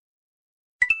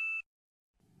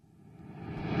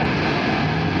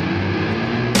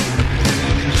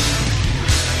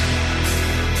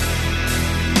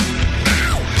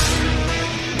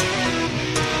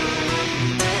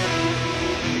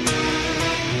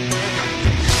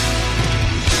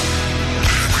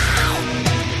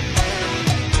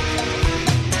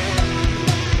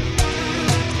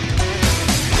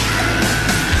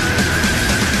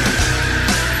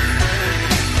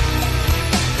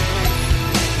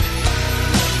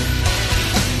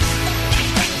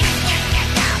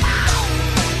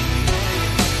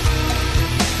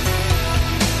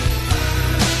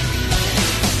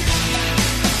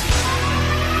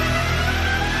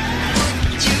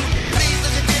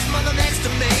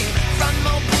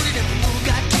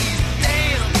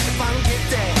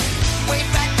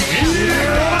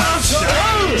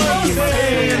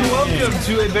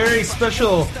a very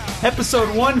special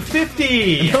episode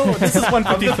 150. No, this is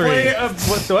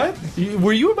 153. What?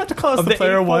 Were you about to call us Of the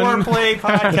Player One Play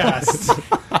podcast.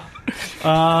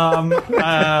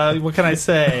 What can I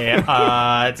say?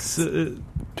 It's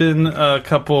been a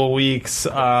couple weeks.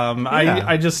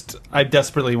 I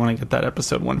desperately want to get that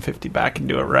episode 150 back and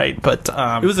do it right. But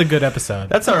it was a good episode.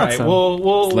 That's all right.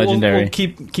 We'll legendary. We'll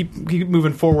keep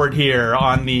moving forward here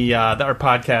on our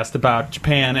podcast about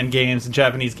Japan and games and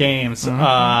Japanese games.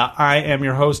 I am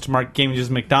your host, Mark Gamages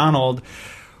McDonald.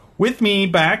 With me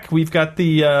back, we've got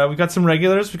some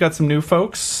regulars, we've got some new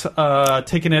folks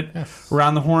taking it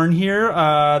around the horn here.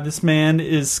 This man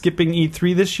is skipping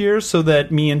E3 this year so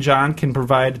that me and John can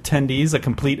provide attendees a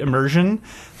complete immersion.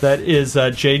 That is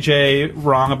JJ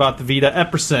wrong about the Vita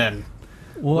Epperson.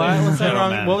 What was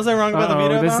I wrong about the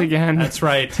Vita? This again. That's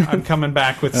right. I'm coming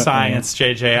back with science,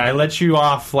 JJ. I let you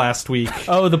off last week.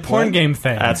 Oh, the porn game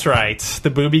thing. That's right.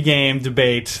 The booby game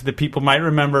debate that people might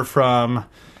remember from...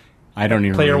 I don't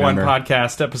even Player remember. One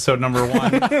podcast, episode number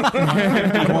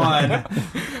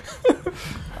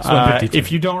 151.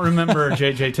 If you don't remember,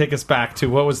 JJ, take us back to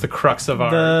what was the crux of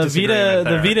our disagreement there.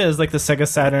 The Vita is like the Sega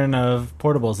Saturn of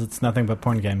portables. It's nothing but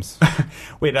porn games.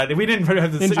 Wait, we didn't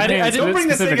have the. I don't bring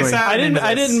the Sega Saturn.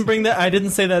 I didn't bring that. I didn't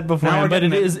say that before. But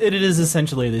it is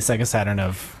essentially the Sega Saturn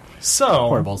of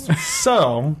portables.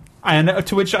 So. And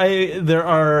to which there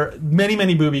are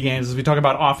many booby games, as we talk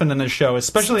about often in this show,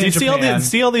 especially in Japan. Do you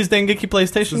see all these Dengeki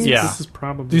PlayStations? Yeah. This is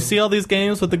probably... Do you see all these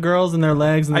games with the girls and their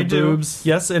legs and their boobs?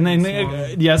 Yes, and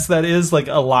then, yes, that is like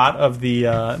a lot of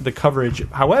the coverage.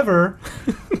 However,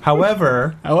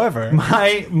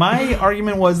 my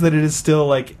argument was that it is still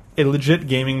like a legit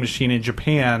gaming machine in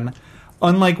Japan,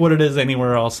 unlike what it is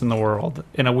anywhere else in the world,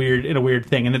 in a weird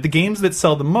thing, and that the games that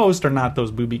sell the most are not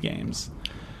those booby games.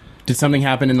 Did something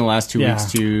happen in the last 2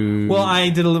 weeks to... Well, I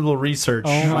did a little research.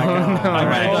 Oh my God.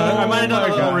 I might have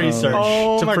done a little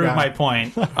research to prove my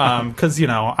point. Because,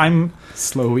 I'm...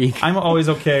 Slow week. I'm always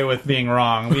okay with being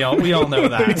wrong. We all know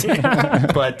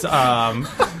that. But,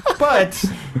 I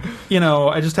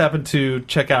just happened to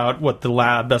check out what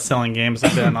the best-selling games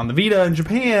have been on the Vita in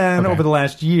Japan over the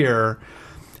last year.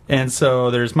 And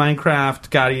so there's Minecraft,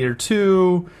 God Eater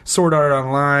 2, Sword Art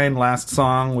Online, Last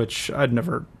Song, which I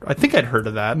think I'd heard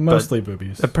of that. Mostly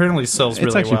boobies. Apparently sells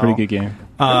really well. It's actually a pretty good game.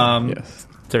 Yes.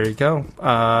 There you go.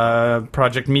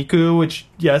 Project Miku, which,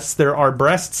 yes, there are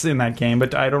breasts in that game,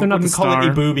 but I wouldn't call it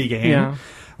a booby game. Yeah.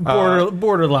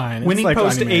 Borderline. Winning like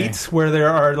Post anime. 8, where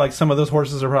there are, like, some of those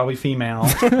horses are probably female.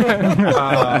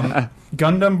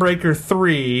 Gundam Breaker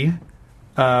 3,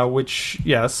 which,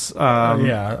 yes.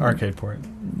 Arcade port.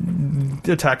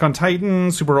 Attack on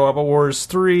Titan, Super Robot Wars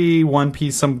 3, One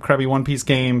Piece, some crappy One Piece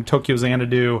game, Tokyo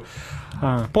Xanadu.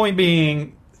 Point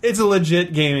being, it's a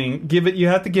legit gaming. You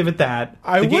have to give it that.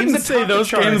 I wouldn't say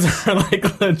those games are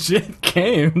like legit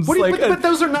games. But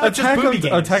those are not just booby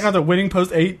games. Attack on the Winning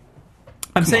Post 8.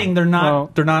 I'm saying they're not. Well,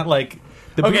 they're not like.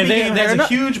 The booby game has a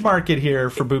huge market here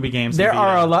for booby games. There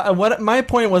are a lot. My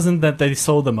point wasn't that they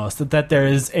sold the most; that there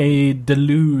is a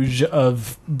deluge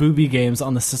of booby games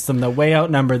on the system that way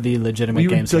outnumber the legitimate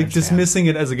games. Like dismissing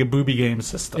it as like a booby game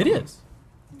system. It is.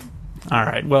 All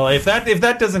right. Well, if that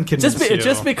doesn't convince you,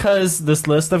 just because this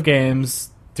list of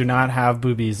games do not have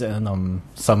boobies in them,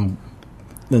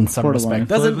 in some respect,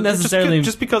 doesn't necessarily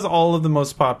just because all of the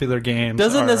most popular games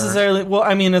doesn't necessarily. Well,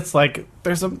 I mean, it's like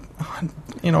there's a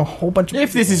whole bunch of.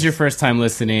 If this is your first time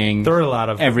listening, there are a lot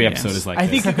of every games. episode is like. I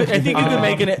think you could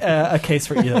make a case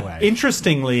for either way.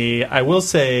 Interestingly, I will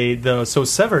say though, so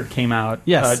Severed came out.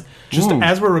 Yes, just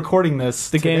as we're recording this,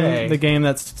 the game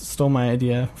that stole my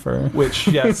idea for which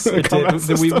yes, it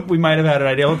did. We might have had an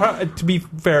idea. Well, to be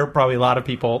fair, probably a lot of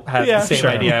people had the same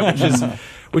idea,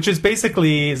 which is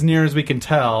basically as near as we can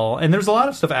tell. And there's a lot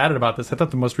of stuff added about this. I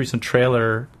thought the most recent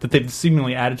trailer that they've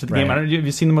seemingly added to the game. Have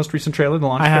you seen the most recent trailer, the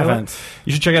launch trailer? I haven't.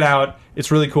 You should check it out. It's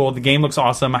really cool. The game looks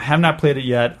awesome. I have not played it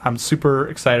yet. I'm super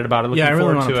excited about it. Looking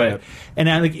forward to it. And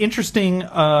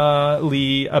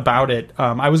interestingly about it,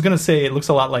 I was going to say it looks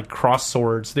a lot like Cross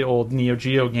Swords, the old Neo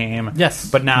Geo game. Yes.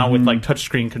 But now with like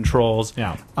touchscreen controls.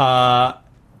 Yeah.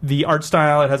 The art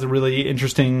style, it has a really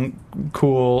interesting,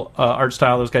 cool art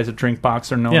style. Those guys at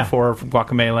Drinkbox are known for from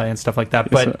Guacamelee and stuff like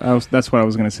that. But that's what I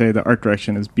was going to say. The art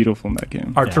direction is beautiful in that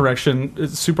game. Art direction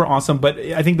is super awesome. But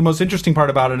I think the most interesting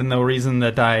part about it, and the reason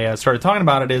that I started talking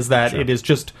about it, is that it is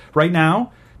just, right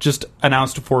now, just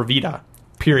announced for Vita.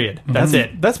 Period. That's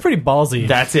it. That's pretty ballsy.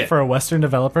 That's it. For a Western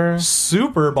developer.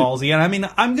 Super ballsy. And I mean,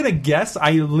 I'm going to guess,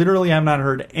 I literally have not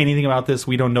heard anything about this.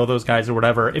 We don't know those guys or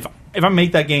whatever. If I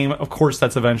make that game, of course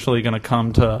that's eventually going to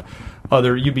come to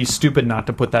other... You'd be stupid not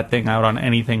to put that thing out on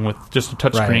anything with just a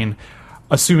touchscreen.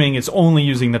 assuming it's only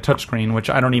using the touchscreen,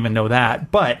 which I don't even know that.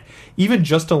 But even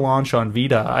just to launch on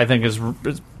Vita, I think is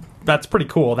that's pretty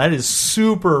cool. That is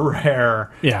super rare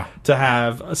to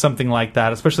have something like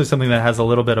that, especially something that has a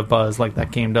little bit of buzz like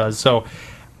that game does. So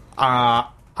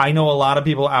I know a lot of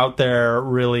people out there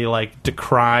really like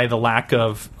decry the lack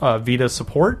of Vita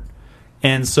support.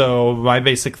 And so my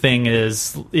basic thing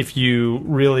is, if you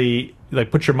really like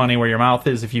put your money where your mouth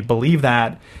is, if you believe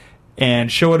that,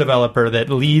 and show a developer that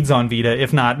leads on Vita,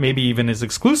 if not maybe even is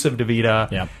exclusive to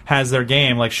Vita, has their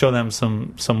game, like show them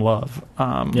some love.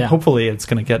 Hopefully it's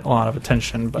going to get a lot of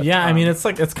attention. But I mean, it's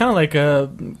kind of like a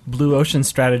blue ocean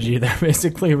strategy. They're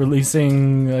basically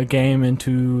releasing a game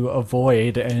into a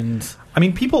void, and I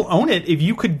mean, people own it. If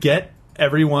you could get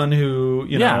everyone who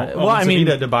owns a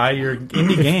Vita to buy your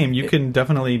indie game, you can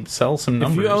definitely sell some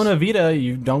numbers. If you own a Vita,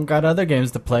 you don't got other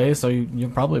games to play, so you'll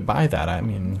probably buy that. I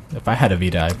mean, if I had a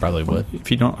Vita, I probably would.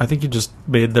 If you don't, I think you just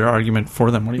made their argument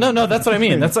for them. No, that's what I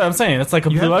mean. That's what I'm saying. It's like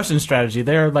a blue ocean strategy.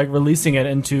 They're like releasing it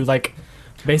into like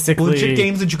basically legit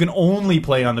games that you can only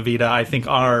play on the Vita. I think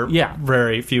are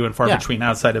very few and far between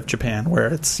outside of Japan,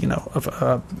 where it's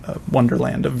a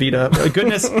wonderland of Vita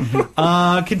goodness.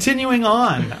 Continuing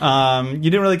on,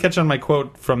 you didn't really catch on my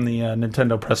quote from the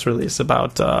Nintendo press release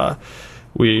about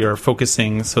we are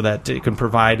focusing so that it can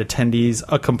provide attendees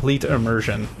a complete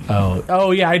immersion.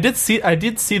 Oh yeah, I did see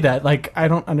that. Like, I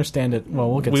don't understand it.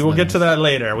 Well, we will get to that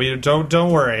later. We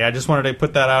don't worry. I just wanted to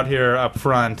put that out here up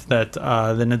front that the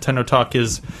Nintendo talk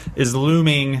is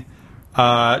looming.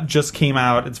 Just came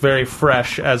out. It's very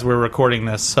fresh as we're recording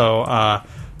this. So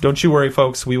don't you worry,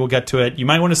 folks. We will get to it. You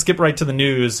might want to skip right to the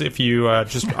news if you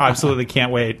just absolutely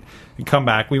can't wait and come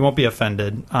back. We won't be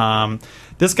offended.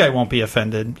 This guy won't be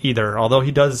offended either, although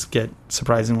he does get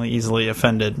surprisingly easily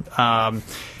offended.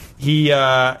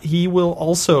 He will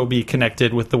also be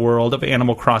connected with the world of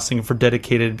Animal Crossing for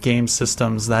dedicated game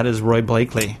systems. That is Roy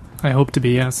Blakely. I hope to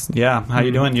be, yes. Yeah. How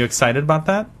you doing? You excited about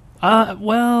that?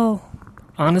 Well,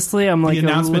 honestly, I'm like the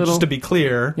announcement, just to be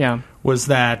clear, was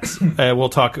that we'll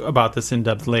talk about this in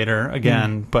depth later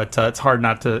again, but it's hard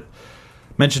not to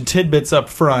mention tidbits up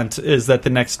front. Is that the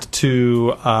next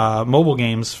two mobile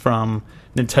games from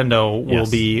Nintendo will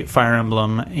be Fire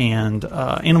Emblem and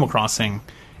Animal Crossing.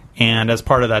 And as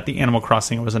part of that, the Animal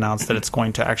Crossing was announced that it's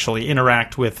going to actually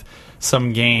interact with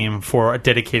some game for a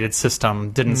dedicated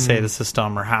system. Didn't say the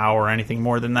system or how or anything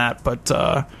more than that, but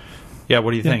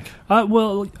what do you think? I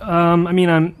mean,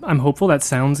 I'm hopeful. That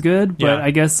sounds good, but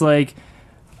I guess like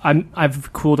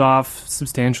I've cooled off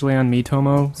substantially on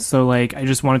Miitomo, so like I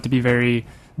just want it to be very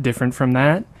different from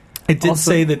that. It did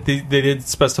say that they did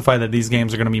specify that these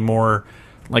games are going to be more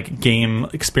like game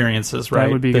experiences, right?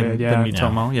 That would be good, than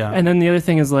Miitomo, And then the other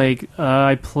thing is like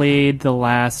I played the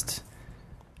last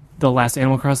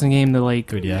Animal Crossing game, the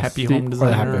like Happy Home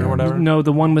Designer or whatever. No,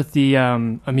 the one with the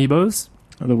amiibos.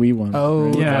 Oh, the Wii one.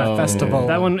 Oh, yeah, Festival.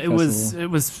 That one, it was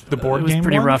the board game.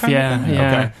 Pretty one, rough, yeah.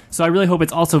 Okay. So I really hope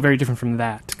it's also very different from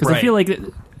that, because I feel like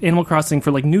Animal Crossing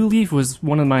for like New Leaf was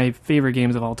one of my favorite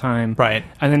games of all time. Right.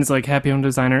 And then it's like Happy Home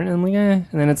Designer, and I'm like, and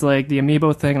then it's like the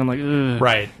amiibo thing, and I'm like, ugh.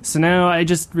 Right. So now I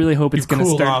just really hope it's going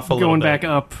to start going back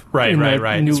up. Right.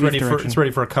 New It's Leaf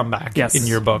ready for a comeback. Yes. In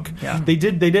your book. Yeah. They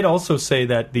did also say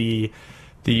that the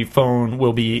phone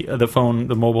will be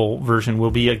the mobile version will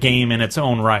be a game in its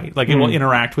own right. Like it will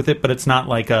interact with it, but it's not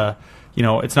like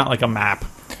it's not like a map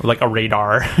or like a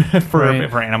radar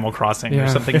for Animal Crossing or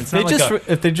something.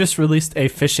 If they just released the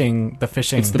fishing,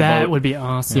 that would be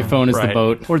awesome. Your phone is the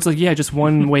boat, or it's like just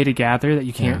one way to gather that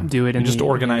you can't do it, and just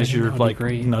organize your like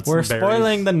nuts. We're and berries.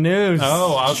 Spoiling the news.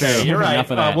 Oh, okay, True. you're right. Enough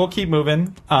of that. We'll keep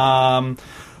moving.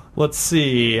 Let's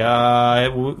see.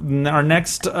 Our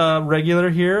next regular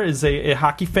here is a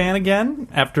hockey fan again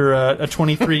after a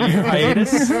 23-year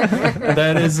hiatus.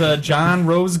 That is John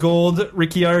Rose Gold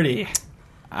Ricciardi.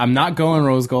 I'm not going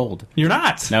rose gold. You're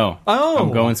not? No. Oh.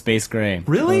 I'm going space gray.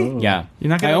 Really? Oh. Yeah. You're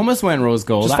not gonna... I almost went rose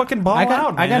gold. Just fucking ball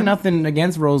out, man. I got nothing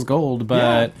against rose gold,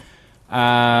 but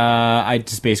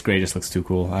space gray just looks too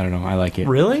cool. I don't know. I like it.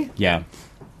 Really? Yeah.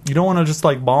 You don't want to just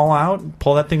like ball out,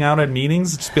 pull that thing out at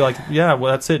meetings, just be like, yeah,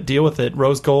 well, that's it, deal with it,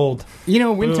 rose gold.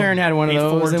 Wintern had one of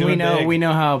those, and we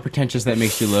know how pretentious that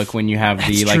makes you look when you have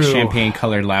the like champagne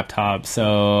colored laptop.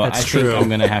 So I think I'm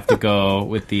gonna have to go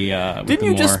with the. Didn't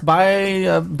you just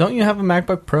buy? Don't you have a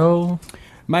MacBook Pro?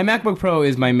 My MacBook Pro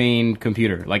is my main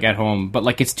computer, like at home, but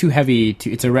like it's too heavy.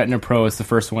 It's a Retina Pro. It's the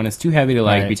first one. It's too heavy to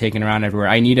like be taken around everywhere.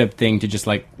 I need a thing to just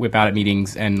like whip out at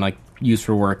meetings and like use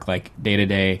for work, like day to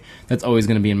day. That's always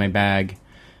going to be in my bag.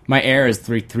 My Air is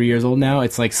 3 years old now.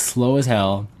 It's like slow as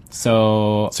hell.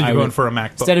 So you're going for a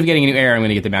MacBook. Instead of getting a new Air, I'm going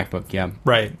to get the MacBook, yeah.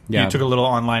 Right. Yeah. You took a little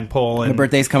online poll. And my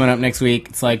birthday's coming up next week.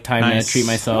 It's like time to treat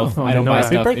myself. I don't buy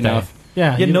stuff enough.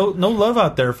 Yeah, no love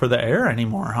out there for the Air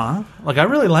anymore, huh? Like, I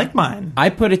really like mine. I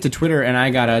put it to Twitter, and I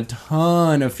got a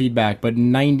ton of feedback, but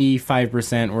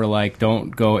 95% were like,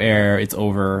 don't go Air, it's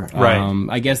over. Right.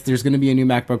 I guess there's going to be a new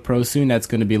MacBook Pro soon that's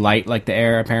going to be light like the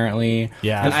Air, apparently.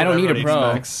 Yeah. And I don't need a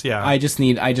Pro. Expects, yeah. I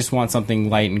just want something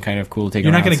light and kind of cool to take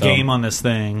You're around. not going to game on this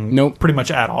thing. Nope. Pretty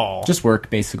much at all. Just work,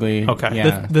 basically. Okay.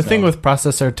 Yeah, the thing with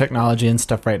processor technology and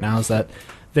stuff right now is that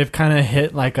they've kind of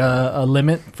hit like a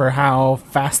limit for how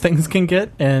fast things can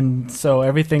get, and so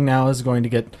everything now is going to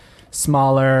get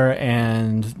smaller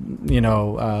and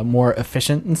more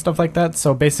efficient and stuff like that.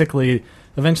 So basically,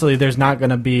 eventually, there's not going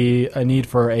to be a need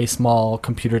for a small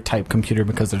type computer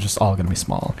because they're just all going to be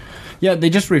small. Yeah, they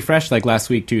just refreshed like last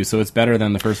week too, so it's better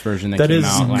than the first version that came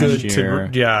out last year.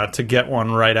 To get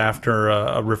one right after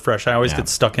a refresh. I always get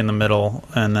stuck in the middle,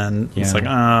 and then it's like,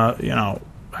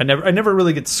 I never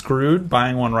really get screwed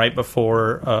buying one right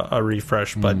before a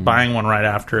refresh, but buying one right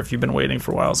after, if you've been waiting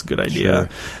for a while, is a good idea. Sure.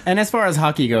 And as far as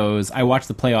hockey goes, I watch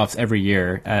the playoffs every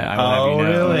year.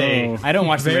 Really? I don't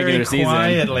watch the regular season.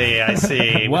 Very quietly, I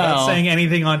see. Without saying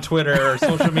anything on Twitter or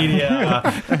social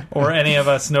media or any of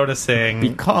us noticing.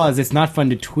 Because it's not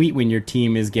fun to tweet when your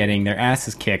team is getting their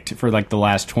asses kicked for like the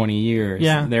last 20 years.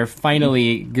 Yeah. They're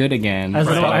finally good again.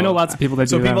 I know lots of people that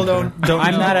do that. So people don't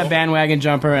I'm not a bandwagon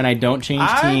jumper, and I don't change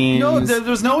teams. No,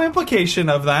 there's no implication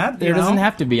of that. There doesn't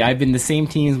have to be. I've been the same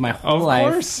teams my whole life.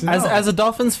 Of course. No. As a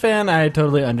Dolphins fan, I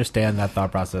totally understand that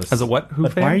thought process. As a what? Who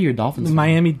fan? Why are you a Dolphins fan?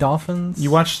 Miami Dolphins? You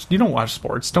don't watch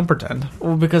sports. Don't pretend.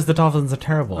 Well, because the Dolphins are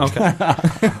terrible. Okay.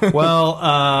 Well,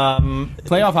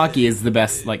 playoff hockey is the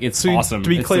best. Like, it's awesome. To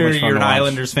be it's clear, so you're an watch.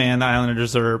 Islanders fan. The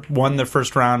Islanders won the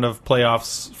first round of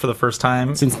playoffs for the first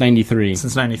time since '93.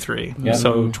 Yep.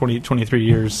 So 23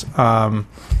 years.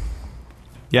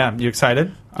 Yeah, you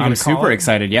excited? I'm super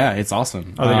excited. Yeah, it's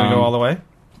awesome. Are they going to go all the way?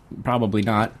 Probably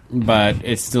not, but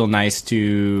it's still nice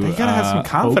to... They gotta have some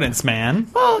confidence, man.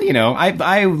 Well,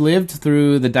 I lived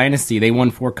through the dynasty. They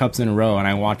won 4 cups in a row, and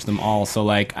I watched them all. So,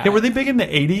 like, were they big in the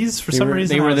 '80s for some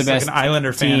reason? They were the best. Like an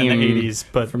Islander fan in the '80s,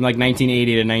 but from like 1980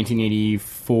 to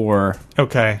 1984.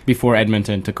 Okay, before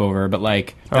Edmonton took over, but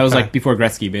like that was like before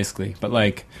Gretzky, basically. But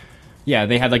like, yeah,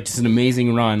 they had like just an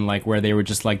amazing run, like where they were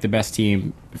just like the best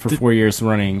team for 4 years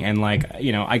running, and like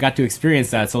I got to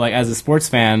experience that. So like as a sports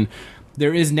fan,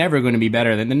 there is never going to be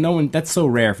better than no one. That's so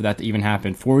rare for that to even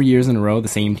happen. 4 years in a row, the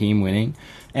same team winning,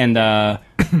 and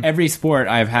every sport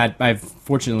I've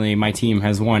fortunately my team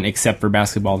has won except for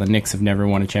basketball. The Knicks have never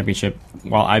won a championship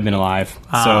while I've been alive,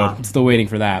 so I'm still waiting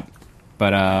for that.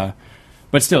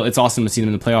 But still, it's awesome to see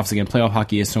them in the playoffs again. Playoff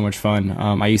hockey is so much fun.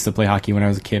 I used to play hockey when I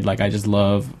was a kid. Like, I just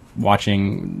love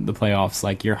watching the playoffs.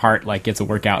 Like, your heart gets a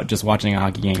workout just watching a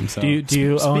hockey game. So, do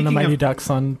you own the Mighty Ducks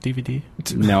on DVD?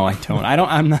 No, I don't.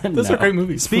 I'm not. Those are great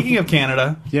movies. Speaking of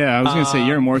Canada, yeah, I was going to say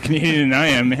you're more Canadian than I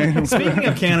am, man. Speaking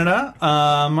of Canada,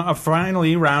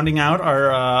 finally rounding out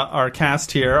our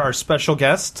cast here, our special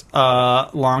guest,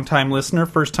 longtime listener,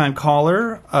 first time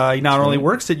caller. He not only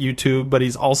works at YouTube, but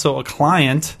he's also a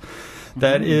client.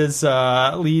 That is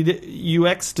lead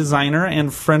UX designer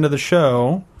and friend of the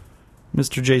show,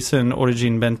 Mr. Jason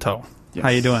Origin Bento. Yes. How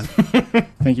you doing?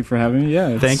 Thank you for having me.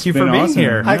 Yeah, thank you for being awesome.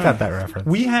 here. I got that reference.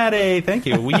 Thank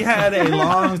you. We had a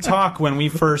long talk when we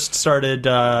first started.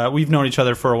 We've known each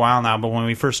other for a while now, but when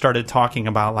we first started talking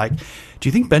about do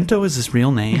you think Bento is his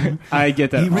real name? I get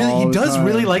that. He does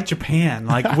really like Japan.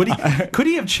 Like, could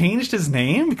he have changed his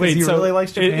name because he really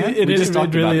likes Japan? It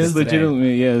really is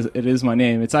legitimately. Yeah, it is my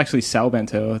name. It's actually Sal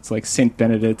Bento. It's like Saint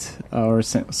Benedict or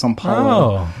São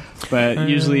Paulo. Oh, but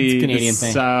usually it's a Canadian the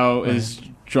thing. Sao is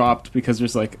dropped because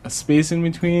there's like a space in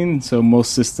between, so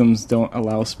most systems don't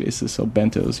allow spaces, so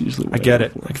Bento is usually what I get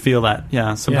it. I feel that.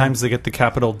 Yeah, sometimes they get the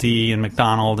capital D in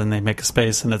McDonald and they make a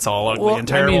space and it's all ugly and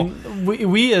terrible. I mean,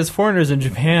 we as foreigners in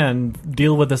Japan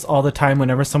deal with this all the time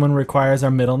whenever someone requires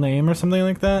our middle name or something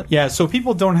like that. Yeah, so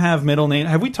people don't have middle name.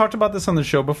 Have we talked about this on the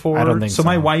show before? I don't think so. So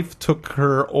my wife took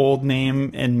her old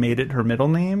name and made it her middle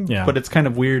name, but it's kind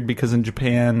of weird because in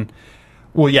Japan,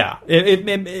 well, yeah,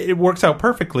 it works out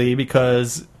perfectly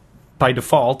because by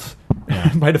default,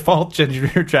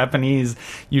 you're Japanese,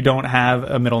 you don't have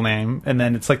a middle name, and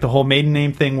then it's like the whole maiden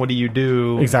name thing. What do you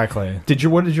do exactly?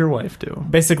 What did your wife do?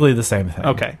 Basically the same thing.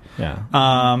 Okay, yeah.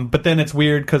 But then it's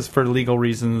weird because for legal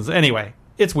reasons. Anyway,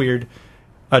 it's weird.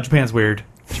 Japan's weird.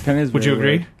 Japan is. Would you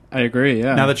agree? Weird. I agree.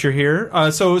 Yeah. Now that you're here,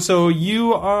 so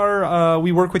you are.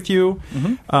 We work with you.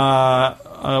 Mm-hmm.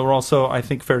 we're also, I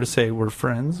think, fair to say we're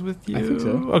friends with you. I think so.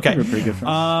 Okay. We're pretty good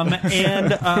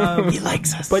friends. He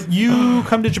likes us. But you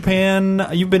come to Japan.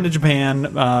 You've been to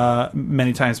Japan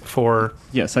many times before.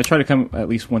 Yes, I try to come at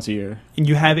least once a year. And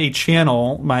you have a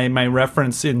channel. My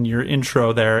reference in your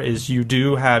intro there is you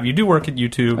do work at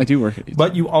YouTube. I do work at YouTube.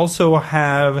 But you also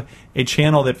have a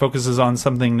channel that focuses on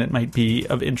something that might be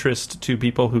of interest to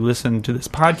people who listen to this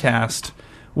podcast.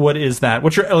 What is that?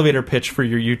 What's your elevator pitch for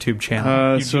your YouTube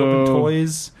channel? You do open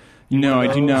toys? No,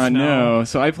 I do not know.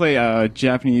 So I play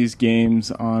Japanese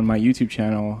games on my YouTube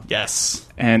channel. Yes.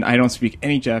 And I don't speak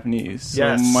any Japanese. So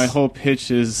Yes. my whole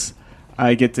pitch is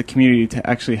I get the community to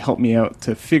actually help me out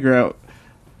to figure out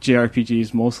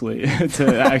JRPGs mostly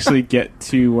to actually get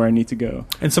to where I need to go.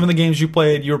 And some of the games you were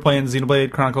playing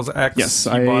Xenoblade Chronicles X. Yes,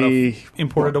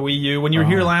 imported a Wii U. When you were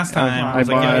here last time, I was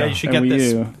like, yeah, you should get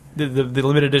this. The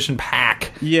limited edition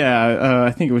pack. Yeah,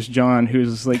 I think it was John who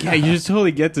was like, yeah, you just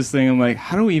totally get this thing. I'm like,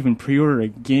 how do we even pre-order a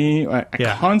game, a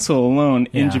console alone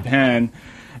in Japan?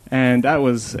 And that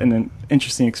was an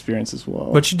interesting experience as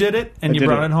well. But you did it, and you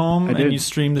brought it home, and you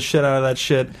streamed the shit out of that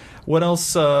shit. What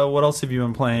else have you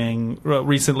been playing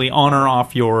recently, on or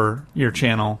off your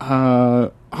channel?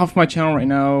 Off my channel right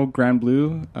now,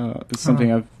 Granblue is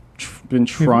something I've been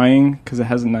trying because it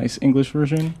has a nice English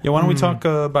version. Yeah, why don't we talk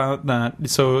about that?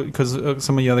 So, because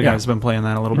some of the other guys have been playing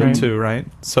that a little bit too, right?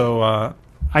 So,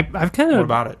 I've kind of what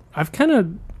about it?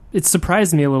 It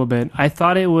surprised me a little bit. I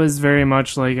thought it was very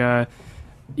much like one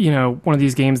of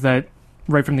these games that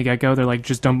right from the get go they're like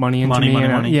just dump money into me.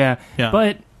 Money. Yeah,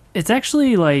 but it's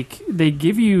actually like they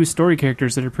give you story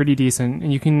characters that are pretty decent,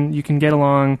 and you can get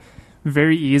along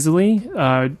very easily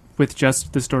with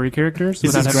just the story characters.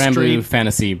 This is Granblue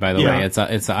Fantasy, by the way. It's an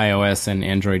iOS and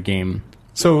Android game.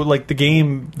 So, like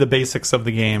the basics of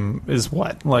the game is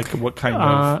what? Like what kind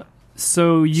of?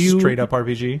 So you straight up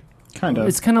RPG. Kind of.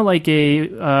 It's kind of like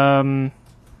a.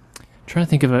 Trying to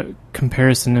think of a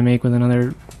comparison to make with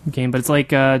another game, but it's like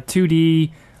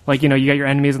 2D. Like, you got your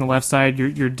enemies on the left side,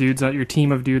 your dudes, your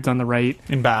team of dudes on the right.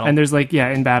 In battle. And there's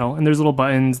in battle. And there's little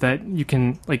buttons that you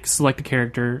can like select a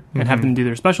character and have them do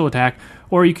their special attack,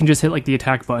 or you can just hit like the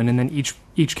attack button, and then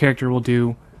each character will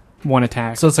do one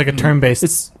attack. So it's like a turn-based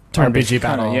RPG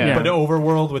battle. Yeah. But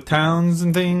overworld with towns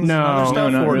and things? No, and other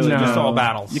stuff, not or is really. it just No. all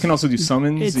battles? You can also do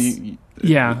summons.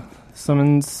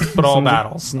 Summons, but all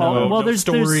battles. There's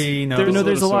story.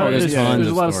 There's a lot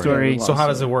of story. So how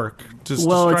does it work? Just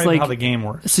it's describe like how the game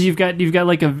works. So you've got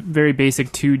like a very basic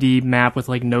 2D map with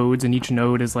like nodes, and each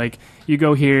node is like you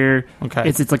go here. Okay.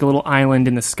 It's like a little island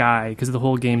in the sky because the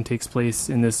whole game takes place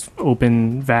in this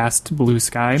open, vast blue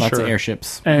sky. Lots of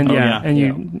airships. And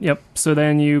So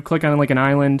then you click on like an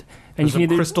island. And There's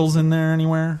some crystals in there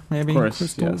anywhere, maybe? Of course,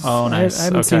 crystals. Yes. Oh, nice. I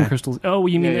haven't seen crystals. Oh,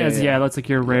 you mean that's like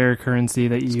your rare currency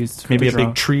that you used. Maybe a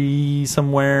big tree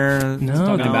somewhere. Talking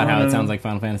about how it sounds like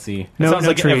Final Fantasy. It sounds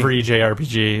like every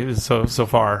JRPG so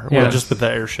far. Yeah. Well, just with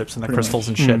the airships and the crystals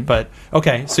and shit. But,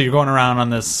 okay, so you're going around on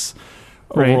this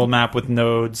world map with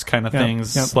nodes kind of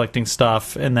things, selecting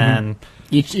stuff, and then...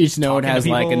 Each node has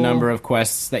like a number of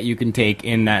quests that you can take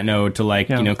in that node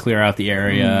to clear out the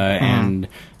area and...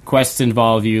 Quests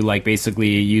involve you like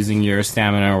basically using your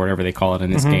stamina or whatever they call it in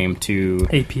this game to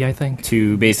AP, I think,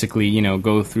 to basically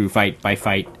go through fight by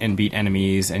fight and beat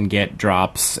enemies and get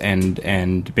drops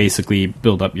and basically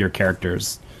build up your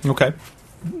characters. Okay.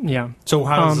 Yeah. So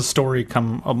how does the story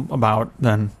come about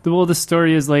then? Well, the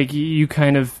story is like you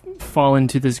kind of fall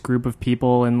into this group of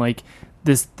people, and like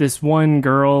this one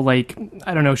girl, like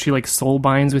I don't know, she like soul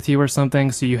binds with you or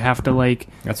something, so you have to like...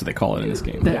 That's what they call it in this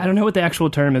game. I don't know what the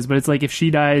actual term is, but it's like if she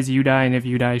dies, you die, and if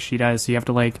you die, she dies, so you have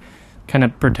to like kind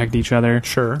of protect each other.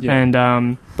 Sure. Yeah.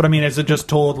 And but I mean, is it just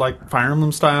told like Fire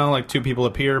Emblem style, like two people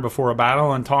appear before a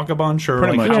battle and talk a bunch, or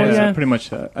pretty like much? Yeah. Pretty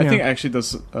much that. I think it actually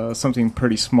does something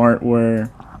pretty smart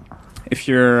where if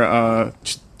you're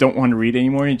just don't want to read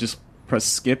anymore, you just press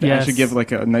skip and actually give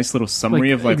like a nice little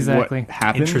summary of like what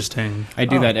happened. Interesting. I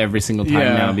do that every single time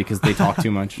now because they talk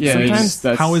too much. Sometimes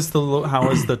how is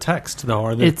the text though?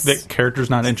 Are the characters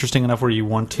not interesting enough where you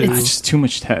want to? It's just too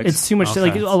much text. It's too much.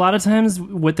 Like a lot of times,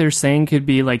 what they're saying could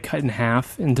be like cut in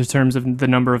half in terms of the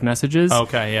number of messages.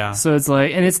 Okay, yeah. So it's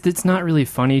like, and it's not really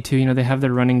funny too. They have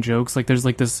their running jokes. Like there's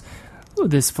like this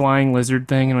flying lizard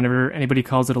thing, and whenever anybody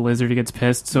calls it a lizard, he gets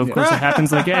pissed. So of course it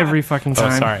happens like every fucking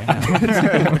time. Sorry.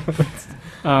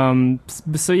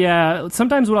 So yeah,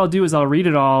 sometimes what I'll do is I'll read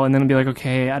it all, and then I'll be like,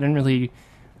 okay, I didn't really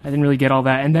get all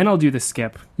that, and then I'll do the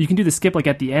skip. You can do the skip like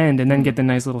at the end, and then get the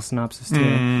nice little synopsis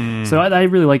too. So I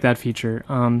really like that feature.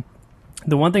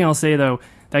 The one thing I'll say though,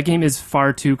 that game is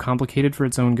far too complicated for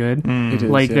its own good. It is,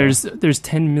 Like yeah. there's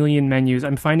 10 million menus.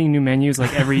 I'm finding new menus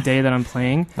like every day that I'm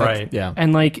playing. Right. Yeah.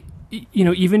 And like, you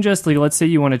know, even just like, let's say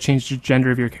you want to change the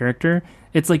gender of your character,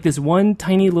 it's like this one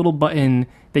tiny little button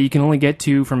that you can only get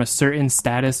to from a certain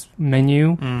status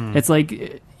menu. It's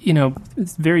like, you know,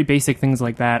 it's very basic things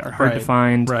like that are hard to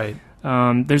find. Right.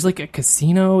 There's like a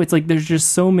casino. It's like there's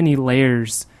just so many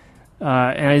layers.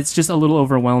 And it's just a little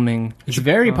overwhelming. It's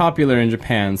very popular in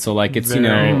Japan, so like it's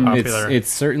it's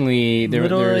certainly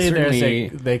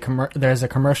there's a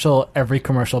commercial every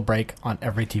commercial break on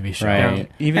every TV show. Right.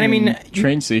 Yeah. Even and I mean,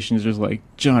 train stations, there's like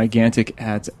gigantic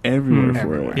ads everywhere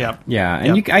for it. Yep. Yeah,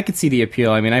 and I could see the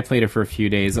appeal. I mean, I played it for a few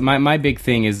days. My big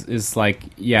thing is like,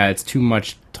 yeah, it's too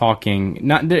much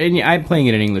talking. And I'm playing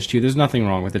it in English too. There's nothing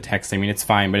wrong with the text. I mean, it's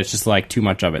fine, but it's just like too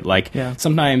much of it. Like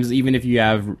sometimes even if you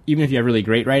have really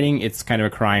great writing, it's kind of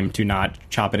a crime to not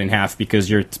chop it in half because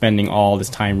you're spending all this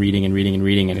time reading,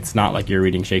 and it's not like you're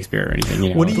reading Shakespeare or anything. You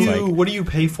know? What do you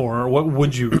pay for? What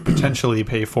would you potentially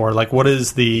pay for? Like, what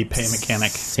is the pay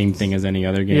mechanic? Same thing as any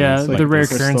other game. Yeah, It's like the rare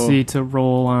this. currency to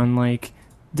roll on like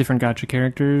different gacha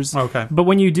characters. Okay. But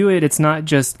when you do it, it's not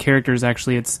just characters.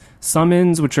 Actually, it's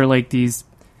summons, which are like these,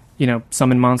 you know,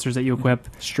 summon monsters that you equip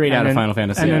Straight out of Final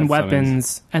Fantasy. and then yeah, weapons,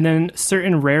 summons. and then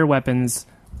certain rare weapons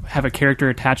have a character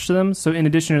attached to them. So in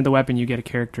addition to the weapon, you get a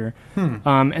character.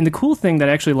 And the cool thing that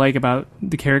I actually like about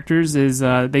the characters is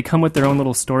they come with their own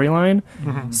little storyline.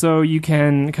 So you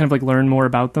can kind of like learn more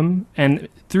about them, and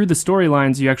through the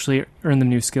storylines, you actually earn them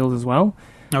new skills as well.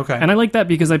 Okay. And I like that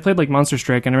because I played like Monster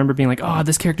Strike, and I remember being like, oh,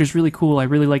 this character's really cool. I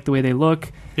really like the way they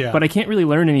look. Yeah. But I can't really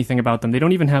learn anything about them. They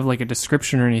don't even have like a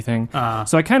description or anything.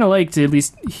 So I kind of like to at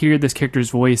least hear this character's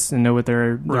voice and know what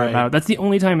they're about. That's the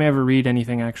only time I ever read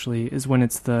anything, actually, is when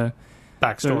it's the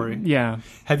backstory. Yeah.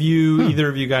 Have you, either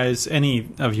of you guys, any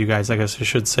of you guys, I guess I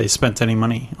should say, spent any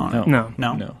money on it? No.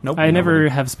 Nope. I never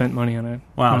have spent money on it.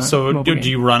 Wow. So mobile do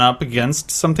you run up against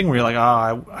something where you're like,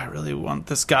 I really want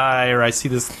this guy, or I see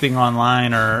this thing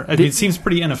online, or it seems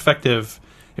pretty ineffective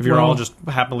if you're all just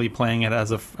happily playing it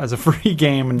as a free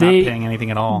game and not paying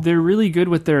anything at all. They're really good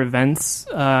with their events.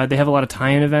 They have a lot of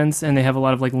tie-in events, and they have a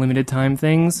lot of like limited time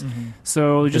things.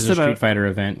 So There's just a about Street Fighter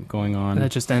event going on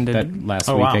that just ended. that last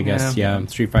Oh, week, wow. I guess. Yeah,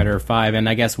 Street Fighter 5, and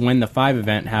I guess when the 5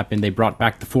 event happened, they brought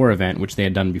back the 4 event, which they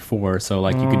had done before. So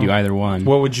like you could do either one.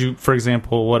 What would you, for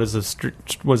example, what is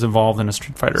was involved in a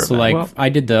Street Fighter So event? like I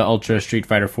did the Ultra Street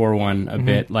Fighter 4 one a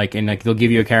bit, like, and like they'll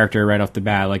give you a character right off the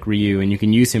bat, like Ryu, and you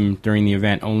can use him during the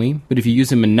event only. But if you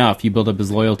use him enough, you build up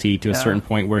his loyalty to a certain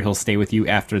point where he'll stay with you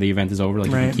after the event is over. Like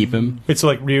you can keep him. It's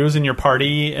like Ryu's in your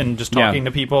party and just talking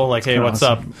to people like, hey, what's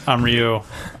up? I'm Ryu.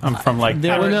 I'm from like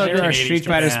There are 1980s Street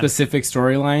Fighter Japan. specific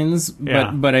storylines,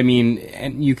 but I mean,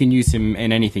 and you can use him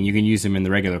in anything. You can use him in the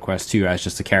regular quest too as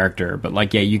just a character. But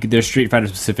like, yeah, there's Street Fighter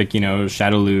specific,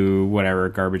 Shadowloo, whatever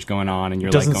garbage going on, and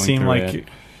you're Doesn't like going seem through like it.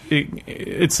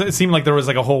 it seemed like there was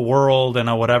like a whole world and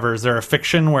a whatever. Is there a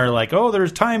fiction where like, oh,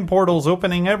 there's time portals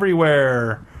opening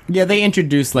everywhere? Yeah, they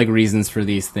introduced like reasons for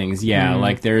these things. Yeah,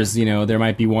 like there's there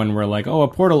might be one where like, oh, a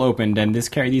portal opened and these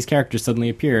characters suddenly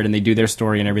appeared, and they do their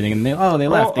story and everything, and they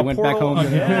left, they went back home.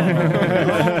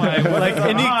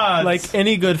 Like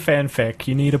any good fanfic,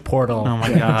 you need a portal. Oh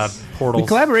my god, portals!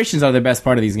 The collaborations are the best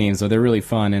part of these games, though. They're really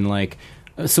fun, and like,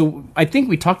 so I think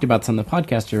we talked about this on the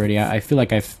podcast already. I feel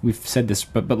like we've said this,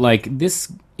 but like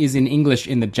this is in English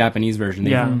in the Japanese version.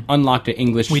 They unlocked an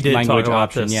English language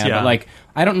option. But like,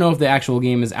 I don't know if the actual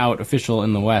game is out official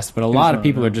in the West, but a lot of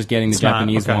people are just getting the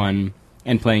Japanese one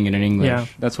and playing it in English. Yeah.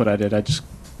 That's what I did. I just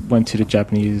went to the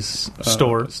Japanese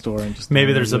store and just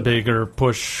maybe there's a bigger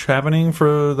push happening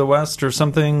for the West or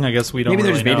something. I guess we don't. Maybe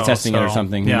they're really just beta know, testing it or so,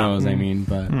 something. Who knows? I mean,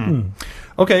 but.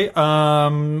 Okay,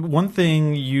 one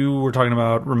thing you were talking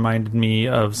about reminded me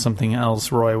of something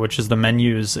else, Roy, which is the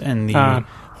menus and the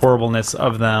horribleness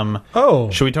of them. Oh.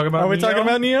 Should we talk about Are we Neo? talking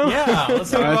about Neo? Yeah, let's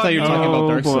talk about I thought you were talking about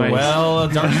Dark Souls. boy. Well,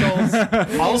 Dark Souls.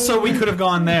 Also, we could have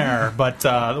gone there, but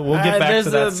we'll get back to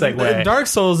that segue. Dark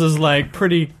Souls is like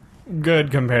pretty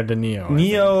good compared to Neo.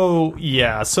 Neo,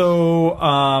 yeah.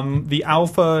 So the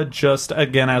alpha just,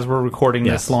 again, as we're recording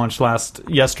this, launched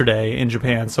yesterday in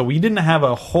Japan. So we didn't have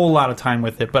a whole lot of time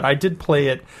with it, but I did play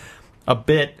it a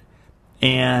bit,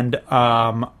 and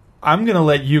I'm going to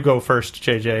let you go first,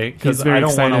 JJ, because I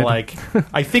don't want to, like...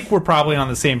 I think we're probably on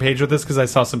the same page with this, because I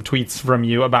saw some tweets from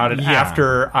you about it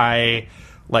after I,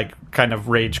 like, kind of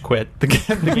rage quit the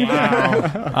game.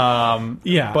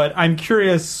 But I'm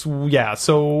curious,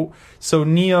 so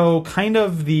Neo, kind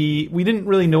of we didn't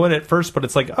really know it at first, but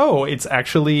it's like, oh, it's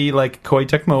actually, like, Koei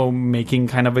Tecmo making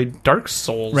kind of a Dark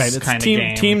Souls right, it's kind of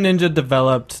Team game. Ninja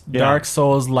developed Dark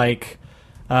Souls, like...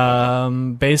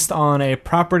 based on a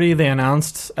property they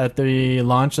announced at the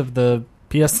launch of the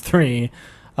PS3,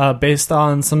 based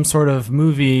on some sort of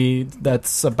movie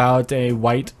that's about a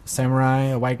white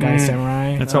guy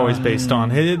samurai. It's always based on.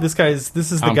 Hey, this is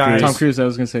the guy. Tom Cruise. I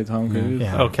was going to say Tom Cruise.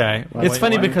 Yeah. Okay. It's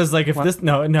funny because like if what? this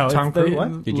no Tom Cruise.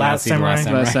 What? Did you not Last see The Last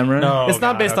Samurai. Last Samurai. No, It's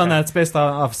not based on that. It's based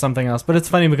off something else. But it's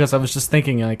funny because I was just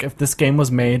thinking, like, if this game was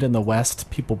made in the West,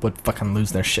 people would fucking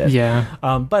lose their shit. Yeah.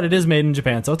 But it is made in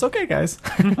Japan, so it's okay, guys.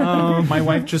 My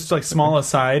wife, just like small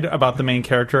aside about the main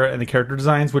character and the character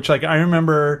designs, which like I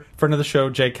remember friend of the show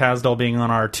Jay Casdell being on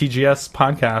our TGS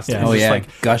podcast. Yeah. And Oh just, yeah,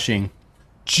 like gushing.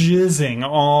 jizzing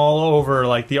all over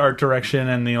like the art direction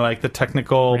and the like the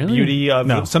technical Really? beauty of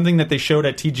No. something that they showed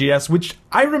at TGS, which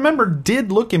I remember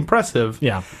did look impressive.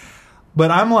 Yeah. But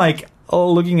I'm like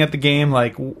looking at the game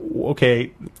like,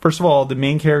 okay, first of all, the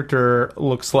main character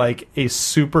looks like a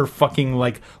super fucking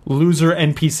like loser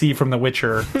NPC from The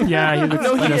Witcher. Yeah, he looks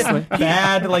honestly.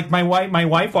 Bad. Like my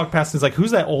wife walked past and is like,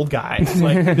 "Who's that old guy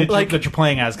like, that you're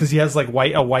playing as?" Because he has like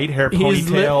a white hair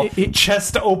ponytail,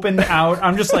 chest opened out.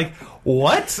 I'm just like,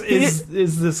 what is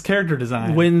this character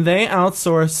design? When they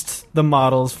outsourced the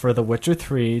models for The Witcher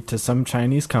 3 to some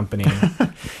Chinese company,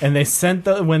 and they sent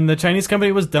when the Chinese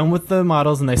company was done with the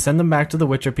models, and they sent them back to the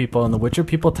Witcher people, and the Witcher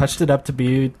people touched it up to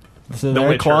be to their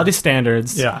Witcher. quality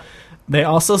standards. Yeah, They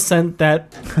also sent that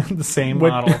the same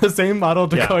model. the same model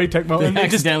to Yeah. Koei Tecmo, They and they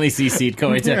just accidentally CC'd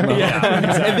Koei Tecmo.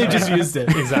 and they just used it.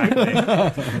 Exactly.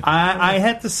 I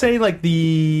had to say like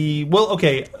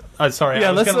okay. Sorry, I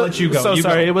was going to let you go. So You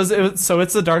sorry, go. it was so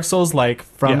it's the Dark Souls like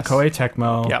from Yes. Koei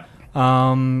Tecmo. Yep.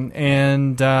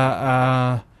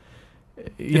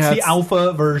 It's the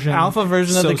alpha version. Alpha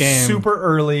version of so the game. super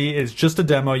early. It's just a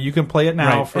demo. You can play it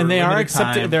now. Right. For And they are limited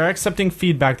accepting. time. They're accepting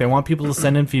feedback. They want people to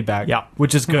send in feedback. Yeah.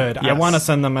 which is good. I Yes. want to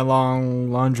send them a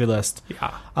long laundry list.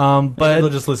 Yeah. But they'll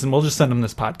just listen. We'll just send them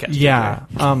this podcast. yeah,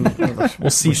 We'll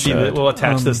CC. We'll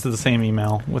attach this to the same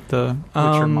email with the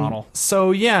Witcher model. So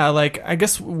yeah, like I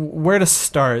guess where to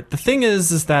start. The thing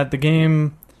is that the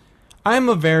game. I'm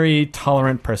a very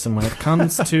tolerant person when it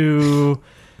comes to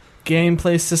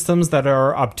gameplay systems that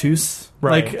are obtuse.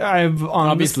 Right. Like I've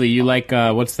Obviously, you like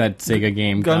what's that Sega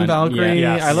game? Gun Valkyrie.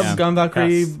 Yeah. Yes. I love Yeah. Gun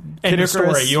Valkyrie. Yes. End of Kid story.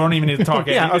 Icarus. You don't even need to talk.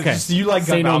 Yeah, okay. You like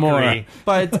Say Gun no more. Valkyrie.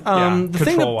 But Yeah, the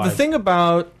control-wise. thing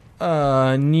about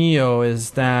Neo is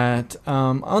that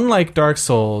unlike Dark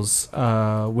Souls,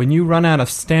 when you run out of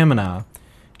stamina,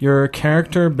 your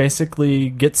character basically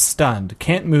gets stunned,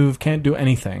 can't move, can't do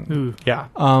anything. Ooh. Yeah.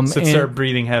 Sits and- there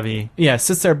breathing heavy. Yeah,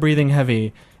 sits there breathing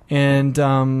heavy. And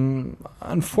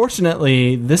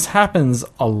unfortunately, this happens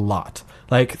a lot.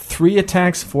 Like 3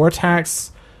 attacks, 4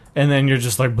 attacks, and then you're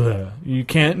just like, bleh. You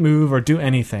can't move or do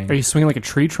anything. Are you swinging like a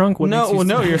tree trunk? What makes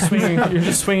you You're swinging. You're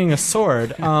just swinging a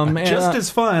sword. Just as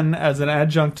fun as an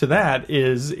adjunct to that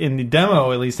is in the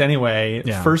demo, at least anyway.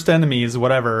 Yeah. First enemies,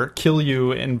 whatever, kill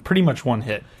you in pretty much one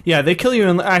hit. yeah, they kill you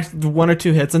in 1 or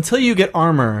 2 hits until you get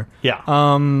armor. Yeah.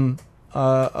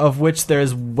 Of which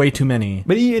there's way too many.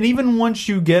 But even once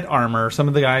you get armor, some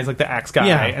of the guys, like the axe guy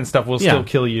Yeah. and stuff, will Yeah. still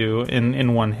kill you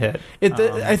in one hit.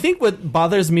 I think what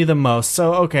bothers me the most.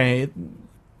 So okay,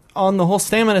 on the whole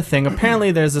stamina thing,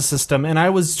 apparently there's a system, and I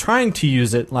was trying to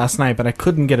use it last night, but I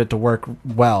couldn't get it to work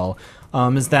well.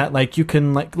 Is that like you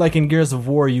can like in Gears of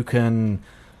War you can.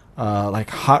 Like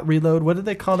hot reload. What did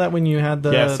they call that when you had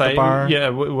the bar? Yeah,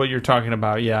 what you're talking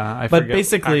about. Yeah, I But forget.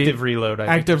 basically, active reload. I think,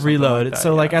 or Active something reload. like that,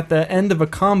 So yeah. like at the end of a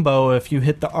combo, if you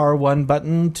hit the R1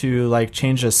 button to like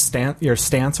change your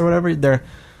stance or whatever, there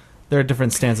are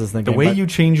different stances in the the game. way but- you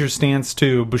change your stance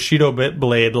to Bushido Bit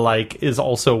Blade like is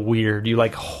also weird. You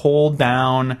like hold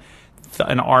down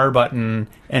an R button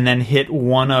and then hit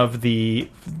one of the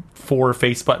 4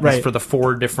 face buttons Right. for the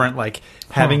 4 different, like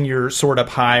having your sword up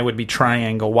high would be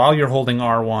triangle. While you're holding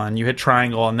R1, you hit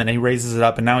triangle and then he raises it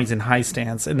up and now he's in high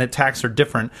stance and the attacks are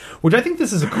different, which I think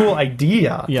this is a cool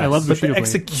idea. Yes. I love But Bushido the Blade.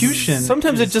 execution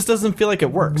Sometimes it is just doesn't feel like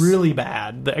it works. really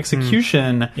bad. The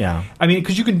execution, Yeah. I mean,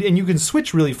 because you can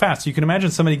switch really fast. You can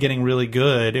imagine somebody getting really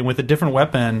good, and with a different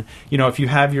weapon, if you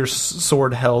have your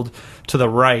sword held to the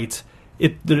right,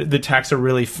 the attacks are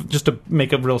really just to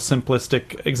make a real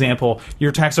simplistic example. Your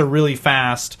attacks are really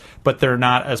fast, but they're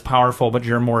not as powerful. But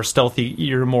you're more stealthy.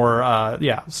 You're more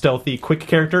stealthy, quick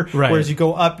character. Right. Whereas you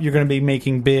go up, you're going to be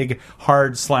making big,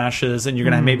 hard slashes, and you're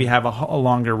going to maybe have a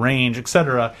longer range,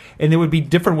 etc. And it would be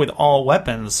different with all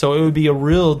weapons. So it would be a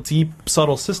real deep,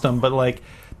 subtle system. But like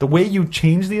the way you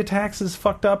change the attacks is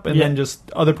fucked up, and then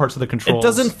just other parts of the controls. It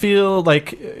doesn't feel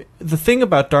like the thing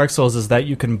about Dark Souls is that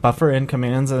you can buffer in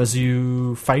commands as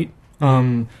you fight.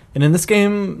 And in this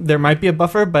game, there might be a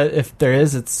buffer, but if there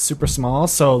is, it's super small.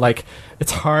 So, like,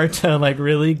 it's hard to, like,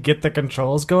 really get the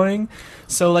controls going.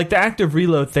 So, like, the active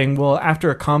reload thing will, after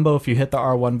a combo, if you hit the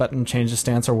R1 button, change the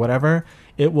stance or whatever,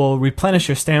 it will replenish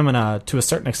your stamina to a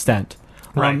certain extent.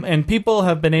 Right. And people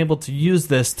have been able to use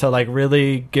this to, like,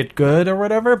 really get good or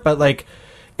whatever, but, like,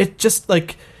 it just,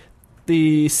 like...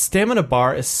 The stamina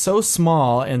bar is so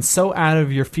small and so out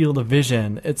of your field of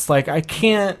vision. It's like I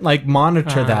can't like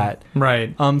monitor that.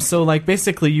 Right. So like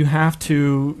basically you have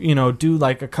to, you know, do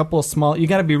like a couple of small. You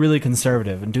got to be really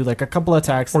conservative and do like a couple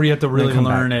attacks, or you have to really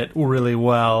learn it really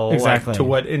well. Exactly. Like, to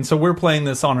what? And so we're playing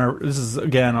this on our. This is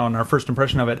again on our first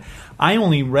impression of it. I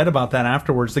only read about that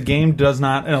afterwards. The game does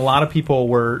not, and a lot of people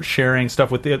were sharing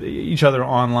stuff with each other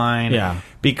online. Yeah.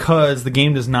 Because the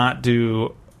game does not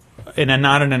do.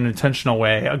 Not in an intentional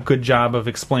way, a good job of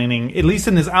explaining, at least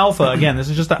in this alpha. Again, this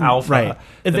is just the alpha. Right.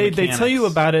 They tell you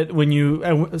about it when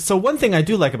you. So one thing I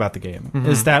do like about the game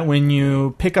is that when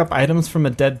you pick up items from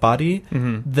a dead body,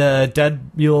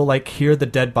 you'll like hear the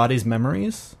dead body's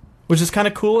memories, which is kind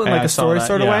of cool in like a story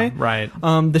sort of way. Right.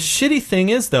 The shitty thing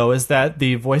is though is that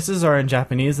the voices are in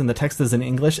Japanese and the text is in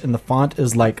English and the font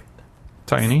is like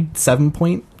tiny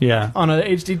 7-point. Yeah. On an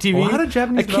HD TV. A lot of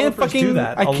Japanese developers do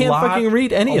that. I can't fucking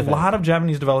read any of it. A lot of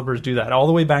Japanese developers do that, all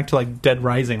the way back to like Dead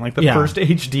Rising, like the first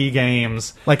HD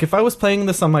games. Like if I was playing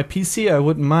this on my PC, I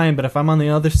wouldn't mind, but if I'm on the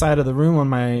other side of the room on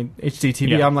my HD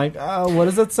TV, I'm like, what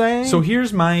is it saying? So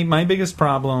here's my biggest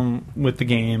problem with the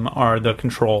game are the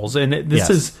controls, and this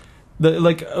is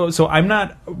so I'm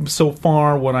not so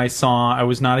far what I saw. I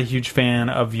was not a huge fan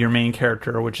of your main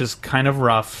character, which is kind of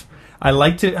rough. I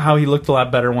liked it how he looked a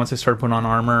lot better once I started putting on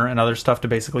armor and other stuff to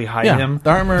basically hide him.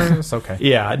 The armor is okay.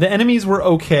 Yeah, the enemies were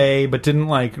okay, but didn't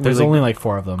like. There's really only like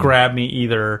 4 of them. Grab me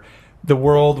either. The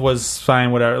world was fine,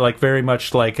 whatever. Like very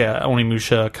much like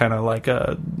Onimusha, kind of like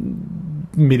a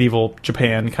medieval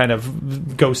Japan kind of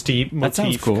ghosty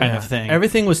motif kind of thing.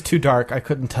 Everything was too dark. I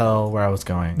couldn't tell where I was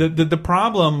going. The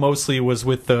problem mostly was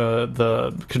with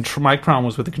the control. My problem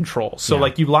was with the controls. So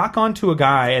like you lock onto a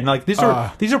guy, and like these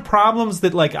are problems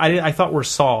that like I thought were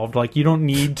solved. Like you don't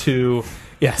need to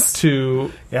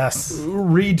redo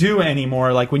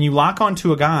anymore. Like when you lock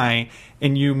onto a guy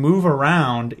and you move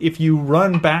around, if you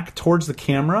run back towards the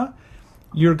camera,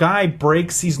 your guy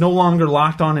breaks. He's no longer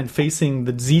locked on and facing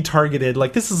the Z-targeted.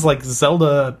 Like, this is like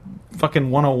Zelda fucking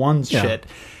 101 shit.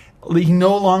 He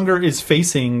no longer is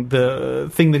facing the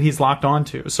thing that he's locked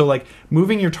onto. So, like,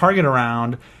 moving your target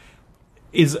around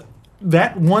is...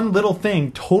 That one little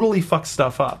thing totally fucks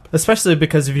stuff up. Especially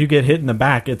because if you get hit in the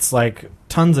back, it's like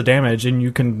tons of damage and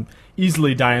you can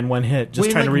easily die in one hit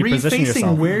just trying to reposition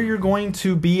yourself. Where you're going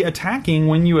to be attacking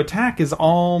when you attack is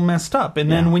all messed up.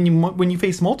 And then when you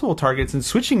face multiple targets and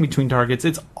switching between targets,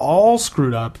 it's all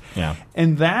screwed up. Yeah.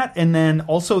 And then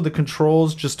also the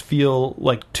controls just feel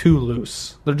like too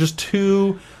loose. They're just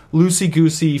too...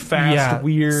 loosey-goosey, fast,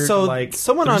 weird. So like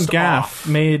someone on GAF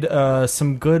made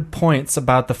some good points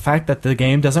about the fact that the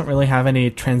game doesn't really have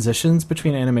any transitions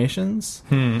between animations.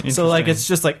 So like it's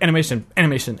just like animation.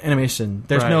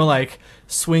 There's no like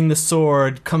swing the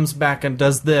sword, comes back and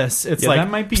does this. It's like that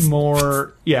might be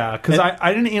more because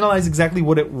I didn't analyze exactly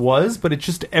what it was, but it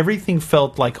just everything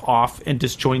felt like off and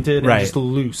disjointed and just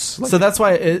loose. So that's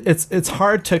why it's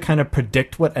hard to kind of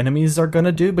predict what enemies are going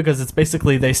to do because it's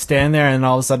basically they stand there and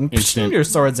all of a sudden your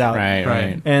sword's out.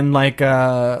 Right. And like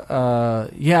the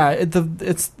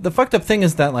fucked up thing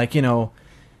is that like, you know,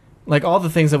 like all the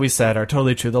things that we said are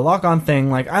totally true. The lock-on thing,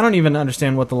 like I don't even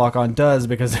understand what the lock-on does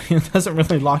because it doesn't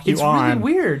really lock you on. It's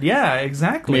really weird. Yeah,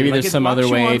 exactly. Maybe like there's some other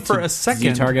way for a second.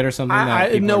 Z-target or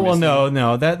something.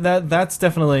 No. That's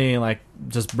definitely like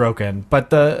just broken. But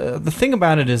the thing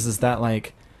about it is that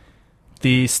like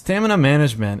the stamina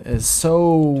management is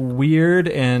so weird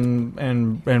and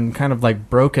kind of like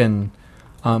broken.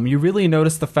 You really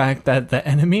notice the fact that the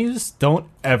enemies don't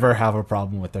ever have a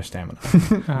problem with their stamina.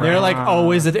 They're like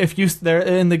always, they're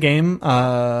in the game,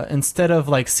 instead of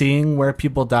like seeing where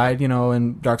people died, you know,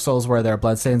 in Dark Souls where there are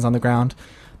bloodstains on the ground,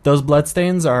 those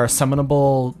bloodstains are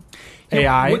summonable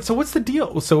AI. So what's the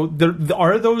deal? So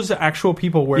are those actual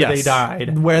people where they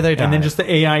died? Where they died. And then just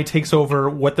the AI takes over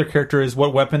what their character is,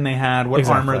 what weapon they had, what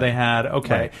armor they had.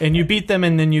 Okay. Right. And you beat them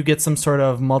and then you get some sort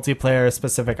of multiplayer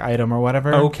specific item or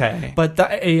whatever. Okay. But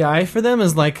the AI for them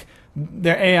is like,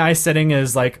 their AI setting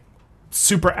is like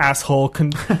super asshole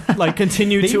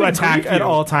continue to attack at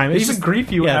all times. They even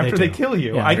grief you after they kill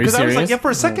you. Because I was like,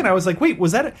 for a second, I was like, wait,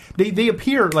 was that? They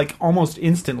appear like almost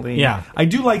instantly. Yeah, I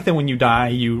do like that when you die,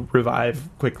 you revive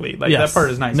quickly. Like that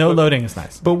part is nice. No loading is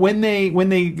nice. But when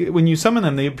you summon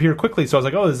them, they appear quickly. So I was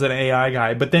like, oh, this is an AI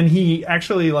guy. But then he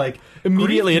actually like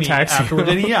immediately attacks afterwards.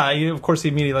 And of course, he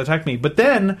immediately attacked me. But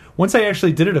then once I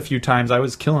actually did it a few times, I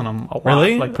was killing him a lot.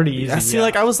 Really? Like pretty easy. I see.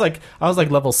 Like I was like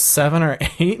level 7 or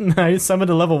 8, and I summoned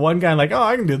a level 1 guy. I'm like, oh,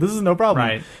 I can do this. Is no problem.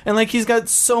 Right. And like he's got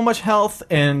so much health,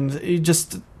 and he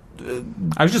just.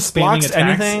 I was just spamming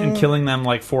attacks and killing them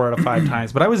like 4 out of 5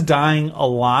 times, but I was dying a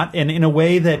lot, and in a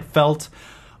way that felt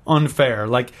unfair.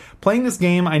 Like playing this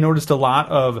game, I noticed a lot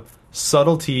of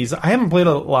subtleties. I haven't played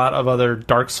a lot of other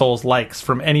Dark Souls likes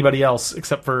from anybody else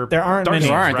except for there aren't Dark many,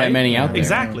 Souls, aren't right? that many out there.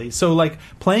 Exactly. So like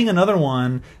playing another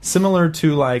one similar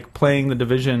to like playing The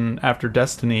Division after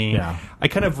Destiny, I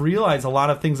kind of realized a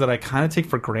lot of things that I kind of take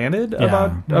for granted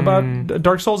about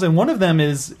Dark Souls, and one of them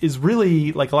is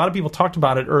really like a lot of people talked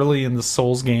about it early in the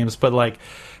Souls games, but like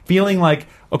feeling like,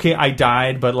 okay, I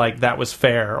died, but like that was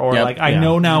fair, or like I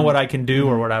know now what I can do,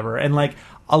 or whatever, and like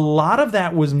a lot of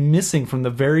that was missing from the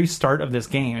very start of this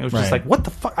game. It was just like, what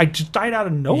the fuck? I just died out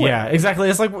of nowhere. Yeah, exactly.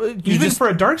 It's like even for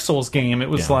a Dark Souls game, it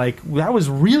was like that was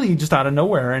really just out of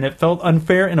nowhere, and it felt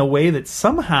unfair in a way that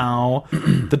somehow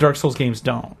the Dark Souls games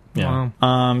don't. Yeah.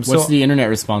 What's the internet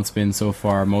response been so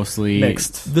far? Mostly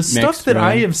mixed. The stuff that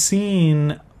I have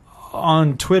seen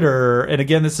on Twitter, and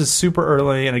again, this is super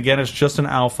early, and again, it's just an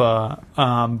alpha,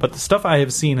 but the stuff I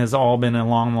have seen has all been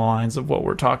along the lines of what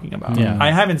we're talking about. Yeah.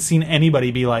 I haven't seen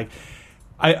anybody be like,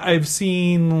 I've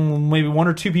seen maybe 1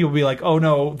 or 2 people be like, oh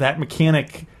no, that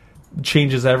mechanic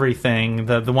changes everything.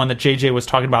 The one that JJ was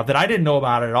talking about that I didn't know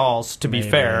about at all, to be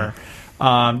fair.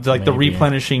 Like the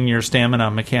replenishing your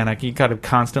stamina mechanic, you got to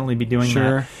constantly be doing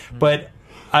that. But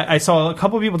I saw a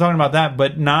couple of people talking about that,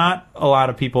 but not a lot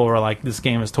of people were like, this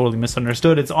game is totally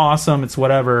misunderstood. It's awesome. It's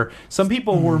whatever. Some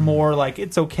people were more like,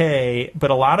 it's okay.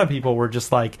 But a lot of people were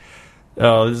just like,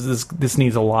 oh, this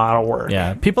needs a lot of work.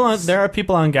 Yeah, there are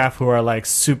people on GAF who are like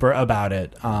super about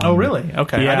it. Oh, really?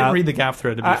 Okay, yeah. I didn't read the GAF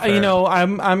thread. To be fair.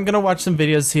 I'm gonna watch some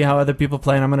videos, see how other people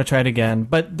play, and I'm gonna try it again.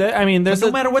 But there's no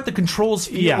matter what, the controls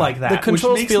feel like that. The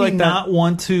controls which makes feel me like not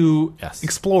want to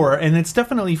explore, and it's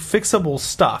definitely fixable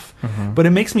stuff. But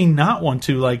it makes me not want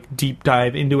to like deep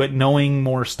dive into it, knowing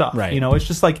more stuff. Right. It's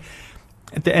just like,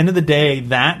 at the end of the day,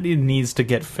 that it needs to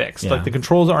get fixed. Like the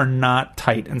controls are not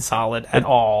tight and solid at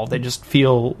all. They just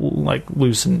feel like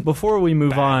loose and Before we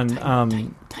move on,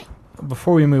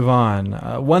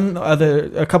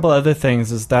 a couple other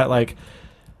things is that like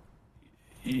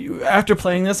after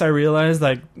playing this, I realized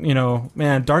like,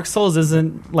 man, Dark Souls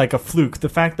isn't like a fluke. The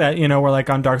fact that, we're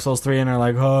like on Dark Souls 3 and are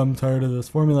like, oh, I'm tired of this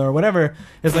formula or whatever,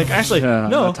 is like, actually, no,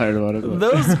 I'm not tired about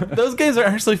it. Those games are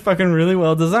actually fucking really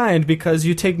well designed, because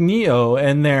you take Neo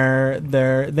and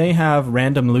they have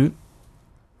random loot.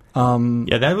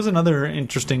 That was another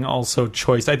interesting also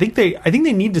choice. I think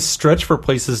they need to stretch for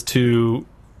places to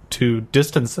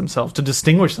distance themselves, to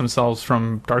distinguish themselves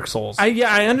from Dark Souls.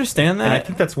 I understand that. And I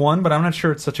think that's one, but I'm not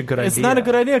sure it's such a good idea. It's not a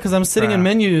good idea, because I'm sitting in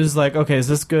menus like, okay, is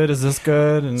this good? Is this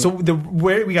good? And so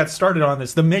where we got started on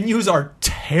this, the menus are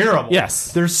terrible.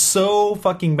 Yes. They're so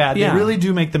fucking bad. Yeah. They really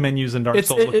do make the menus in Dark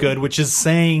Souls look good, which is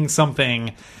saying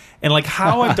something. And like,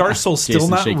 how have Dark Souls still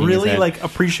not really like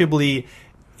appreciably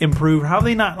improved? How have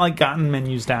they not like gotten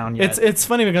menus down yet? It's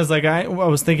funny because like I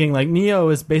was thinking like Neo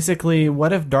is basically,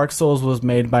 what if Dark Souls was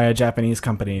made by a Japanese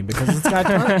company, because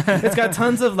it's got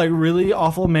tons of like really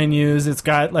awful menus. It's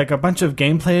got like a bunch of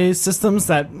gameplay systems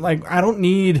that like I don't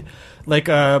need like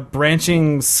a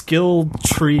branching skill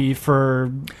tree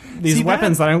for these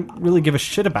weapons that I don't really give a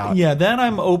shit about. Yeah, then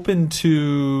I'm open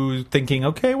to thinking,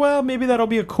 okay, well, maybe that'll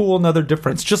be a cool another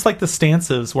difference. Just like the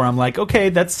stances, where I'm like, okay,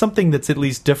 that's something that's at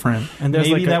least different. And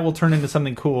maybe that will turn into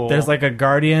something cool. There's like a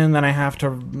guardian that I have to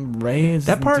raise.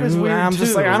 That part is weird, I'm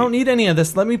just like, I don't need any of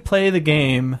this. Let me play the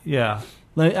game. Yeah.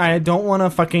 Like, I don't want to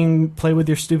fucking play with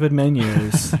your stupid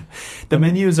menus. The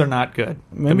menus are not good.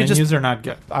 The menus are not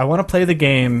good. I want to play the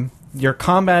game. Your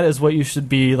combat is what you should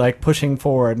be like pushing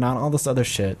forward, not all this other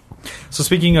shit. So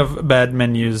speaking of bad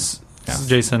menus,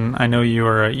 Jason, I know you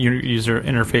are a user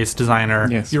interface designer.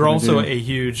 Yes, you're also a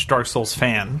huge Dark Souls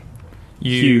fan.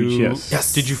 Huge,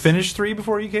 yes. Did you finish 3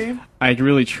 before you came? I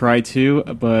really tried to,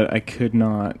 but I could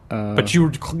not. But you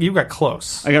got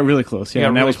close. I got really close, yeah.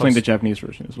 And I was playing the Japanese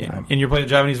version as well. Yeah. And you're playing the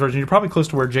Japanese version. You're probably close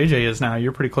to where JJ is now.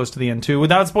 You're pretty close to the end, too.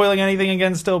 Without spoiling anything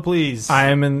again, still, please. I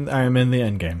am in the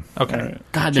end game. Okay. Right.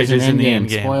 God, there's JJ's an in the end end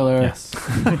game. Spoiler. Yes.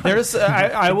 There's.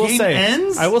 I will game say.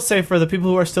 ends? I will say for the people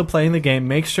who are still playing the game,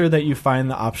 make sure that you find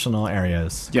the optional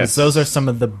areas. Yes. Those are some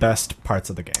of the best parts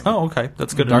of the game. Oh, okay.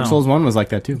 That's good Dark to know. Souls 1 was like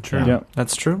that too. True. Yeah.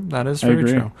 That's true. That is I very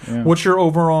agree. true. Yeah. What's your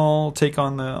overall take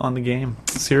on the game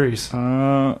series?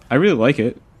 I really like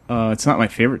it. It's not my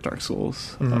favorite Dark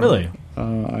Souls. Really?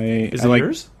 Is I it like,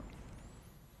 yours?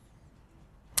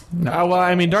 Well,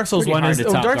 I mean, Dark Souls Pretty 1 hard is to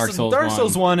top Dark Dark Souls Dark 1.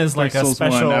 Souls 1 is like Dark a Souls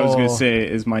special. 1, I was going to say,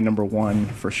 is my number 1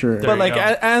 for sure. There But you like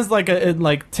go. as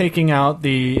like taking out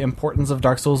the importance of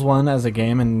Dark Souls 1 as a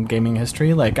game in gaming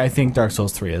history, like I think Dark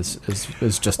Souls 3 is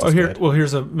just as good. Well,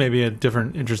 here's maybe a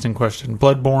different interesting question: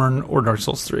 Bloodborne or Dark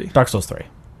Souls 3? Dark Souls 3.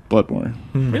 Bloodborne.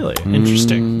 Really?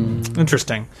 Interesting.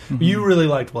 Interesting. You really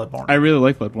liked Bloodborne. I really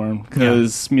like Bloodborne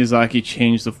because Miyazaki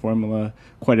changed the formula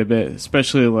quite a bit,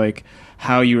 especially like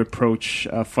how you approach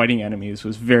fighting enemies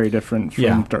was very different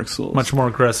from Dark Souls. Much more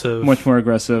aggressive. Much more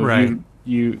aggressive. Right.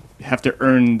 You have to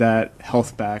earn that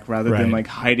health back rather than Right. like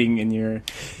hiding in your.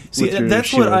 See, with your that's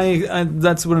shield. what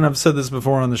that's what I've said this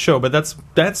before on the show, but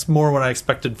that's more what I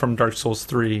expected from Dark Souls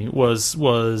 3 was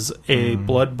a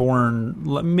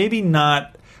Bloodborne, maybe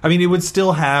not. I mean, it would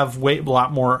still have a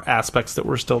lot more aspects that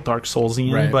were still Dark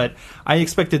Soulsian, Right. but I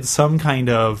expected some kind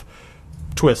of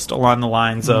twist along the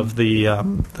lines of the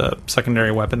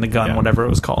secondary weapon, the gun, whatever it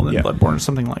was called in Bloodborne,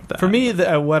 something like that. For me,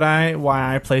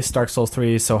 why I place Dark Souls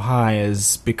 3 so high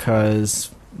is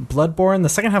because Bloodborne, the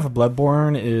second half of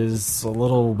Bloodborne is a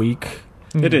little weak.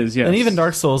 It is, yes. And even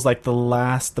Dark Souls, like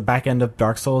the back end of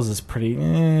Dark Souls is pretty.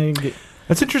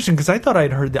 That's interesting because I thought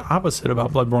I'd heard the opposite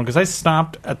about Bloodborne because I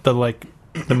stopped at the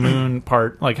moon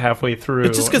part like halfway through.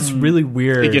 It just gets really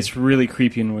weird. It gets really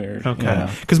creepy and weird. Okay,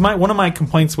 because one of my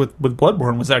complaints with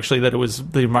Bloodborne was actually that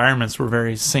the environments were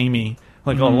very samey,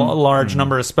 like a large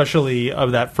number, especially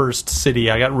of that first city.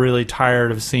 I got really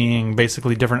tired of seeing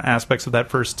basically different aspects of that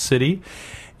first city,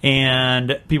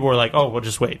 and people were like, "Oh, well,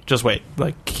 just wait,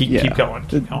 like keep going."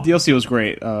 The DLC was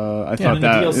great. I thought and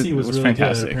that the DLC was really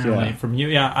fantastic. Good, apparently, from you.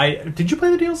 Yeah, did you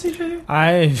play the DLC, Jay?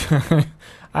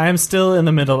 I am still in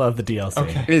the middle of the DLC.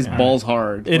 Okay. It is balls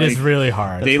hard. It is really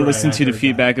hard. They right, listened I to the heard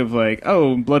feedback of like,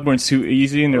 oh, Bloodborne's too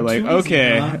easy, and they're like, too easy,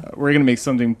 okay, huh? we're gonna make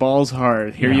something balls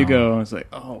hard. Here you go. I was like,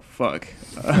 oh fuck.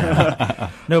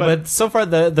 No, but so far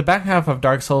the back half of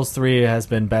Dark Souls 3 has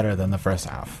been better than the first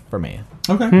half for me.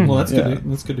 Okay, well that's Yeah.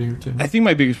 good. That's good to hear too. I think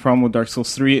my biggest problem with Dark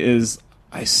Souls 3 is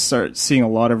I start seeing a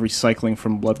lot of recycling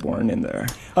from Bloodborne in there.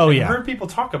 Oh I've yeah. heard people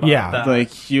talk about that.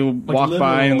 Like you walk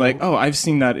by and like, oh, I've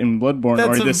seen that in Bloodborne,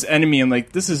 That's or this enemy, and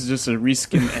like this is just a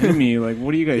reskinned enemy. Like,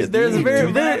 what are you guys There's doing? very,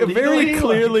 Do that very, very legally?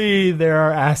 clearly there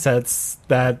are assets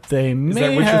that they Is may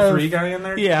that Witcher have. 3 guy in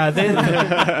there?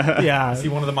 Yeah, yeah. Is he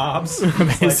one of the mobs?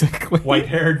 Basically.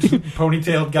 White-haired,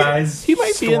 ponytailed guys. He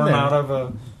might be in storm there. out of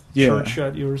a church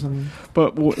at you or something.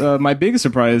 But my biggest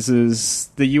surprise is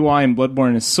the UI in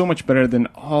Bloodborne is so much better than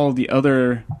all the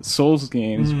other Souls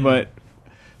games, but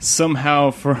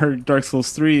somehow for Dark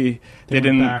Souls 3 they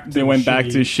went back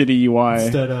to shitty UI.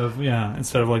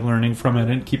 Instead of like learning from it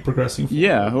and keep progressing.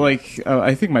 Yeah, like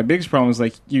I think my biggest problem is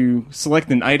like you select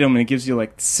an item and it gives you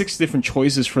like 6 different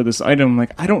choices for this item.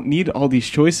 Like I don't need all these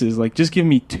choices. Like just give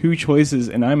me 2 choices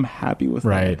and I'm happy with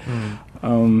Right.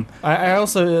 it. I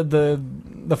also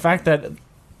the fact that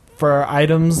for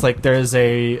items like there's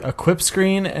a equip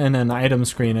screen and an item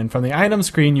screen, and from the item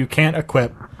screen you can't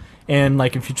equip. And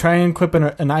like if you try and equip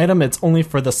an item, it's only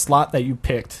for the slot that you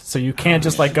picked. So you can't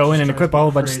just like go in and equip a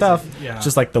whole bunch of stuff. Yeah. It's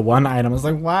just like the one item. It's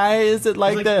like, why is it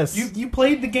like this? You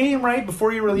played the game, right,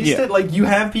 before you released Yeah. it? Like, you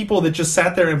have people that just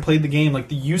sat there and played the game. Like,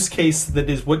 the use case that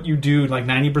is what you do, like,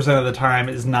 90% of the time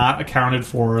is not accounted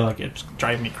for. Like, it's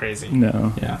driving me crazy.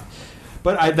 No. Yeah.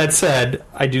 But that said,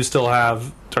 I do still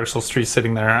have Dark Souls 3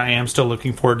 sitting there. I am still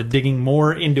looking forward to digging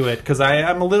more into it, because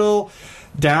I'm a little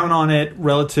down on it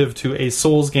relative to a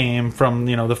Souls game from,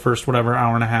 the first, whatever,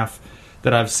 hour and a half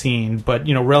that I've seen. But,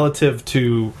 relative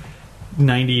to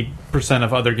 90%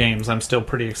 of other games, I'm still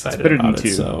pretty excited It's better about than it.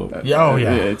 2.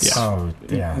 So,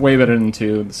 It's way better than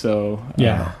 2. So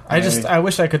yeah. I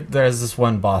wish I could. There's this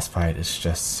one boss fight. It's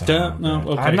just so good.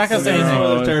 Okay. I'm not gonna say No.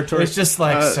 anything. Territory. It's just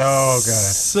like so good.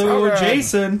 So, good.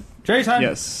 Jason.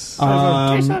 yes.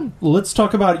 Let's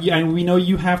talk about. Yeah, we know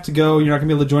you have to go. You're not going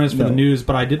to be able to join us for the news,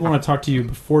 but I did want to talk to you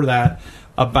before that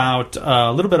about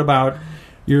a little bit about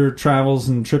your travels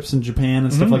and trips in Japan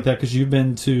and stuff like that, because you've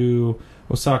been to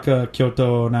Osaka,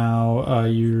 Kyoto now.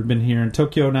 You've been here in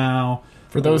Tokyo now.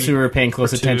 For those who are paying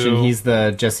close attention, he's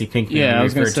the Jesse Pinkman we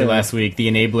referred to last week, the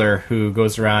enabler who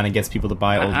goes around and gets people to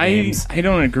buy old games. I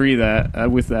don't agree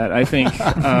with that. I think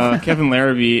Kevin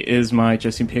Larrabee is my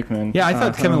Jesse Pinkman. Yeah, I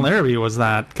thought Kevin Larrabee was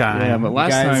that guy. Yeah, but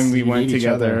last time we went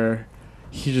together,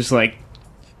 he just like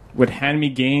would hand me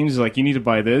games like, you need to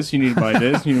buy this, you need to buy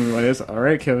this, you need to buy this. All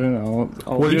right, Kevin, I'll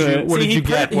do it. What did you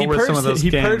get? What were some of those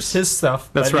games? He purchased his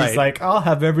stuff. That's right. He's like, I'll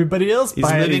have everybody else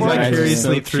buy it. He's living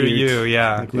vicariously through you.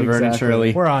 Yeah, like Laverne and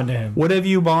Shirley. We're on to him. What have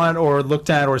you bought or looked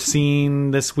at or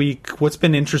seen this week? What's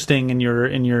been interesting in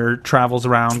your travels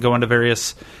around, going to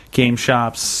various game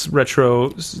shops,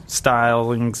 retro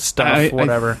styling stuff,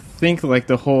 whatever? I think like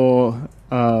the whole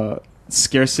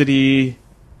scarcity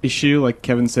issue, like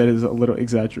Kevin said, is a little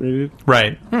exaggerated.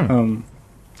 Right.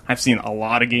 I've seen a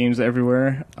lot of games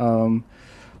everywhere,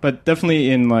 but definitely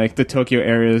in like the Tokyo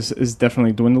areas is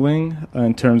definitely dwindling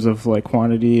in terms of like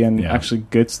quantity and actually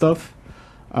good stuff.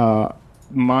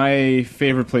 My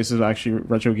favorite place is actually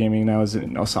retro gaming now is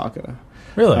in Osaka.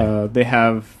 Really? They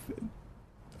have,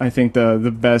 I think,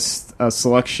 the best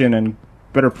selection and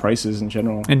better prices in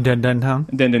general. In Den Town?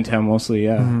 Den Town mostly,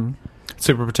 yeah. Mm-hmm.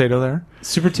 Super Potato there?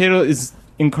 Super Potato is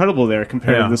incredible there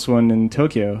compared to this one in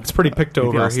Tokyo. It's pretty picked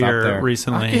over here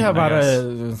recently. Yeah, about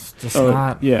it's just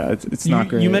not. Yeah, it's not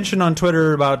great. You mentioned on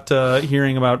Twitter about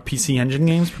hearing about PC Engine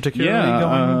games, particularly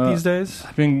going these days.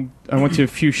 I went to a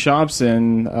few shops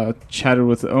and chatted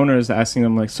with the owners, asking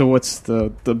them like, so what's the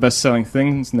best selling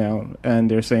things now? And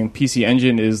they're saying PC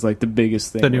Engine is like the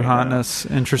biggest thing. The new hotness.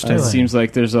 Now. Interesting. It seems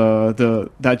like there's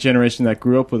that generation that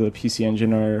grew up with a PC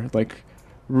Engine are like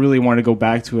really want to go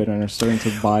back to it and are starting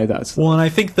to buy that stuff. Well, and I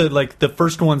think that like the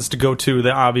first ones to go to,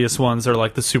 the obvious ones are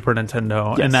like the Super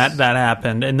Nintendo, and that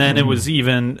happened, and then it was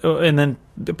even, and then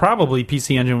probably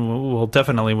PC Engine will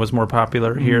definitely was more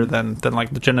popular here than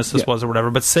like the Genesis was or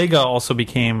whatever. But Sega also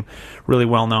became really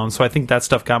well known, so I think that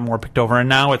stuff got more picked over, and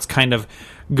now it's kind of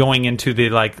going into the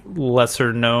like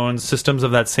lesser known systems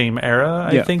of that same era,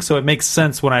 I think. So it makes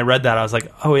sense. When I read that, I was like,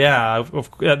 oh yeah,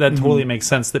 that totally makes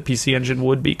sense that PC Engine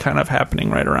would be kind of happening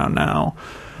right around now.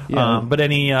 But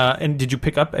and did you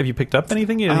pick up, have you picked up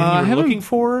anything you were looking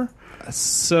for?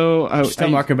 So just tell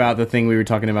Mark about the thing we were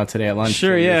talking about today at lunch.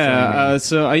 Sure, yeah.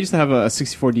 So I used to have a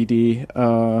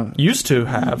 64DD. Used to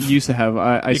have.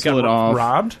 I sold it off.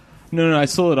 Robbed? No, I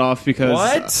sold it off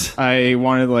because I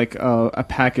wanted like a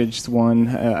packaged one.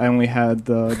 I only had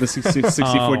the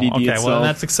 64DD itself. Well,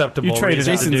 that's acceptable. You traded.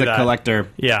 Jason's a collector.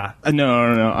 Yeah. No.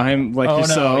 I'm like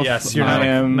yourself. No, yes, you're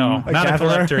not. Not a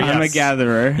collector. Yes. I'm a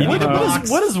gatherer.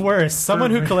 What is worse,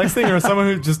 someone who collects things or someone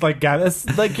who just like gathers?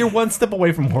 Like you're one step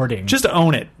away from hoarding. Just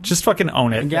own it. Just fucking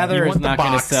own it. A gatherer is not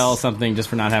going to sell something just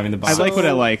for not having the box. I like what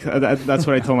I like. That's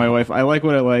what I told my wife. I like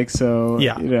what I like. So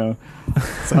you know.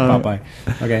 Bye-bye.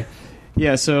 Okay.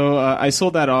 Yeah, so I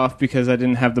sold that off because I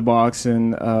didn't have the box,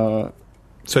 and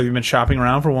so you've been shopping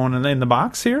around for one in the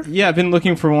box here? Yeah, I've been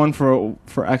looking for one for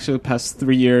actually the past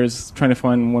 3 years, trying to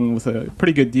find one with a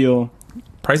pretty good deal.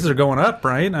 Prices are going up,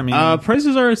 right? I mean,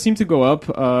 prices seem to go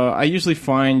up. I usually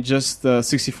find just the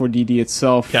 64DD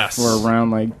itself for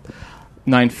around like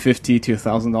 $950 to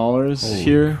 $1,000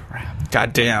 here.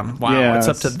 God damn! Wow, yeah, it's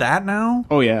up to that now.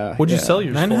 Oh yeah. What'd you sell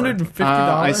yours $950?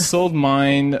 I sold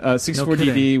mine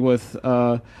 64DD with.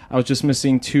 I was just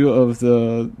missing 2 of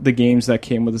the games that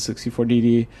came with the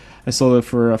 64DD. I sold it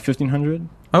for $1,500.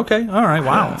 Okay, all right,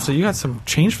 wow. So you got some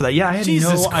change for that? Yeah, I had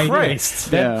Jesus no Christ.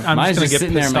 idea. I'm Mine's just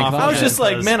gonna get pissed off. I was just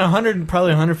like, man,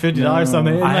 probably $150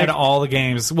 something. I had all the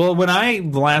games. Well, when I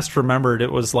last remembered,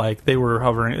 it was like they were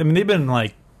hovering. I mean, they've been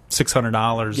like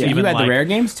 $600. Yeah, you had the rare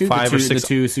games too. 5 or 6, the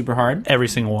 2 super hard. Every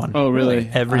single one. Oh, really?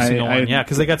 Every single one. Yeah,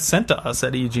 because they got sent to us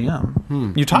at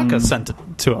EGM. Yutaka sent it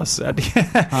to us at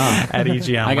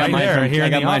EGM. I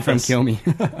got mine from Kill Me.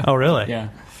 Oh, really? Yeah.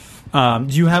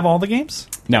 Do you have all the games?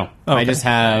 No, I just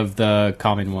have the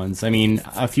common ones. I mean,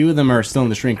 a few of them are still in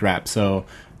the shrink wrap, so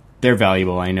they're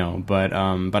valuable. I know, but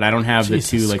I don't have the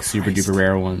 2 like super duper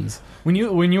rare ones. When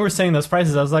you were saying those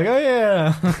prices, I was like, oh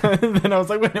yeah. And then I was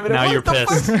like, wait a minute. Now you're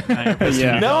pissed.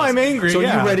 No, I'm angry. So you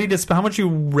ready to? How much are you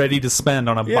ready to spend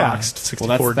on a boxed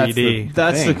 64DD?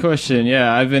 That's the question.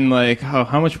 Yeah, I've been like,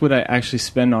 how much would I actually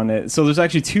spend on it? So there's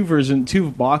actually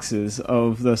 2 boxes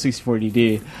of the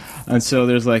 64DD, and so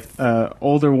there's like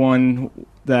older one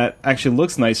that actually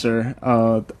looks nicer.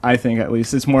 I think at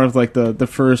least it's more of like the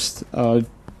first.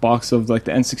 Box of like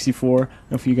the N64. I don't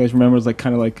know if you guys remember, it was like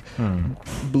kind of like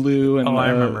blue and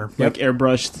I remember. Like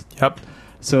airbrushed. Yep.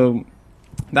 So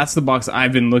that's the box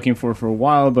I've been looking for a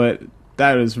while, but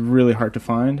that is really hard to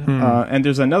find. And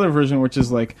there's another version which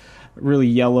is like really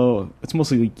yellow. It's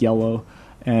mostly yellow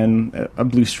and a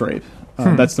blue stripe.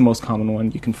 That's the most common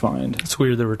one you can find. It's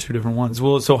weird there were two different ones.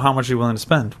 Well, so how much are you willing to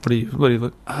spend? What do you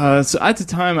look? So at the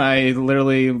time, I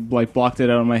literally like blocked it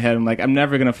out of my head. I'm like, I'm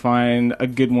never gonna find a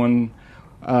good one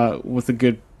with a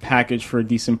good package for a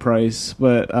decent price.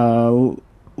 But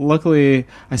luckily,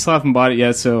 I still haven't bought it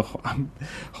yet. So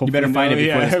you beter find it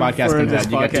before this podcast comes out.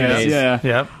 You got 2 days. Yeah.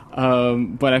 Yep.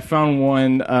 But I found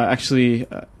one actually.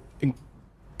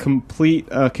 Complete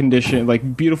condition,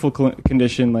 like beautiful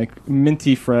condition, like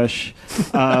minty fresh,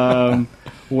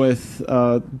 with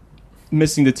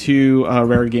missing the 2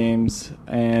 rare games,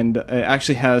 and it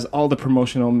actually has all the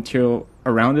promotional material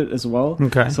around it as well.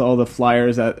 Okay. So all the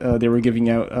flyers that they were giving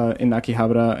out in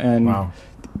Akihabara, and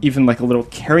even like a little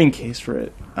carrying case for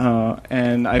it.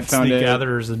 And I found the it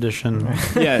Gatherer's edition.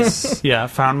 Yes. Yeah,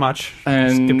 found much.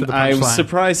 And I was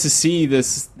surprised to see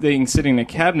this thing sitting in a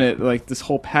cabinet, like this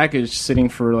whole package sitting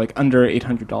for like under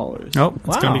 $800. Oh,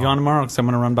 it's going to be gone tomorrow because I'm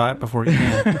going to run by it before you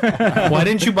can. Why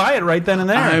didn't you buy it right then and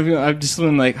there? I've just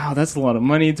been like, oh, that's a lot of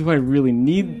money. Do I really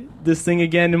need this thing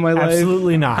again in my life?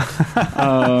 Absolutely not.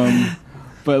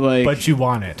 But you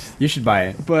want it. You should buy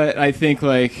it. But I think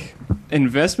like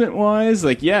investment wise,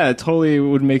 like it totally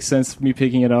would make sense me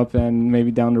picking it up and maybe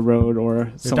down the road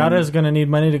or your daughter's going to need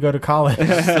money to go to college.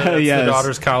 The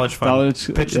daughter's college fund.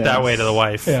 Pitch it that way to the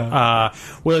wife. Yeah.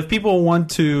 Well, if people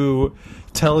want to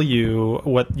tell you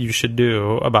what you should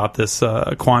do about this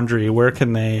quandary, where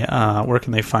can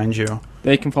they find you?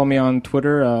 They can follow me on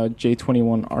Twitter,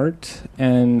 J21Art,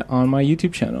 and on my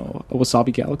YouTube channel,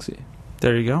 Wasabi Galaxy.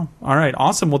 There you go. All right.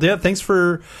 Awesome. Well, yeah, thanks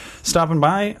for stopping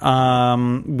by.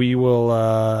 We will,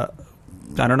 I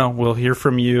don't know, we'll hear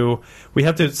from you. We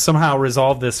have to somehow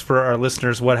resolve this for our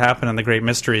listeners, what happened in the Great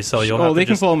Mystery. So they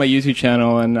can follow my YouTube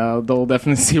channel, and they'll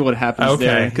definitely see what happens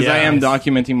there. Because I am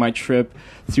documenting my trip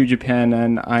through Japan,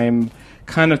 and I'm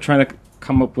kind of trying to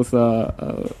come up with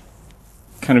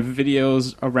kind of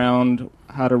videos around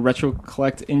how to retro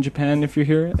collect in Japan if you're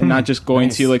here, and not just going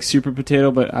to like Super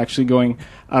Potato, but actually going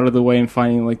out of the way and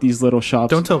finding like these little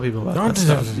shops. Don't tell people about that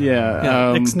stuff.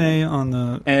 Yeah, Ixnay on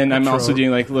the and I'm also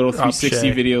doing like little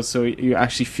 360 videos, so you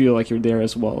actually feel like you're there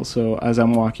as well. So as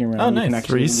I'm walking around, you can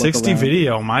actually 360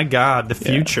 video. My God, the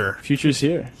future. Future's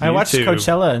here. I watched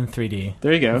Coachella in 3D.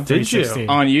 There you go. Did you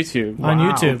on YouTube? Wow. On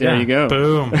YouTube. There you go.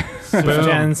 Boom.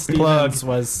 Boom. Plugs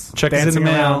was check us in the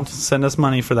mail. Send us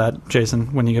money for that,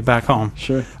 Jason, when you get back home.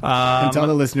 Sure. And tell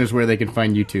the listeners where they can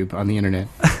find YouTube on the internet.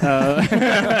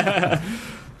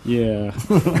 Yeah.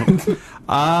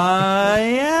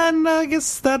 And I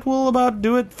guess that will about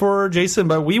do it for Jason,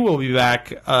 but we will be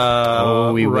back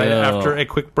after a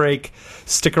quick break.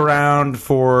 Stick around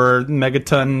for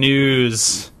Megaton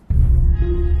News.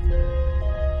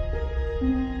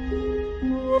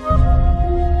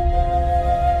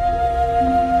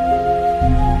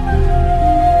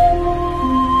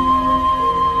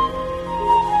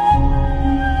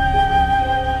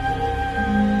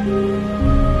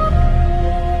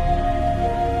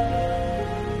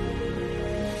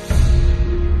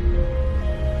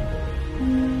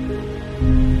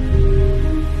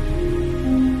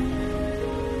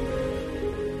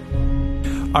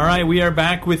 All right, we are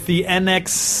back with the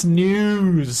NX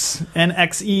news.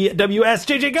 NXEWS.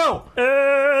 JJ, go!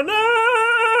 NX!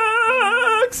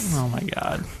 Oh, my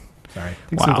God. Sorry.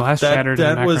 Some glass shattered in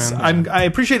the background. I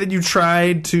appreciate that you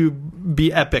tried to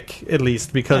be epic, at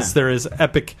least, because there is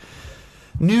epic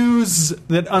news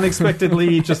that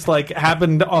unexpectedly just like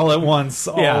happened all at once,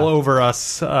 all over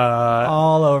us.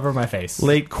 All over my face.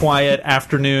 Late, quiet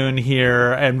afternoon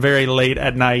here, and very late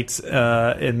at night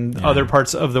in other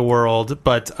parts of the world.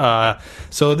 But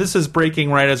so this is breaking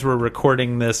right as we're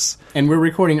recording this. And we're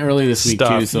recording early this week,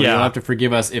 too, so you'll have to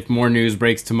forgive us if more news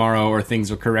breaks tomorrow or things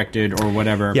are corrected or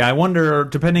whatever. Yeah, I wonder,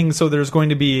 depending, so there's going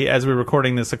to be, as we're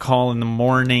recording this, a call in the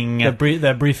morning.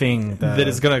 The briefing. That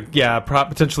is going to,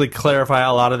 potentially clarify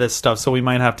a lot of this stuff, so we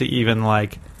might have to even,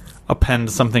 like,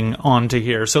 append something onto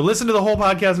here. So listen to the whole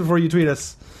podcast before you tweet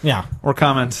us. Yeah. Or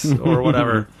comment, or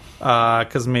whatever.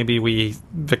 Because maybe we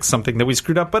fixed something that we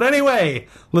screwed up. But anyway,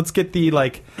 let's get the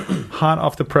like hot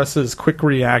off the presses, quick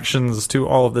reactions to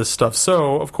all of this stuff.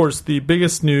 So, of course, the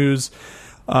biggest news.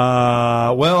 Well,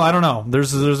 I don't know.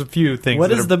 There's a few things.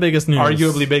 What is the biggest news?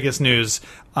 Arguably biggest news.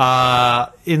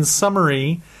 In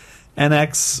summary,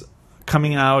 NX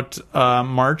coming out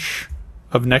March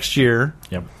of next year.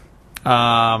 Yep.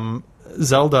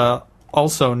 Zelda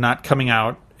also not coming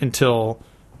out until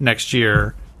next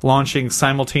year. launching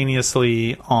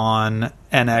simultaneously on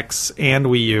NX and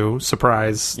Wii U.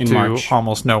 Surprise in to March.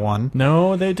 Almost no one.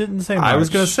 No, they didn't say March. I was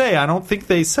going to say, I don't think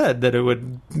they said that it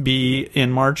would be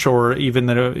in March or even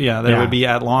that it would be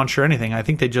at launch or anything. I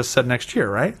think they just said next year,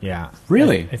 right? Yeah.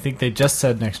 Really? I think they just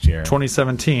said next year.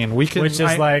 2017. Which is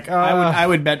I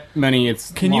would bet money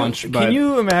it's launch. Can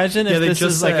you imagine if this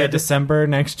is like a December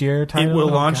next year title? It will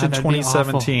launch in that'd be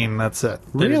 2017. That's it.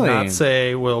 They Really? did not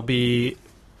say will be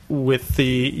with the...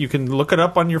 You can look it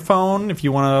up on your phone if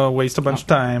you want to waste a bunch of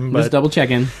time. Just double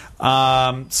checking.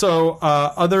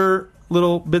 Other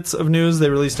little bits of news. They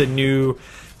released a new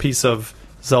piece of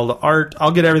Zelda art.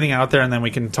 I'll get everything out there and then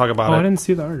we can talk about it. I didn't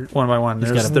see the art. One by one.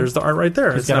 There's the art right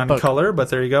there. It's not in color, but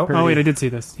there you go. Oh, wait, I did see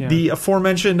this. Yeah. The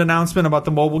aforementioned announcement about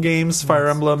the mobile games, Fire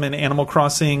Emblem and Animal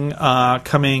Crossing,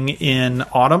 coming in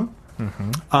autumn.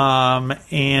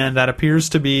 And that appears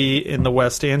to be in the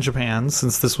West and Japan,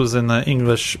 since this was in the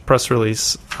English press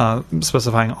release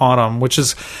specifying autumn, which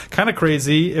is kind of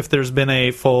crazy if there's been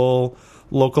a full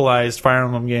localized Fire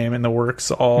Emblem game in the works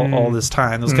all this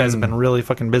time. Those guys have been really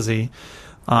fucking busy.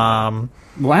 Well,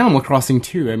 Animal Crossing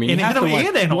too. I mean,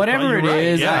 whatever it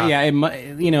is, And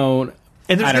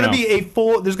there's going to be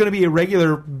there's going to be a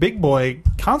regular big boy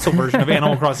console version of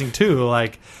Animal Crossing 2.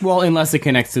 Unless it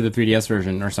connects to the 3DS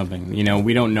version or something.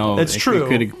 We don't know. That's true. It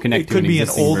could connect to an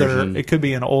existing version. It could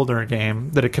be an older game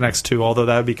that it connects to, although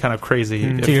that would be kind of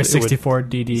crazy. To your 64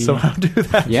 DD. Somehow do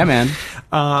that. Yeah, man.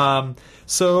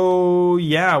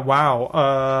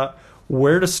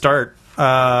 Where to start?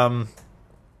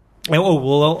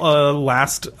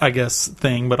 Last, I guess,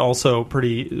 thing, but also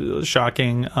pretty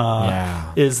shocking,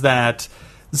 is that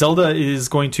Zelda is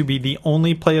going to be the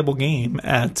only playable game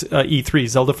at E3.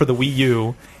 Zelda for the Wii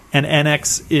U, and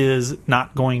NX is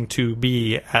not going to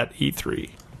be at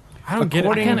E3. I don't get it.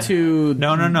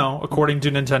 No. According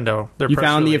to Nintendo, you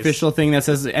found the official thing that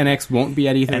says NX won't be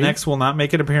at E3. NX will not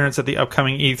make an appearance at the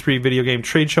upcoming E3 video game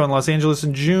trade show in Los Angeles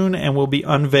in June, and will be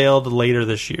unveiled later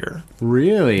this year.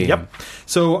 Really? Yep.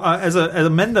 So as an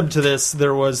addendum to this,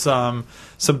 there was some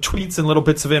tweets and little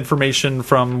bits of information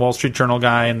from Wall Street Journal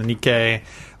guy and the Nikkei,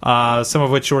 some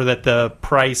of which were that the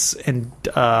price and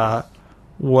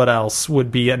what else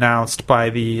would be announced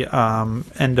by the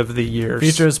end of the year.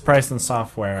 Features, price, and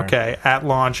software. Okay, at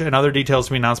launch, and other details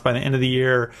to be announced by the end of the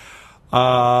year.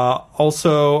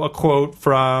 Also, a quote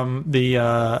from the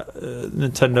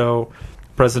Nintendo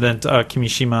president,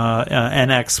 Kimishima.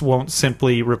 NX won't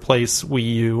simply replace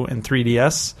Wii U and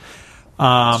 3DS.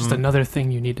 Just another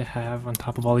thing you need to have on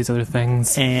top of all these other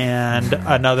things. And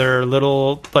another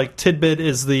little tidbit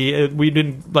is we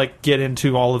didn't get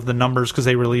into all of the numbers because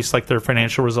they released their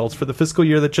financial results for the fiscal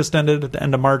year that just ended at the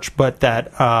end of March, but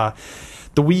that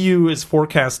the Wii U is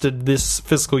forecasted this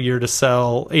fiscal year to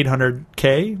sell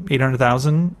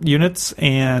 800,000 units,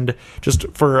 and just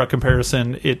for a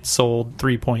comparison, it sold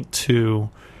 3.2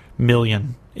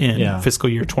 million in fiscal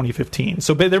year 2015.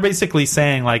 So they're basically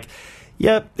saying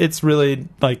yep, it's really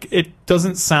it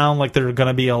doesn't sound like there are going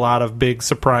to be a lot of big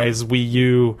surprise Wii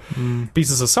U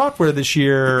pieces of software this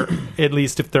year. At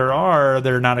least if there are,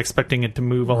 they're not expecting it to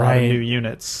move a lot of new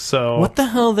units. So what the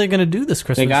hell are they going to do this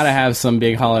Christmas? They got to have some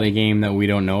big holiday game that we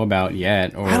don't know about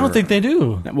yet. Or, I don't think they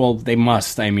do. Well, they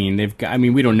must. I mean,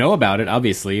 we don't know about it,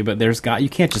 obviously, but you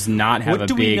can't just not have a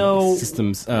big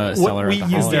systems seller at the holidays.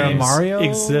 What Wii U Mario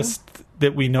exist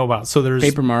that we know about? So there's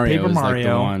Paper Mario is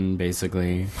the one,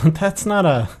 basically. That's not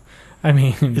a...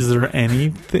 is there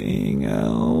anything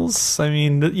else?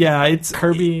 It's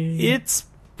Kirby. It's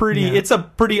pretty. Yeah. It's a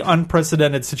pretty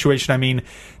unprecedented situation.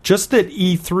 Just at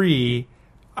E3,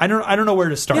 I don't know where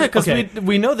to start. Yeah, because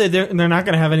we know that they're not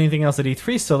going to have anything else at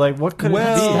E3. So what could it be?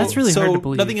 That's really hard to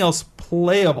believe. Nothing else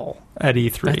playable at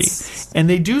E3, and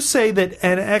they do say that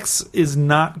NX is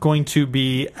not going to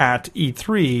be at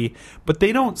E3, but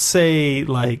they don't say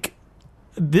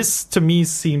this. To me,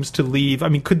 seems to leave.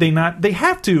 Could they not? They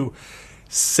have to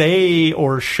say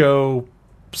or show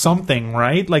something,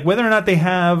 right? Whether or not they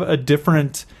have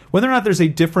whether or not there's a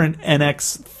different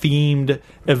NX themed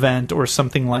event or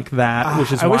something like that,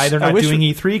 which is why they're not doing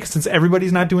E3, because since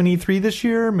everybody's not doing E3 this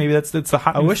year, maybe that's the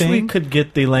hot new thing. I wish we could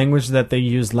get the language that they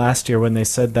used last year when they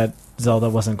said that Zelda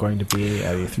wasn't going to be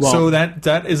at E3. So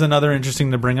that is another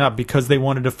interesting to bring up, because they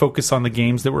wanted to focus on the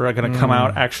games that were going to come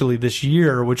out actually this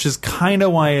year, which is kind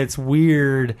of why it's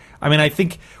weird. I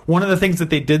think one of the things that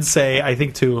they did say, I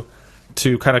think to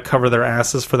kind of cover their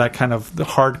asses for that kind of the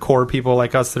hardcore people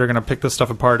like us that are going to pick this stuff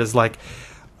apart, is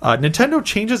Nintendo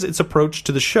changes its approach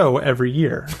to the show every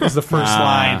year, is the first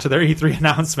line to their E3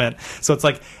 announcement. So it's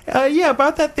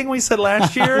about that thing we said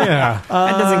last year. That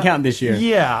doesn't count this year.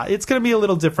 Yeah, it's going to be a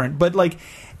little different. But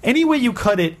any way you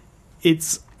cut it,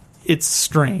 it's it's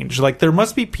strange. Like, there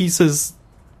must be pieces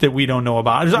that we don't know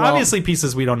about. There's obviously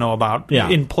pieces we don't know about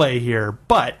in play here,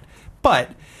 but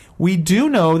we do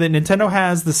know that Nintendo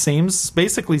has the same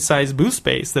basically size booth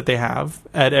space that they have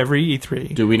at every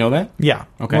E3. Do we know that? Yeah.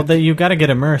 Okay. Well, you've got to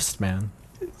get immersed, man.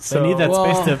 They need that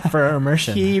space for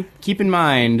immersion. Keep in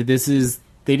mind, they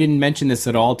didn't mention this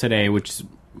at all today, which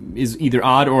is either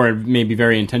odd or maybe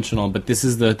very intentional, but this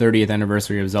is the 30th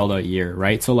anniversary of Zelda year,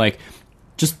 right? So, like,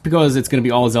 just because it's going to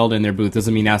be all Zelda in their booth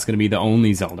doesn't mean that's going to be the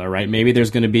only Zelda, right? Maybe there's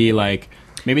going to be, like,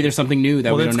 maybe there's something new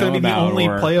that we don't know about. Well, it's going to be the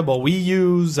only playable. Wii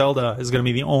U Zelda is going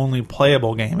to be the only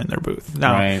playable game in their booth.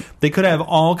 Now, they could have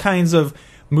all kinds of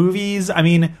movies. I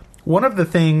mean, one of the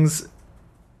things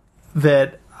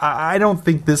that I don't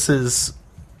think this is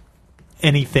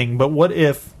anything, but what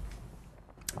if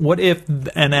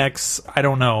the NX, I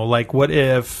don't know, like, what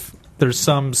if there's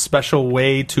some special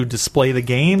way to display the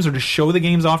games or to show the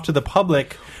games off to the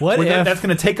public? What if that's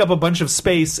going to take up a bunch of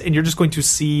space and you're just going to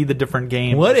see the different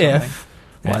games? What if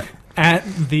at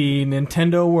the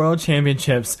Nintendo World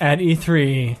Championships at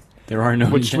E3, there are no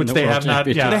which they have not.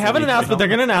 Yeah, they haven't announced, but they're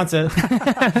going to announce it.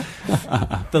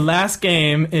 The last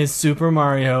game is Super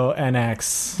Mario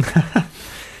NX,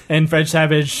 and Fred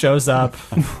Savage shows up.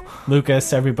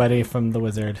 Lucas, everybody from the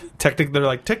Wizard.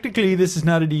 Technically, this is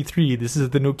not at E3. This is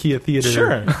at the Nokia Theater.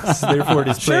 Sure. Therefore, it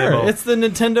is playable. Sure, it's the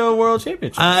Nintendo World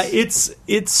Championships.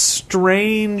 It's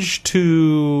strange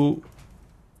to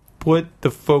put the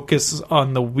focus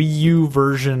on the Wii U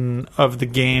version of the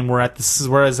game,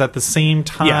 whereas at the same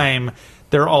time,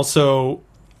 they're also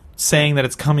saying that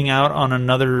it's coming out on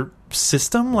another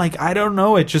system. Like, I don't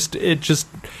know. It just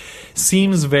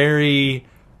seems very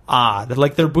odd.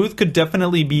 Like, their booth could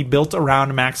definitely be built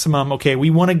around maximum. Okay, we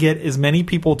want to get as many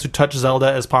people to touch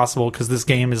Zelda as possible because this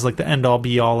game is like the end all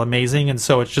be all amazing, and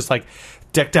so it's just like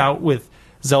decked out with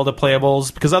Zelda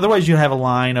playables, because otherwise you have a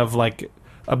line of like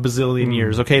a bazillion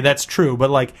years. Okay, that's true, but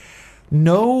like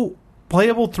no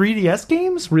playable 3DS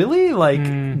games, really? Like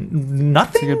nothing.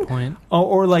 That's a good point.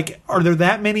 Or like, are there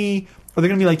that many? Are they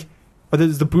going to be like?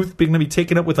 Is the booth going to be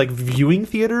taken up with like viewing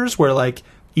theaters where like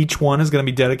each one is going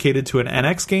to be dedicated to an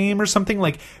NX game or something?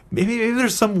 Like maybe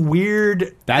there's some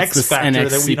weird X factor NX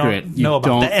that we secret. don't know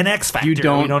about. The NX factor you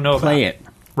don't know play about. It.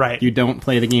 Right. You don't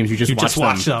play the games. You just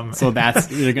watch them. So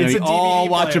they're going to be all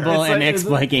watchable NX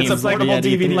play games. It's a portable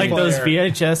DVD like those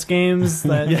VHS games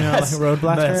that like Road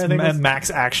Blaster, Max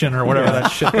Action or whatever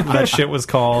that shit was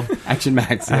called. Action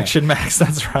Max. Yeah. Action Max.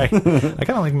 That's right. I kind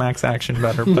of like Max Action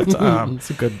better, but it's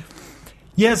a good.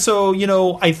 Yeah,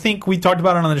 so, I think we talked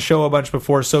about it on the show a bunch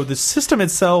before. So the system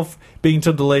itself being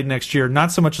delayed next year,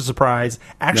 not so much a surprise.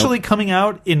 Actually coming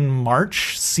out in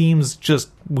March seems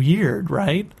just weird,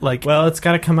 right? Like, well, it's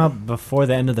got to come out before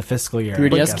the end of the fiscal year.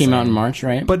 3DS came out in March,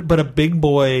 right? But a big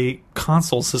boy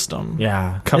console system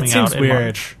coming out in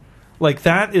March. Like,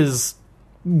 that is...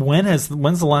 When's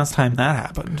the last time that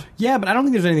happened? Yeah, but I don't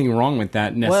think there's anything wrong with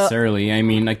that necessarily. Well, I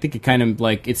mean, I think it kind of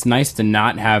like it's nice to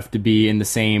not have to be in the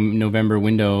same November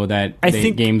window that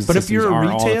games. But if you're a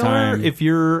retailer, if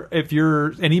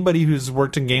you're anybody who's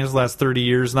worked in games the last 30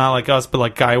 years, not like us, but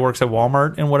like guy who works at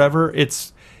Walmart and whatever,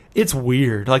 it's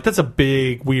weird. Like, that's a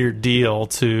big weird deal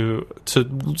to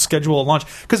schedule a launch,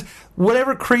 because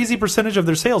whatever crazy percentage of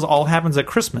their sales all happens at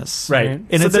Christmas, right?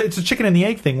 And so it's a chicken and the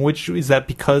egg thing. Which is that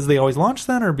because they always launch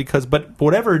then, or because? But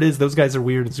whatever it is, those guys are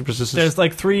weird and superstitious. There's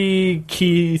like three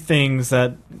key things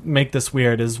that make this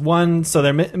weird. Is one, so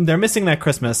they're missing that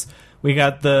Christmas. We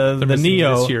got the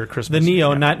Neo this year, Christmas, the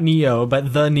Neo, not Neo,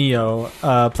 but the Neo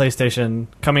PlayStation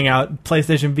coming out,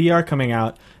 PlayStation VR coming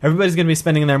out. Everybody's going to be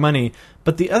spending their money.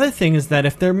 But the other thing is that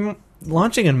if they're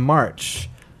launching in March,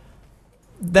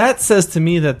 that says to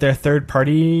me that their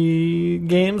third-party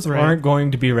games aren't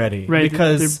going to be ready, right?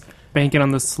 Because they're banking on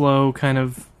the slow kind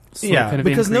of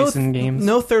because in games.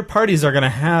 No third parties are going to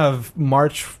have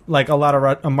March, like a lot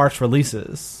of March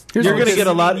releases. You're going to get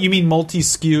a lot. You mean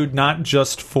multi-skewed, not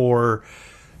just for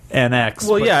NX,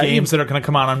 but games that are going to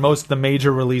come out on most of the major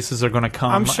releases are going to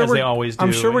come as they always do.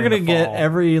 I'm sure we're going to get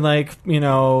every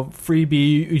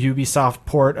freebie Ubisoft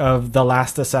port of the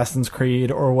last Assassin's Creed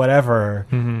or whatever.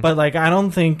 Mm-hmm. But like, I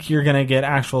don't think you're going to get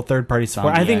actual third-party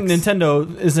support. I think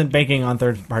Nintendo isn't banking on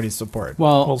third-party support.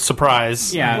 Well,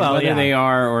 surprise. Yeah, whether they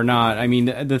are or not. I mean,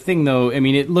 the thing though, I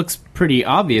mean, it looks pretty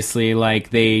obviously like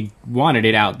they wanted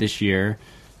it out this year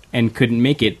and couldn't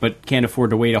make it, but can't afford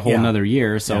to wait a whole another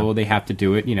year, so they have to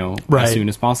do it, as soon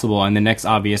as possible. And the next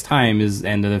obvious time is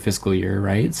end of the fiscal year,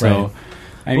 right? So,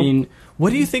 I mean, what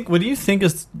do you think? What do you think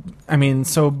is? I mean,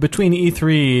 so between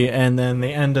E3 and then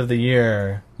the end of the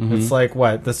year, it's like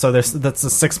what? So that's a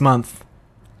 6 month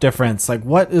difference? Like,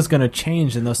 what is going to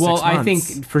change in those 6 months? Well, I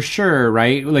think for sure,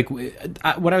 right? Like,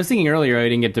 what I was thinking earlier, I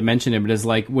didn't get to mention it, but is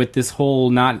like with this whole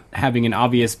not having an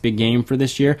obvious big game for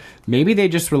this year, maybe they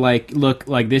just were like, look,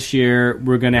 like this year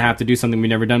we're going to have to do something we've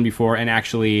never done before and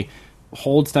actually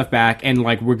hold stuff back, and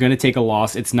like we're going to take a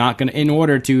loss. It's not going to, in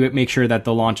order to make sure that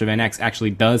the launch of NX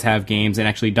actually does have games and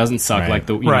actually doesn't suck like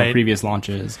the know, previous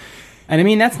launches. And I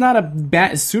mean, that's not a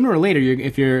bad. Sooner or later,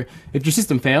 if your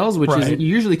system fails, which is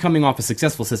usually coming off a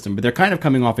successful system, but they're kind of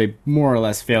coming off a more or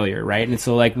less failure, right? And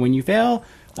so, like when you fail,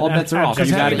 all bets are off.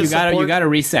 You got to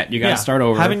reset. You got to start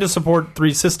over. Having to support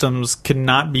 3 systems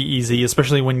cannot be easy,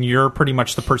 especially when you're pretty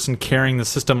much the person carrying the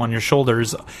system on your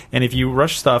shoulders. And if you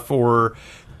rush stuff or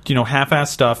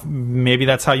half-ass stuff, maybe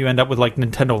that's how you end up with like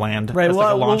Nintendo Land, right? As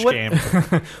like a launch game.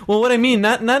 Well, what I mean,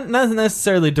 not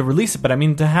necessarily to release it, but I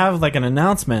mean to have like an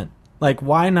announcement. Like,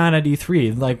 why not at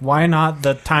E3? Like, why not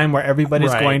the time where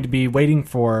everybody's going to be waiting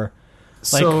for?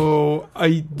 Like, so,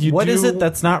 what is it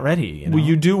that's not ready? Well,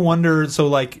 you do wonder. So,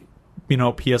 like,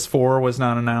 PS4 was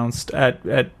not announced at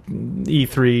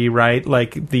E3, right?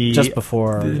 Like just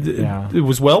before, it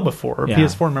was well before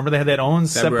PS4. Remember, they had that own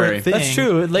separate thing. That's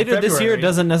true. Later this year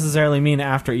doesn't necessarily mean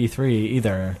after E3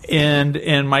 either. And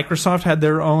Microsoft had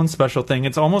their own special thing.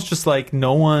 It's almost just like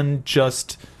no one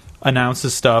just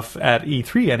announces stuff at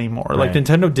E3 anymore. Like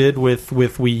Nintendo did with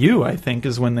Wii U, I think,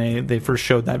 is when they first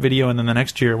showed that video, and then the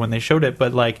next year when they showed it.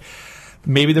 But like,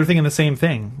 maybe they're thinking the same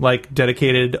thing, like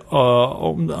dedicated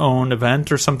own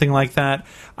event or something like that.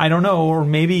 I don't know, or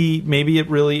maybe it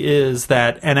really is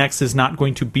that NX is not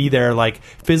going to be there like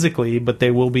physically, but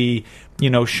they will be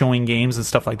showing games and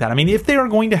stuff like that. I mean, if they are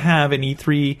going to have an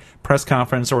E3 press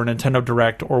conference or a Nintendo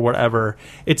Direct or whatever,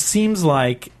 it seems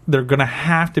like they're going to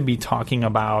have to be talking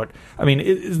about, I mean,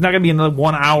 it's not going to be another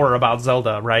 1 hour about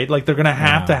Zelda, right? Like, they're going to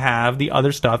have to have the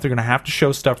other stuff. They're going to have to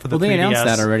show stuff for the 3DS. Well, they announced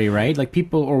that already, right? Like,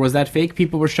 people, or was that fake?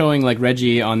 People were showing, like,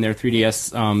 Reggie on their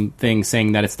 3DS thing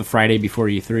saying that it's the Friday before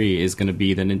E3 is going to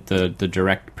be the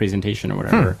Direct presentation or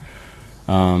whatever.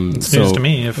 It's news to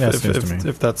me if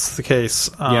that's the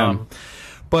case.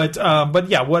 But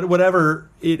yeah, whatever.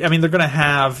 I mean, they're going to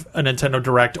have a Nintendo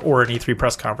Direct or an E3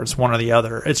 press conference, one or the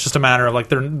other. It's just a matter of like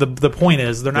the point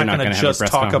is they're not going to just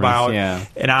talk about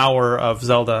an hour of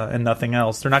Zelda and nothing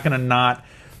else. They're not going to not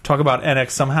talk about NX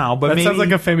somehow. But that sounds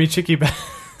like a Femi Chicky bet.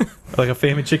 Like a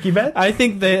Fami Chicky bet? I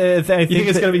think you think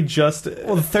it's going to be just...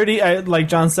 Well, the 30... like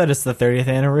John said, it's the 30th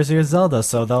anniversary of Zelda,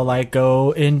 so they'll like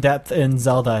go in depth in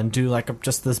Zelda and do like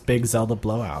just this big Zelda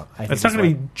blowout. It's not going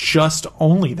to be just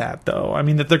only that, though. I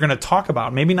mean, that they're going to talk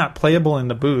about. Maybe not playable in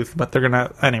the booth, but they're going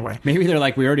to... Anyway. Maybe they're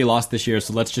like, we already lost this year,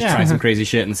 so let's just try some crazy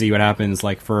shit and see what happens,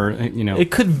 like for,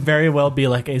 It could very well be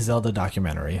like a Zelda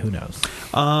documentary. Who knows?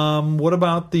 What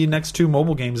about the next 2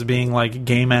 mobile games being like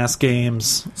game-ass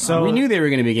games? So we knew they were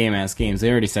going to be game-ass games. They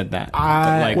already said that.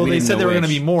 They said they were going to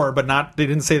be more, but not. They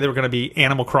didn't say they were going to be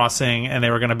Animal Crossing and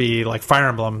they were going to be like Fire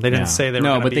Emblem. They didn't say they were.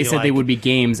 No, but they said they would be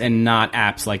games and not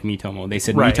apps like Miitomo. They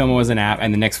said Miitomo is an app,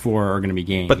 and the next 4 are going to be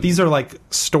games. But these are like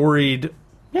storied,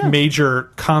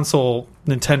 major console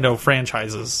Nintendo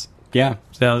franchises. Yeah,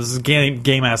 so this is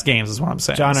game ass games is what I'm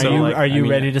saying. John, are you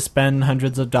ready to spend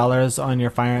hundreds of dollars on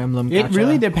your Fire Emblem? It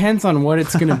really depends on what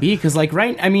it's going to be, because like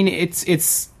I mean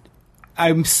it's.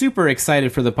 I'm super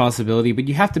excited for the possibility, but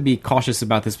you have to be cautious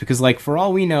about this because, like, for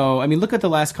all we know, I mean, look at the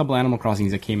last couple Animal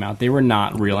Crossings that came out. They were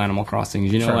not real Animal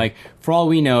Crossings, like, for all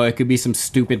we know, it could be some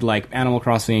stupid, like, Animal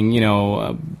Crossing,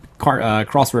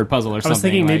 crossword puzzle or something. I was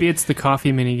thinking maybe it's the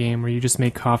coffee minigame where you just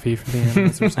make coffee for the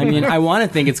animals or something. I mean, I want to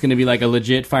think it's going to be, like, a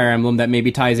legit Fire Emblem that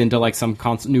maybe ties into, like, some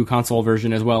new console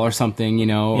version as well or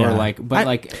something, or, like, but,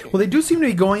 well, they do seem to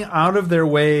be going out of their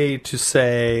way to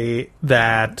say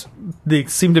that they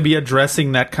seem to be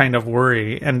addressing that kind of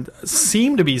worry and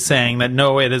seem to be saying that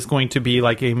no, it is going to be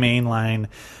like a mainline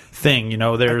thing.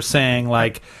 They're saying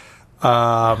like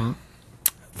for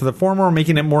the former,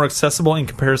 making it more accessible in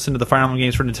comparison to the Fire Emblem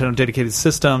games for Nintendo dedicated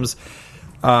systems.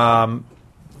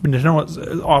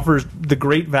 Nintendo offers the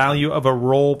great value of a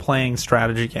role-playing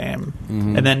strategy game,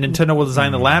 and then Nintendo will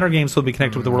design the latter games so they'll be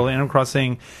connected with the world of Animal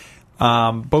Crossing.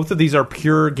 Both of these are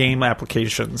pure game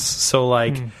applications, so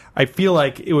like I feel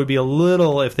like it would be a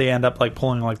little if they end up like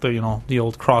pulling like the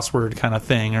old crossword kind of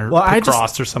thing or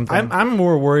cross or something. I'm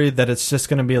more worried that it's just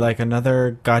going to be like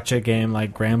another gacha game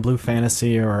like Granblue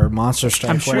Fantasy or Monster Strike.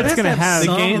 I'm sure it's going to have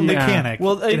the game mechanic.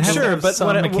 Well, it has sure, but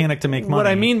some mechanic to make money. What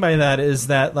I mean by that is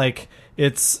that like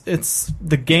it's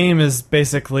the game is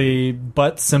basically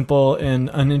but simple and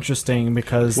uninteresting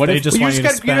because You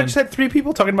just had 3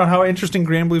 people talking about how interesting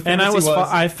Granblue Fantasy and was.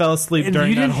 I fell asleep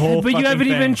during that whole. But you haven't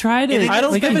even tried it. I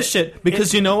don't give a shit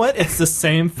because you know what? It's the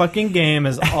same fucking game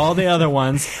as all the other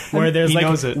ones where there's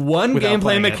one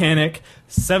gameplay mechanic,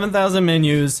 7,000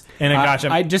 menus, and a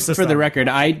gotcha. I just system. For the record,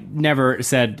 I never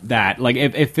said that. Like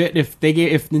if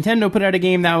Nintendo put out a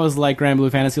game that was like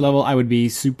Granblue Fantasy level, I would be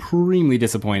supremely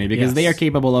disappointed because they are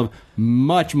capable of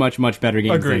much better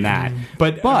games than that.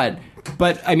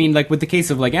 But I mean, like with the case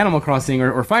of like Animal Crossing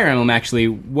or Fire Emblem, actually,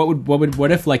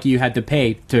 what if like you had to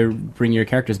pay to bring your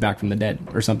characters back from the dead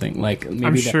or something? Like maybe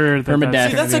I'm sure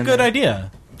permadeath. That's a good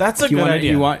idea. That's a good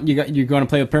idea. You're going to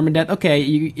play with permadeath? Okay,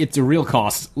 it's a real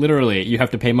cost. Literally, you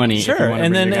have to pay money. Sure,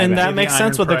 and that makes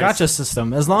sense with the gacha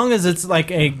system, as long as it's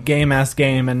like a game-ass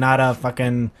game and not a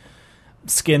fucking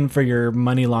skin for your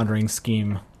money laundering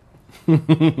scheme.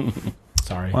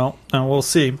 Sorry. Well, we'll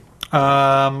see.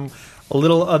 A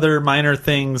little other minor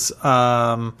things.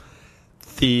 The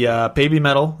Baby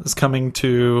Metal is coming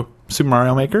to Super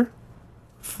Mario Maker.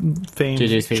 Famed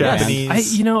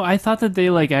Japanese. I thought that they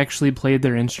like actually played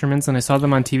their instruments, and I saw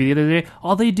them on TV the other day.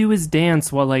 All they do is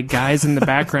dance while like guys in the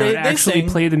background they actually sing.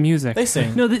 Play the music. They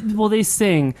sing. No, they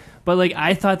sing. But like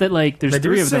I thought that like there's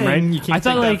 3 of them, right? You can't I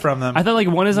thought take like that from them. I thought like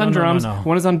one is on drums,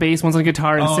 one is on bass, one's on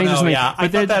guitar, and sings or something. Yeah, I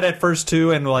thought that at first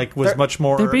too, and like was much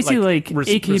more. They're basically like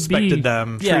AKB respected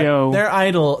them. trio. They're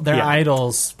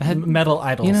idols, metal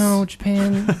idols.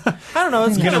 Japan. I don't know.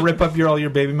 It's You're gonna rip up all your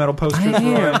Baby Metal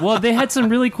posters. Well, they had some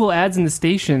really cool ads in the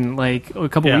station like a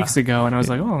couple weeks ago, and I was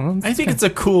like, I think it's a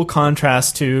cool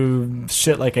contrast to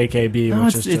shit like AKB. No,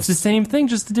 it's the same thing,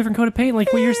 just a different coat of paint,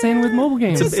 like what you're saying with mobile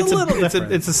games.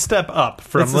 It's a step up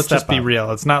from. Let's just be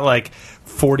real. It's not like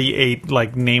 48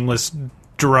 like nameless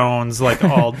drones. Like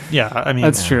all. Yeah, I mean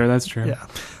that's true. That's true. Yeah.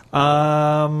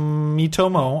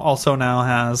 Mitomo also now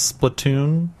has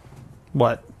Splatoon.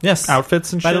 What? Yes.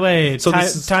 Outfits and shit. By the way, so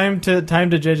time to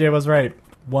JJ was right.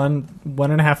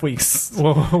 1.5 weeks.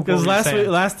 Because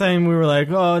last time we were like,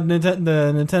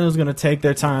 Nintendo's going to take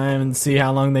their time and see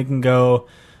how long they can go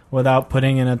without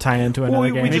putting in a tie-in to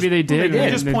another game. Maybe they did. We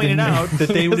just pointed out that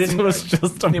they didn't. It was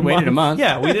just they waited a month.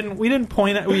 Yeah, we didn't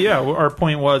point out. Our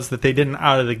point was that they didn't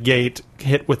out of the gate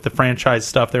hit with the franchise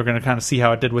stuff. They were going to kind of see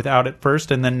how it did without it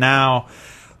first, and then now,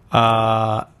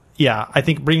 I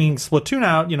think bringing Splatoon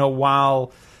out,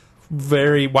 while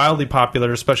very wildly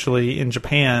popular, especially in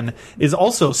Japan, is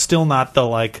also still not the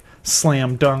like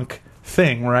slam dunk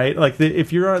thing, right? Like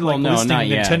if you're listing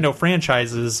Nintendo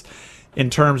franchises in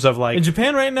terms of like in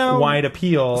Japan right now, wide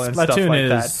appeal and stuff like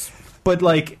that, but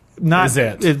like not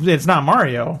it's not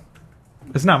Mario.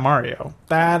 It's not Mario.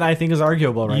 That I think is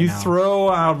arguable right now. You throw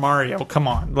out Mario. Come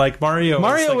on, like Mario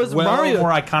was more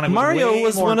iconic. Mario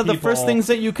was one of the first things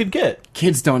that you could get.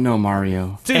 Kids don't know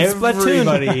Mario. Dude,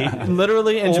 everybody,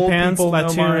 literally in Japan,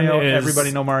 Splatoon Mario. is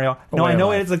everybody know Mario. No, I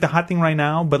know it's like the hot thing right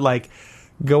now, but like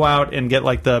go out and get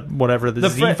like the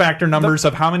Z factor numbers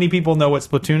of how many people know what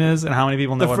Splatoon is and how many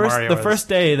people know what Mario is. The first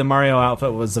day, the Mario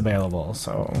outfit was available,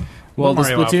 so. Well, the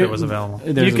Mario Splatoon outfit was available.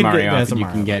 There's a Mario outfit you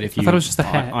can get if you. I thought it was just a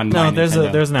hat. On no, there's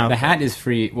an outfit. The hat is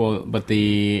free. Well, but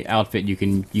the outfit you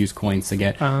can use coins to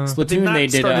get. Splatoon they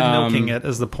did milking it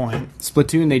as the point.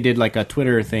 Splatoon they did like a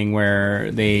Twitter thing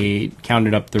where they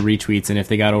counted up the retweets, and if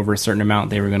they got over a certain amount,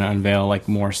 they were going to unveil like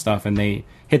more stuff, and they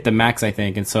hit the max, I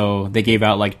think, and so they gave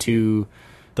out like 2.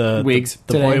 The wigs,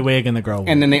 the boy wig and the girl wig.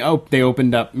 And then they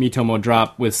opened up Mitomo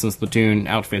Drop with some Splatoon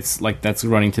outfits, like that's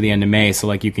running to the end of May, so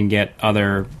like you can get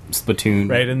other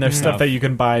Splatoon and there's stuff that you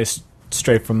can buy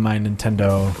straight from my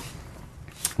Nintendo,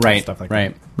 stuff like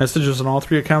that. Messages on all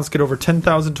 3 accounts get over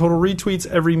 10,000 total retweets.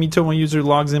 Every Mitomo user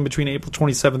logs in between April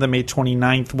 27th and May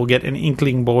 29th will get an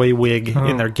Inkling boy wig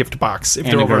in their gift box. If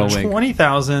they're over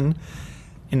 20,000,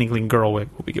 an Inkling girl wig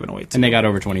will be given away too. And they got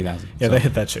over 20,000. Yeah, they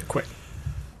hit that shit quick.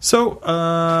 So,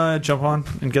 jump on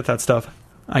and get that stuff,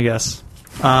 I guess.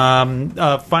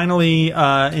 Finally, in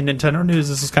Nintendo news,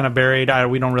 this is kind of buried.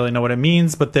 We don't really know what it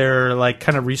means, but they're like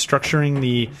kind of restructuring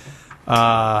the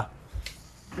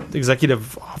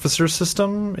executive officer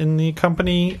system in the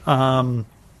company.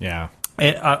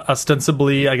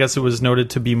 Ostensibly, I guess it was noted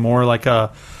to be more like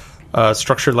a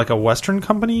structured like a Western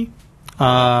company.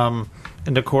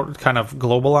 And to kind of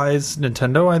globalize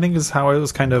Nintendo, I think is how it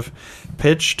was kind of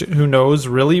pitched. Who knows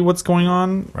really what's going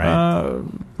on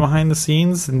behind the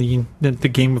scenes in the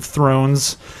Game of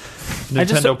Thrones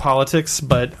Nintendo politics?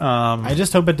 But I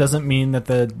just hope it doesn't mean that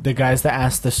the guys that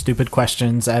ask the stupid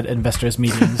questions at investors'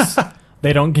 meetings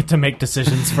they don't get to make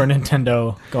decisions for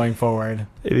Nintendo going forward.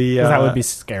 'Cause that would be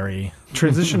scary.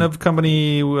 Transition of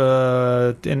company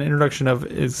and introduction of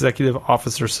executive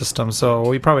officer system. So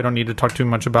we probably don't need to talk too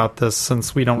much about this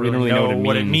since we don't really know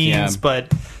what it means.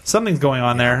 But something's going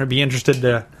on there. I'd be interested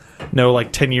to know,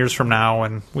 like 10 years from now,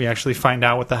 when we actually find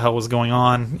out what the hell was going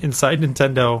on inside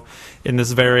Nintendo in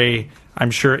this very,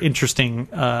 I'm sure, interesting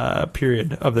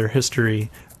period of their history.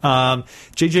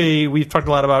 JJ, we've talked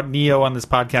a lot about Neo on this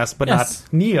podcast, but not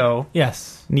Neo.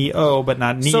 Yes. Neo, but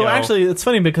not Neo. So actually, it's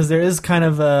funny because there is kind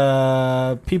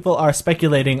of people are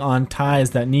speculating on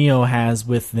ties that Neo has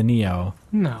with the Neo.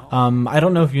 No. I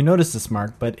don't know if you noticed this,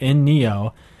 Mark, but in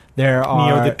Neo, there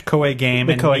are... Neo, the Koei game,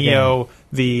 and Neo,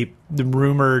 the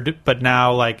rumored, but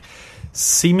now, like,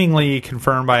 seemingly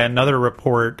confirmed by another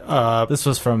report. This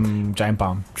was from Giant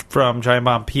Bomb. From Giant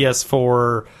Bomb,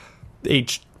 PS4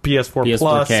 PS4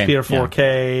 Plus,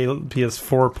 PS4K,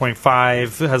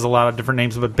 PS4.5 has a lot of different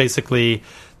names, but basically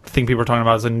the thing people are talking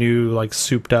about is a new, like,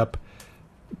 souped up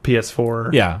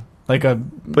PS4. Yeah, like a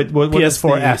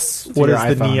PS4S. What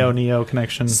is the Neo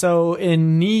connection? So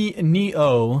in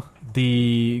Neo,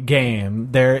 the game,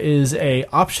 there is a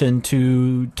option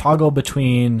to toggle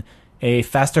between a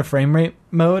faster frame rate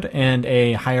mode and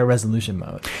a higher resolution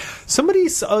mode.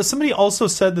 Somebody also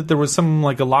said that there was some,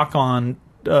 like, a lock-on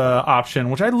option,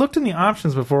 which I looked in the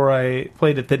options before I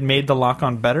played it, that made the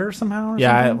lock-on better somehow. You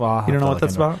don't know what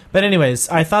that's about. But anyways,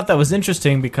 I thought that was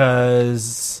interesting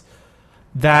because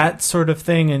that sort of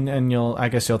thing, and I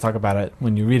guess you'll talk about it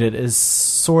when you read it, is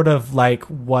sort of like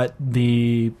what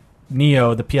the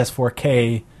Neo, the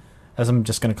PS4K, as I'm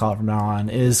just going to call it from now on,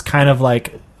 is kind of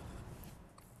like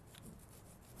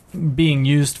being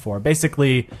used for.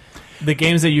 Basically, the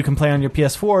games that you can play on your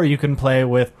PS4, you can play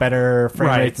with better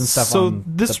frame rates and stuff. So on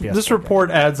this report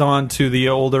adds on to the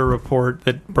older report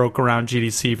that broke around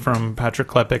GDC from Patrick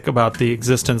Klepek about the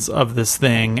existence of this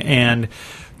thing, and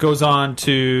goes on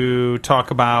to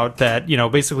talk about that, you know,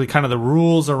 basically kind of the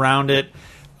rules around it,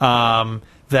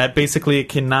 that basically it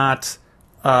cannot...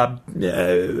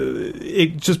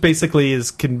 it just basically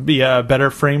can be a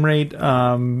better frame rate,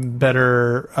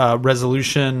 better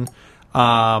resolution.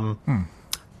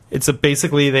 It's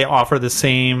basically they offer the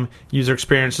same user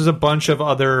experience. There's a bunch of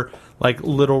other, like,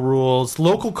 little rules.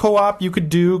 Local co-op you could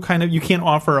do, kind of. You can't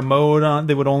offer a mode on.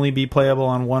 They would only be playable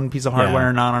on one piece of hardware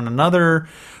and not on another.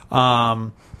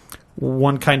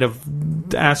 One kind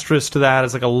of asterisk to that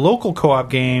is, like, a local co-op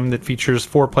game that features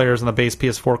 4 players on the base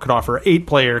PS4 could offer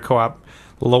 8-player co-op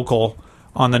local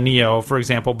on the Neo, for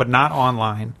example, but not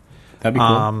online. That'd be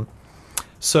cool.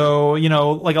 So, you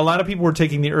know, like, a lot of people were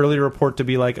taking the earlier report to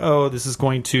be like, oh, this is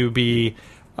going to be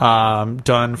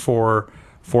done for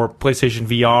PlayStation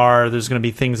VR. There's going to be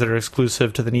things that are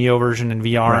exclusive to the Neo version in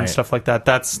VR and stuff like that.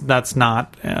 That's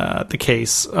not the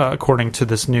case, according to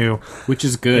this new which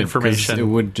is good information. It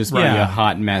would just be a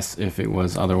hot mess if it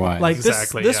was otherwise. Like,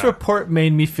 this report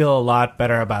made me feel a lot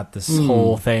better about this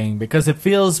whole thing, because it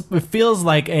feels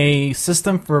like a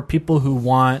system for people who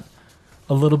want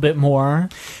a little bit more.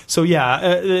 So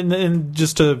and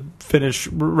just to finish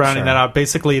rounding that out,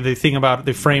 basically the thing about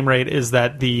the frame rate is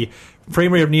that the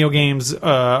frame rate of Neo games,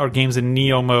 or games in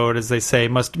Neo mode, as they say,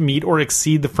 must meet or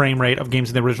exceed the frame rate of games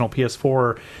in the original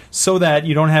PS4, so that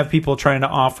you don't have people trying to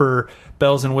offer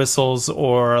bells and whistles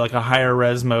or, like, a higher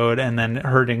res mode and then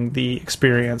hurting the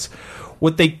experience.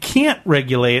 What they can't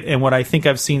regulate, and what I think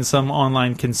I've seen some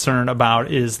online concern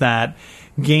about, is that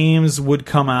games would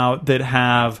come out that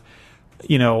have,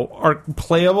 you know, are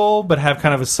playable but have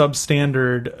kind of a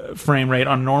substandard frame rate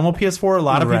on normal PS4. A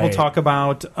lot of people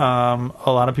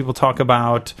talk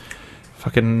about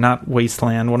fucking not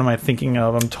Wasteland. What am I thinking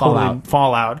of? I'm totally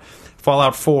Fallout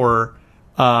 4,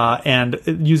 and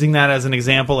using that as an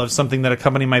example of something that a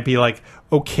company might be, like,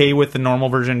 okay with the normal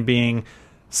version being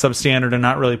substandard and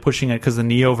not really pushing it, because the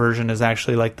Neo version is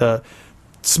actually, like, the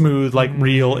smooth, like,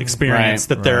 real experience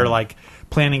they're, like,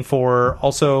 planning for.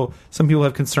 Also, some people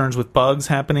have concerns with bugs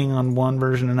happening on one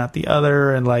version and not the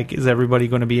other, and, like, is everybody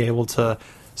going to be able to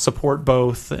support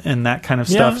both and that kind of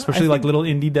stuff, especially like little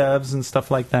indie devs and stuff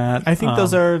like that. I think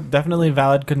those are definitely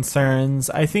valid concerns.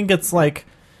 I think it's like,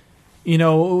 you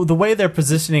know, the way they're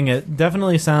positioning it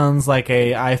definitely sounds like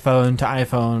a iPhone to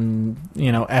iPhone,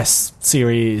 you know, S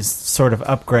series sort of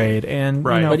upgrade. And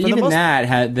you know, but even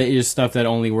that is stuff that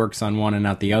only works on one and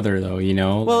not the other, though. You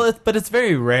know, well, but it's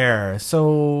very rare.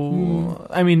 So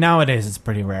I mean, nowadays it's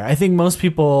pretty rare. I think most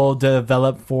people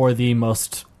develop for the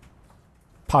most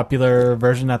popular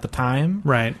version at the time,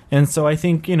 right? And so I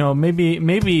think, you know,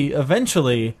 maybe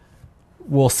eventually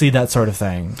we'll see that sort of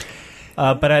thing.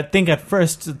 But I think at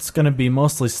first it's going to be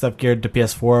mostly stuff geared to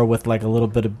PS4 with like a little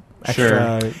bit of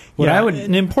extra.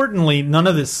 And importantly, none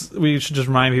of this. We should just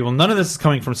remind people, none of this is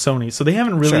coming from Sony, so they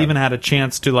haven't really even had a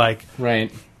chance to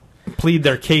plead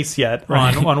their case yet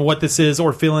on what this is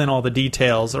or fill in all the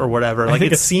details or whatever. Like,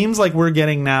 it seems like we're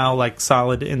getting now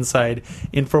solid inside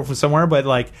info from somewhere,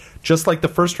 but just like the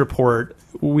first report,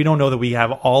 we don't know that we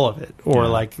have all of it or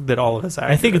that all of it's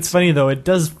accurate. I think it's funny though, it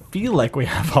does feel like we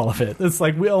have all of it. It's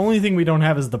like the only thing we don't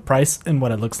have is the price and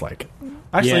what it looks like.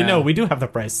 Actually, no, we do have the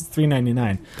price. It's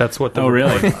 $399. That's what the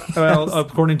really? Well,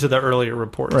 according to the earlier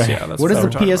reports, yeah. That's what is the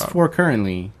PS4 PS4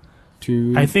 currently?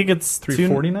 I think it's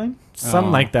 $349,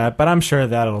 something like that. But I'm sure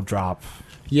that'll drop.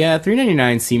 Yeah,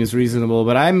 $399 seems reasonable,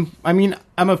 but I'm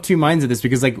of two minds of this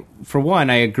because, for one,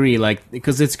 I agree,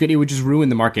 because it's good. It would just ruin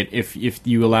the market if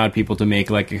you allowed people to make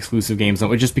exclusive games.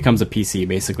 It just becomes a PC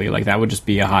basically. That would just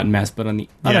be a hot mess. But on the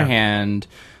other hand,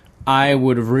 I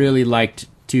would have really liked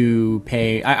to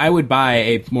pay. I would buy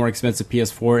a more expensive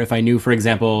PS4 if I knew, for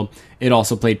example, it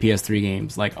also played PS3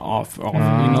 games off. If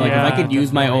I could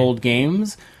use my old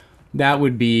games. That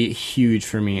would be huge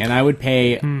for me, and I would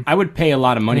pay. I would pay a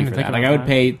lot of money for that. I would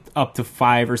pay up to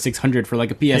 $500 or $600 for a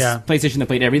PlayStation that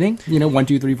played everything. 1,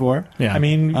 2, 3, 4. Yeah, I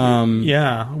mean,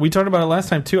 we talked about it last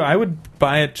time too. I would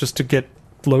buy it just to get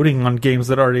loading on games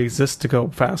that already exist to go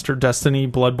faster. Destiny,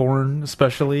 Bloodborne,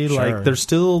 especially. Sure. There's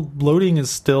still loading is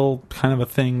still kind of a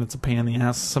thing that's a pain in the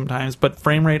ass sometimes. But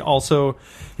frame rate also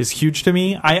is huge to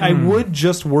me. I would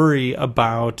just worry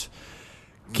about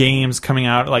games coming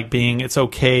out being it's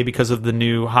okay because of the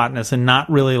new hotness and not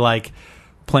really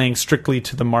playing strictly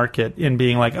to the market and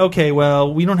being okay,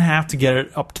 well, we don't have to get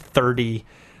it up to 30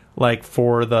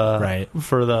 for the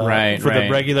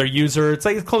regular user. It's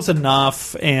it's close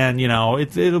enough, and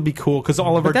it'll be cool because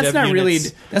all of our that's not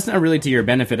really to your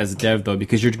benefit as a dev though,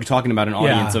 because you're talking about an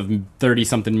audience of 30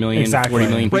 something million, 40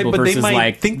 million people, but versus they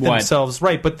might think themselves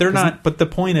but they're not. But the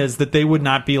point is that they would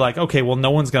not be okay, well,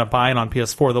 no one's going to buy it on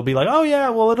PS4. They'll be oh yeah,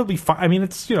 well, it'll be fine. I mean,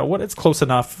 it's it's close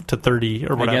enough to 30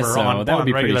 or whatever on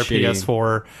regular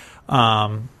PS4.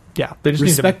 Yeah, they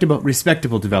just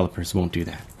respectable developers won't do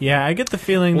that. Yeah, I get the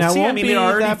feeling that won't be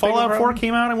already Fallout 4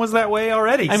 came out and was that way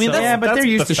already. I mean, but they're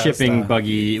used to shipping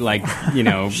buggy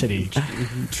shitty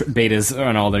betas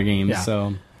on all their games. Yeah.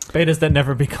 So betas that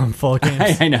never become full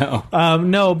games. I know.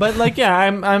 No, but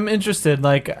I'm interested.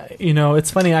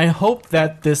 It's funny. I hope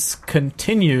that this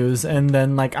continues, and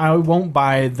then I won't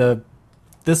buy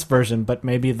this version, but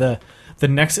maybe the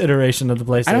next iteration of the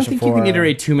PlayStation 4. I don't think you can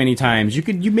iterate too many times.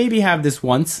 You maybe have this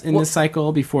once in this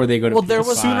cycle before they go to PS5. There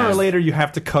was sooner or later you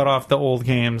have to cut off the old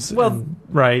games. Well,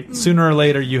 right. Sooner or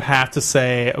later you have to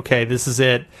say, okay, this is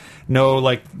it. No,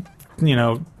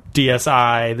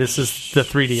 DSi. This is the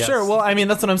 3DS. Sure. Well, I mean,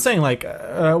 that's what I'm saying.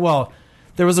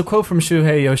 There was a quote from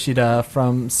Shuhei Yoshida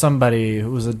from somebody who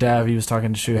was a dev. He was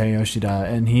talking to Shuhei Yoshida,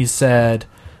 and he said,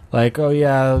 oh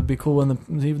yeah, it'd be cool when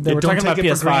they were talking about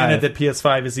PS5. For granted that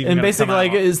PS5 is even. And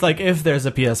basically, is if there's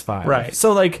a PS5, right?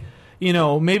 So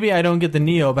maybe I don't get the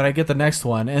Neo, but I get the next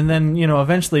one, and then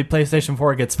eventually PlayStation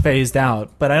 4 gets phased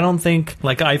out. But I don't think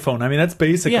iPhone. I mean, that's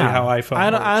basically how iPhone.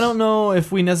 I don't know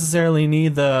if we necessarily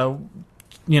need the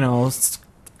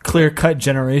clear-cut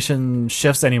generation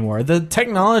shifts anymore. The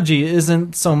technology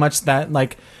isn't so much that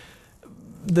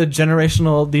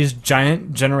these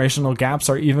giant generational gaps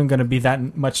are even going to be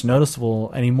that much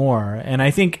noticeable anymore. And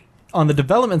I think on the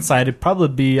development side, it'd probably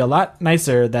be a lot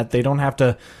nicer that they don't have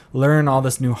to learn all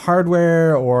this new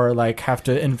hardware or have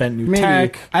to invent new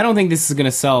tech. I don't think this is going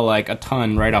to sell a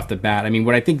ton right off the bat. I mean,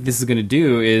 what I think this is going to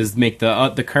do is make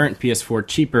the current PS4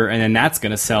 cheaper, and then that's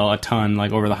going to sell a ton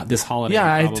over this holiday.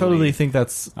 Yeah, probably. I totally think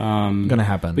that's going to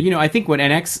happen. But I think what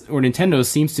NX or Nintendo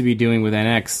seems to be doing with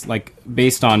NX,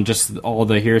 based on just all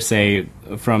the hearsay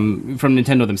from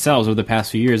Nintendo themselves over the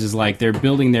past few years, is they're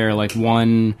building their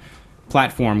one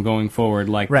platform going forward,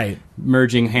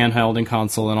 merging handheld and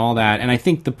console and all that. And I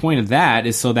think the point of that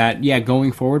is so that,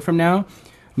 going forward from now,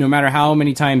 no matter how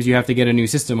many times you have to get a new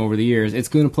system over the years, it's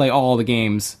going to play all the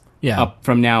games up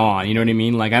from now on. You know what I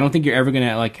mean? I don't think you're ever going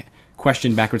to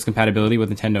question backwards compatibility with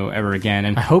Nintendo ever again.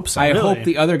 And I hope so. I hope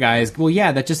the other guys,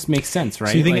 that just makes sense,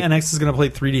 right? So you think NX is going to play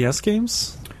 3DS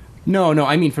games? No,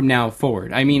 I mean from now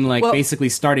forward. I mean, basically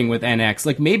starting with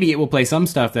NX. Maybe it will play some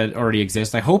stuff that already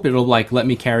exists. I hope it'll, let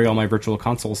me carry all my virtual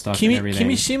console stuff and everything.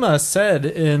 Kimishima said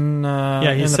in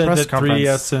he said the press that conference.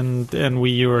 3DS and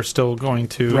Wii U are still going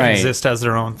to exist as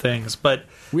their own things. But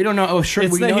we don't know. Oh, sure,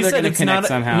 we know they're going to connect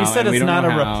somehow. He said it's not a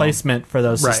replacement for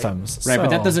those systems. Right, but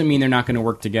that doesn't mean they're not going to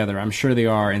work together. I'm sure they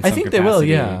are in some capacity. I think they will,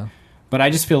 yeah. But I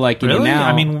just feel really? now...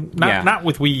 I mean, not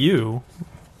with Wii U.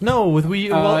 No, with Wii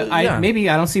U. Maybe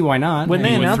I don't see why not. When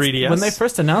they announced, 3DS? when they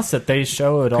first announced it, they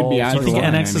showed all. be Do you think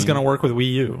Well, NX I is going to work with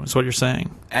Wii U? Is what you're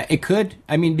saying? It could.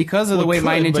 I mean, because of the way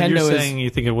my But Nintendo you're is. saying you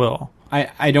think it will.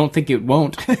 I don't think it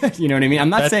won't. You know what I mean? I'm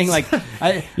not saying like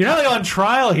you're not like on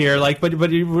trial here. Like,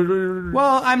 but you.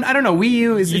 Well, I don't know. Wii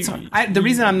U is the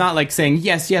reason I'm not like saying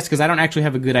yes because I don't actually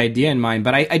have a good idea in mind.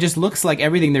 But I just looks like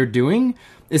everything they're doing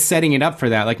is setting it up for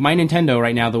that. Like my Nintendo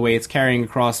right now, the way it's carrying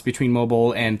across between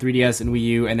mobile and 3DS and Wii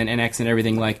U and then NX and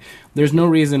everything. Like, there's no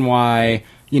reason why.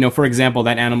 You know, for example,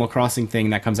 that Animal Crossing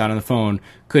thing that comes out on the phone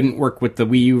couldn't work with the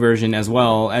Wii U version as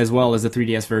well as the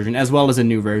 3DS version, as well as a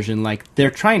new version. Like, they're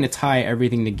trying to tie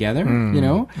everything together, you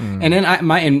know? And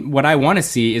then what I want to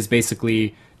see is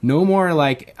basically no more,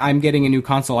 like, I'm getting a new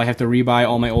console, I have to rebuy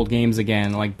all my old games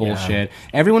again, like, bullshit. Yeah.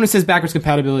 Everyone who says backwards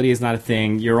compatibility is not a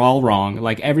thing, you're all wrong.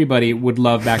 Like, everybody would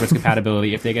love backwards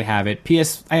compatibility if they could have it.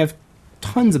 I have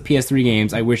tons of PS3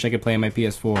 games I wish I could play on my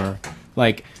PS4.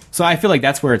 Like... So I feel like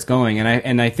that's where it's going,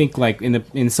 and I think like in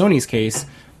Sony's case,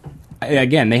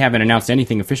 again, they haven't announced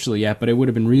anything officially yet, but it would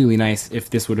have been really nice if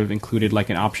this would have included like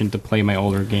an option to play my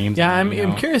older games. Yeah,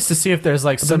 I'm curious to see if there's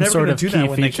like some sort of key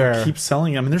feature. They keep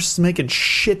selling. I mean, they're just making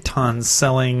shit tons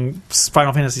selling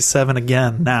Final Fantasy VII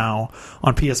again now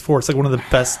on PS4. It's like one of the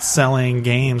best selling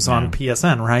games on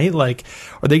PSN, right? Like,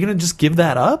 are they going to just give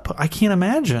that up? I can't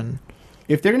imagine.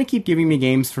 If they're going to keep giving me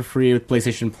games for free with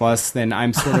PlayStation Plus, then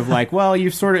I'm sort of like, well,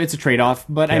 it's a trade-off.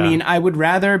 But I mean, I would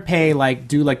rather pay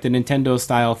do like the Nintendo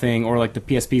style thing or like the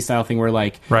PSP style thing where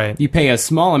like you pay a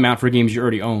small amount for games you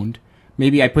already owned.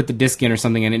 Maybe I put the disc in or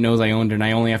something and it knows I owned it and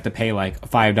I only have to pay like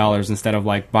 $5 instead of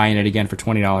like buying it again for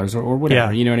 $20 or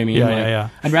whatever. You know what I mean? Yeah.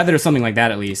 I'd rather do something like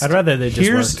that at least. I'd rather they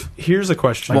just work. Here's a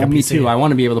question. Well, me too. I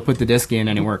want to be able to put the disc in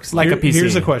and it works. Like a PC.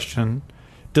 Here's a question.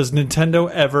 Does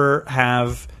Nintendo ever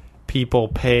have people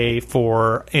pay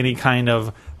for any kind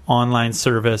of online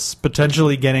service,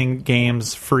 potentially getting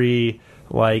games free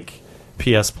like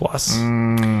PS Plus?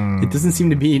 It doesn't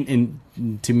seem to be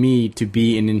to me to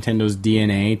be in Nintendo's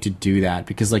DNA to do that,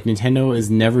 because like Nintendo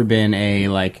has never been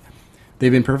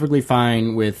they've been perfectly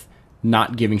fine with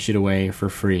not giving shit away for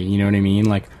free. You know what I mean?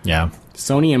 Like, yeah.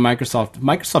 Sony and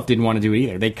Microsoft didn't want to do it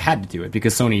either. They had to do it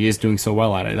because Sony is doing so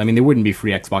well at it. I mean, there wouldn't be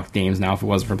free Xbox games now if it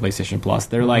wasn't for PlayStation Plus.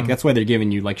 They're like, that's why they're giving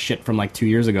you like shit from like 2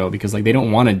 years ago, because like they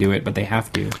don't want to do it, but they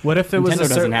have to. What if it was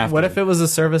if it was a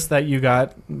service that you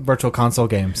got virtual console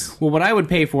games? Well, what I would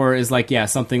pay for is like,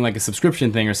 something like a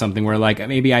subscription thing or something where like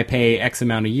maybe I pay X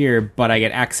amount a year, but I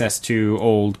get access to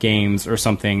old games or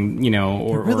something, you know.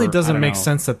 Or it really doesn't make know.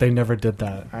 sense that they never did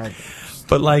that.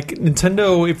 But like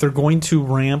Nintendo, if they're going to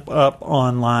ramp up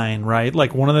online, right?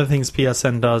 Like one of the things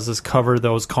PSN does is cover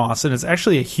those costs, and it's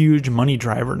actually a huge money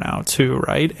driver now too,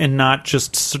 right? And not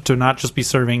just be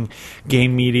serving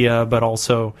game media, but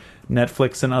also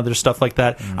Netflix and other stuff like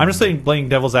that. I'm just playing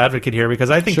devil's advocate here because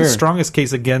I think the strongest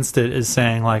case against it is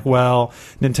saying like, well,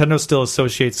 Nintendo still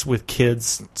associates with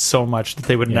kids so much that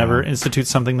they would never institute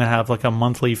something that have like a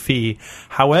monthly fee.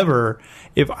 However,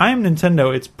 if I'm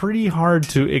Nintendo, it's pretty hard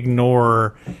to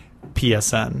ignore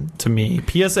PSN to me.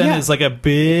 PSN is like a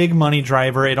big money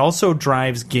driver. It also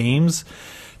drives games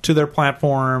to their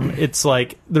platform. It's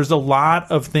like there's a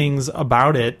lot of things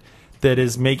about it that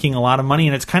is making a lot of money,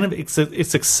 and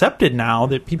it's accepted now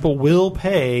that people will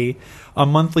pay a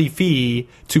monthly fee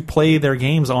to play their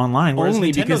games online. Whereas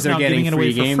Only Nintendo's because they're now getting giving it free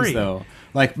away games, for free. though.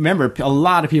 Like, remember, a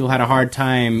lot of people had a hard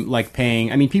time like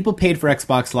paying. I mean, people paid for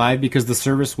Xbox Live because the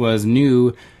service was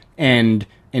new and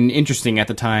interesting at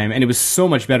the time, and it was so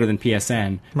much better than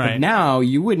PSN. Right. But now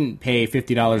you wouldn't pay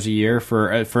 $50 a year for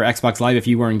Xbox Live if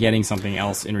you weren't getting something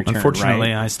else in return. Unfortunately,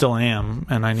 right? I still am,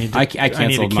 and I need to. I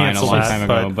canceled mine a long time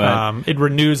ago, but it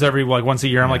renews every once a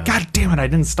year. I'm like, God damn it, I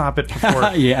didn't stop it before.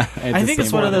 I think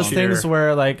it's one of those things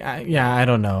where, like, I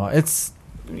don't know. It's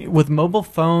with mobile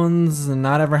phones and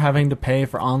not ever having to pay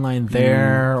for online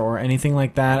there or anything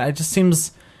like that. It just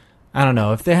seems. I don't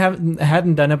know. If they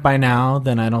hadn't done it by now,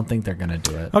 then I don't think they're going to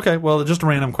do it. Okay, well, just a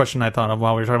random question I thought of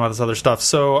while we were talking about this other stuff.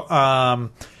 So,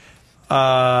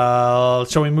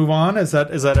 shall we move on? Is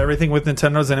that everything with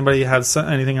Nintendo? Does anybody have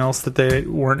anything else that they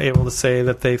weren't able to say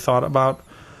that they thought about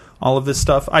all of this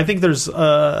stuff? I think there's,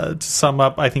 to sum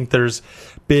up, I think there's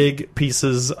big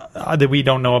pieces that we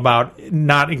don't know about,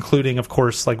 not including, of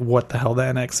course, like what the hell the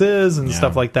NX is and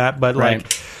stuff like that, but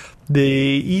like...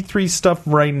 The E3 stuff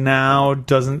right now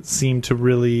doesn't seem to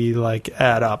really like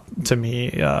add up to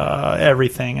me.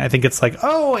 Everything. I think it's like,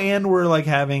 and we're like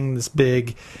having this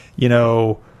big,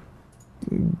 gala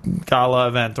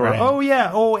event, or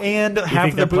and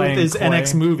half the booth is Koei?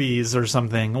 NX movies or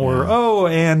something,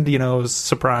 or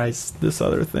surprise this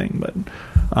other thing. But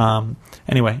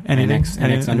Anyway, anything? NX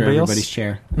under anybody everybody's else?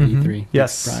 chair. Mm-hmm. E3.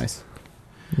 Yes. Surprise.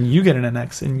 You get an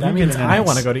NX, and That you means get an NX. I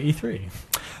want to go to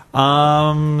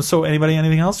E3. So, anybody,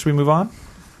 anything else? Should we move on?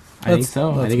 I think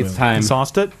so. I think it's time.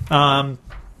 Exhausted.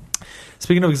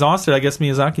 Speaking of exhausted, I guess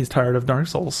Miyazaki's tired of Dark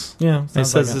Souls. Yeah, He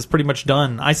says it's pretty much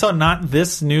done. I saw not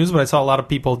this news, but I saw a lot of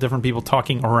different people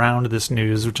talking around this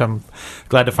news, which I'm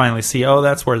glad to finally see. Oh,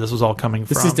 that's where this was all coming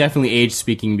from. This is definitely age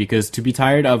speaking, because to be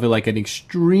tired of like an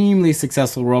extremely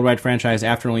successful worldwide franchise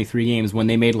after only 3 games, when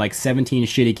they made like 17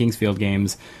 shitty Kingsfield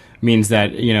games, means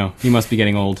that he must be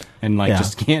getting old and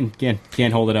just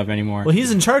can't hold it up anymore. Well, he's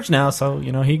in charge now, so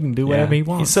he can do whatever he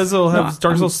wants. He says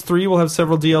Dark Souls 3 will have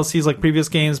several DLCs like previous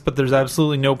games, but there's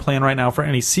absolutely no plan right now for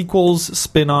any sequels,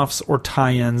 spin-offs, or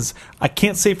tie-ins. I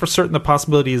can't say for certain the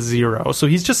possibility is 0. So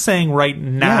he's just saying right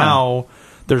now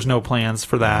there's no plans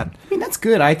for that. I mean, that's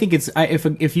good. I think it's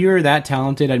if you're that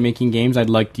talented at making games, I'd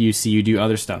like to see you do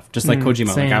other stuff, just like Kojima.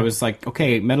 Same. Like I was like,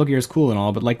 okay, Metal Gear is cool and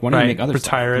all, but like, why don't you make other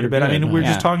stuff? Retire it a bit. I mean, we're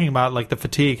just talking about like the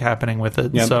fatigue happening with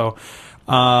it. Yep. So,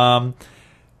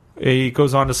 he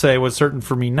goes on to say, what's certain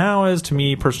for me now is, to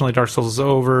me personally, Dark Souls is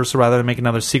over. So rather than make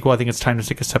another sequel, I think it's time to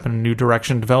take a step in a new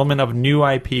direction. Development of new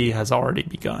IP has already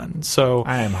begun. So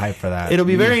I am hyped for that. It'll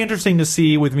be very interesting to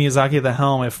see with Miyazaki at the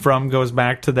helm if From goes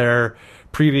back to their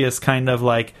previous kind of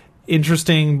like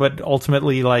interesting but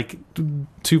ultimately like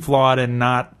too flawed and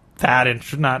not that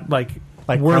not like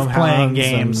worth playing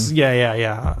games.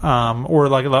 Or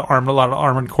like a lot of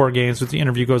Armored Core games. With the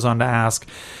interview goes on to ask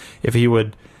if he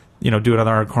would do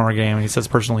another Armored Core game, and he says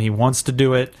personally he wants to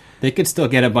do it. They could still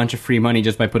get a bunch of free money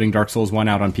just by putting Dark Souls 1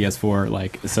 out on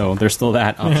PS4, so there's still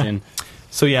that option.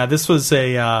 So yeah, this was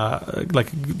a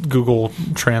Google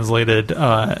translated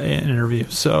interview.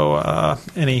 So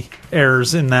any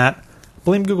errors in that,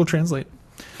 blame Google Translate.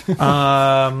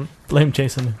 Blame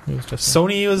Jason.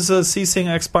 Sony was ceasing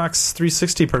Xbox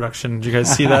 360 production. Did you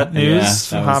guys see that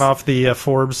news? Yeah, hot off the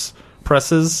Forbes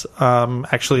presses.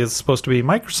 Actually, it's supposed to be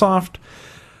Microsoft.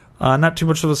 Not too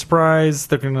much of a surprise.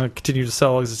 They're going to continue to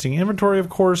sell existing inventory, of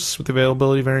course, with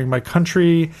availability varying by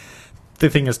country. The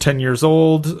thing is 10 years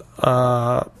old.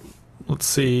 Let's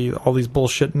see, all these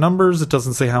bullshit numbers. It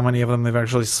doesn't say how many of them they've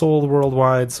actually sold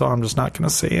worldwide, so I'm just not going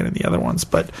to say any of the other ones.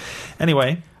 But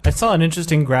anyway, I saw an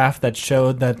interesting graph that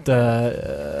showed that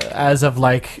as of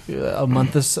like a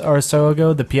month or so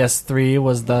ago, the PS3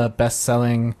 was the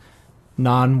best-selling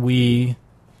non-Wii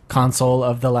console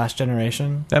of the last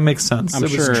generation. That makes sense. I'm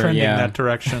it sure, was trending that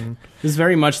direction. This is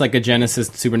very much like a Genesis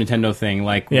Super Nintendo thing.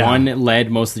 One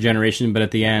led most of the generation, but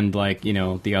at the end,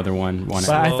 the other one won.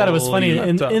 But I thought it was funny.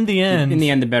 In the end,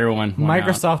 the better one won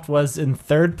Microsoft was in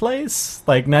 3rd place,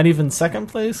 not even 2nd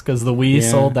place, because the Wii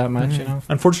sold that much.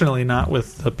 Unfortunately, not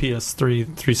with the PS3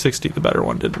 360. The better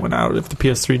one did win out. If the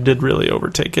PS3 did really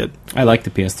overtake it, I like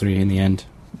the PS3 in the end.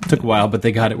 It took a while, but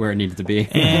they got it where it needed to be.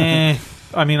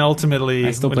 I mean, ultimately,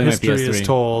 when history is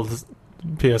told,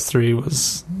 PS3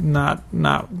 was not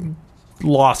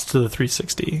lost to the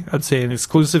 360. I'd say in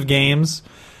exclusive games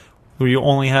where you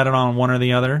only had it on one or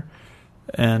the other,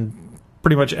 and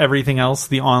pretty much everything else,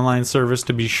 the online service,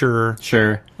 to be sure.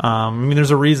 Sure. I mean,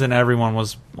 there's a reason everyone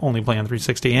was only playing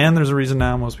 360, and there's a reason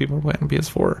now most people are playing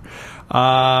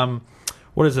PS4.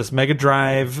 What is this? Mega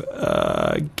Drive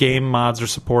game mods are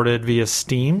supported via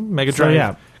Steam. Mega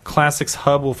Drive Classics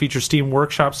Hub will feature Steam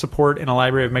Workshop support and a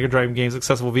library of Mega Drive games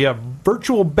accessible via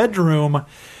Virtual Bedroom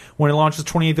when it launches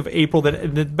 28th of April.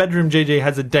 That the Bedroom JJ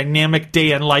has a dynamic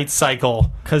day and light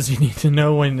cycle. Because you need to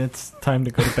know when it's time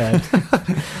to go to bed.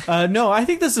 No, I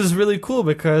think this is really cool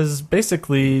because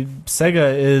basically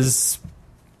Sega is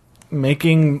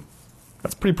making...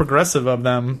 That's pretty progressive of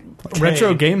them.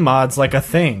 Retro game mods like a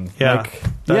thing. Yeah.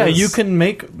 You can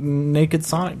make naked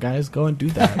Sonic, guys. Go and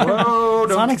do that. Whoa,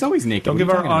 Sonic's always naked. Don't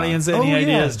give our audience any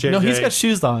ideas, JJ. No, he's got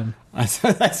shoes on.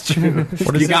 That's true.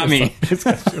 You got me.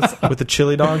 With the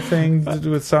chili dog thing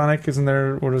with Sonic, isn't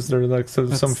there? What is there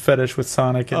some fetish with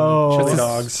Sonic and chili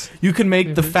dogs? You can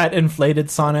make the fat inflated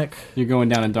Sonic. You're going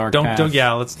down a dark path.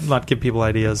 Let's not give people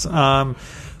ideas.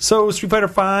 So Street Fighter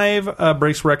V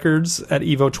breaks records at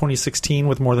EVO 2016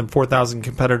 with more than 4,000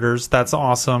 competitors. That's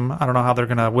awesome. I don't know how they're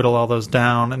going to whittle all those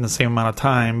down in the same amount of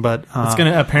time, but it's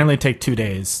going to apparently take 2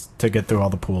 days to get through all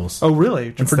the pools. Oh,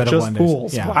 really? Instead for just of 1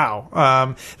 pools? day. Yeah.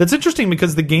 Wow. That's interesting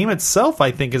because the game itself,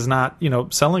 I think, is not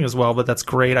selling as well, but that's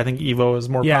great. I think EVO is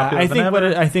more popular than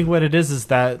ever. I think what it is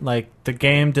that the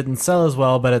game didn't sell as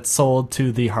well, but it sold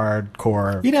to the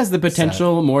hardcore. It has the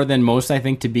potential more than most, I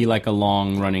think, to be like a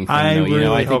long running thing.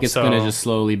 I think it's going to just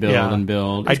slowly build and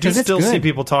build. I do still see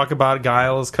people talk about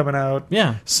Guile is coming out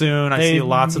soon. I see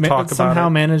lots of talk about it. Somehow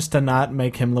managed to not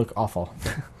make him look awful.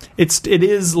 it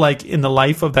is like in the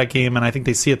life of that game, and I think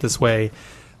they see it this way,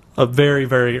 very,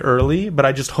 very early. But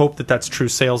I just hope that that's true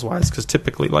sales wise, because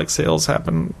typically like sales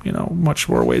happen, much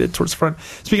more weighted towards the front.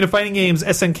 Speaking of fighting games,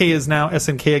 SNK is now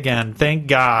SNK again. Thank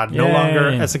God. No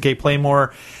longer SNK Play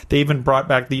More. They even brought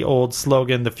back the old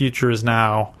slogan, "The future is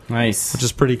now." Nice, which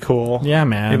is pretty cool. Yeah,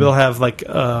 man. Maybe they'll have like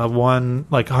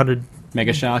 100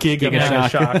 Mega Shock.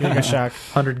 Mega Shock.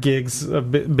 100 gigs a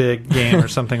big game or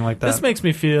something like that. This makes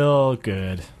me feel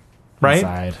good. Right?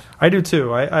 Inside. I do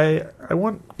too. I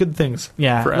want good things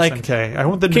for SNK. I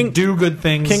want them to do good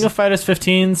things. King of Fighters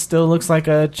 15 still looks like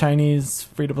a Chinese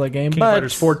free-to-play game. King of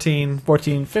Fighters 14.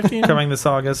 15. Coming this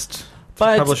August.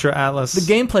 But publisher Atlas. The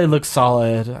gameplay looks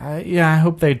solid. I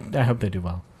hope they do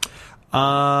well.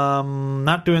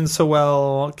 Not doing so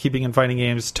well. Keeping in fighting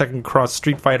games. Tekken Cross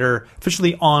Street Fighter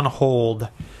officially on hold.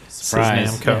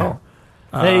 Surprise. Namco.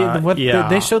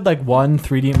 They showed like one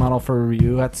 3D model for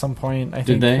Ryu at some point. I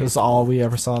think it was all we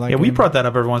ever saw. We brought that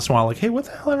up every once in a while. Like, hey, what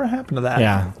the hell ever happened to that?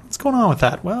 Yeah, what's going on with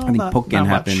that? Well, I think Pokken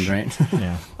happened, right?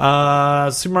 Yeah.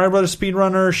 Super Mario Brothers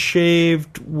Speedrunner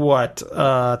shaved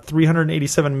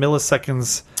 387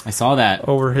 milliseconds. I saw that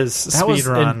over his speed run. That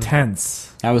was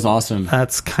intense. That was awesome.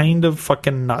 That's kind of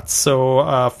fucking nuts.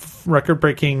 So,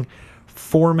 record-breaking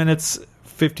 4 minutes.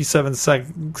 57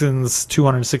 seconds,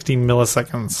 260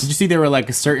 milliseconds. Did you see there were like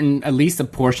at least a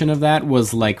portion of that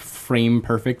was like frame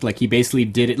perfect? Like he basically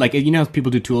did it, like how people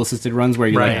do tool assisted runs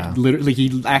where literally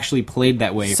he actually played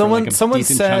that way for like a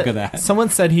decent chunk of that. Someone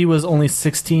said he was only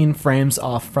 16 frames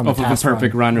off from a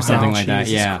perfect run or something like that.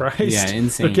 Jesus Christ. Yeah,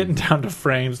 insane. They're getting down to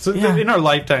frames. So in our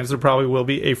lifetimes, there probably will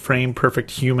be a frame perfect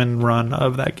human run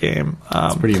of that game.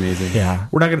 It's pretty amazing. Yeah,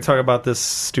 we're not going to talk about this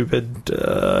stupid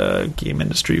game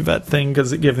industry vet thing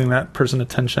because giving that person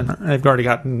attention. I've already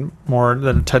gotten more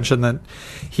than attention that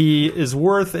he is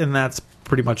worth, and that's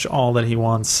pretty much all that he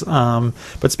wants.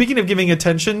 But speaking of giving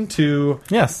attention to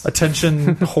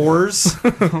attention whores,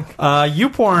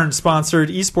 YouPorn sponsored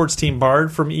esports team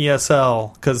barred from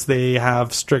ESL because they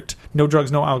have strict no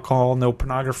drugs, no alcohol, no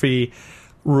pornography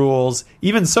rules.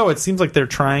 Even so, it seems like they're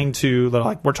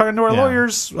like, we're talking to our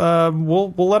lawyers.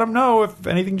 We'll let them know if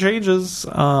anything changes.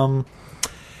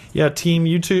 Team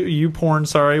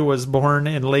YouPorn, was born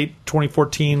in late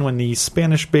 2014 when the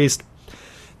Spanish-based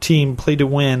team Play to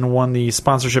Win won the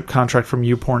sponsorship contract from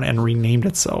YouPorn and renamed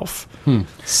itself.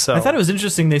 So I thought it was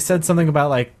interesting. They said something about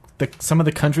like some of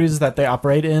the countries that they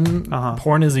operate in,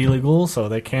 porn is illegal, so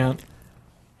they can't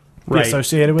be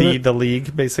associated with it. The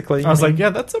league, basically. I was like,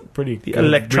 that's a pretty good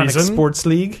electronic reason. sports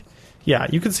league. Yeah,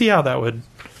 you can see how that would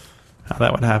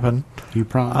happen.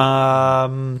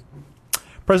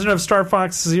 President of Star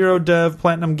Fox Zero Dev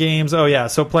Platinum Games. Oh yeah,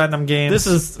 so Platinum Games. This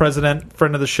is president,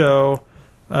 friend of the show,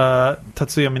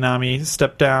 Tatsuya Minami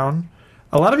stepped down.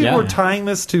 A lot of people were tying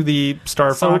this to the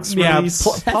Star Fox release.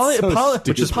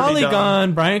 Which is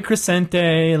Polygon, Brian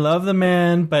Crescente, love the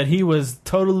man, but he was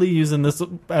totally using this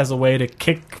as a way to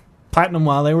kick Platinum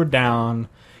while they were down.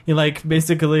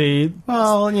 Basically,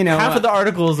 half of the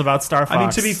articles about Star Fox. I mean,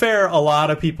 to be fair, a lot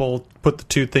of people put the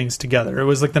two things together. It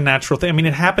was like the natural thing. I mean,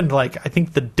 it happened I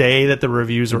think the day that the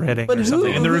reviews were hitting or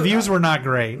something. And the reviews were not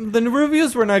great. The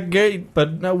reviews were not great,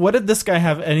 but what did this guy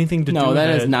have anything to do with it? No, that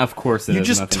is not, of course. You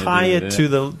just tie it to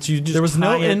the... There was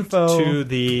no info to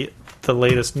the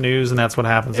latest news, and that's what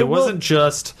happens. It wasn't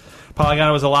just Polygon.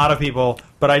 It was a lot of people,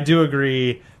 but I do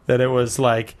agree that it was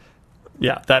like...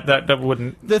 Yeah, that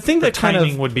wouldn't... The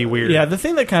timing would be weird. Yeah, the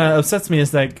thing that kind of upsets me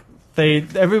is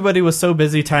everybody was so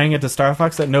busy tying it to Star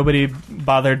Fox that nobody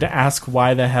bothered to ask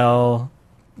why the hell...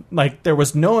 there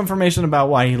was no information about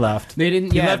why he left. They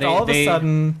didn't... He left all of a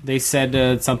sudden... They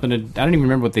said something... I don't even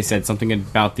remember what they said. Something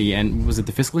about the end... Was it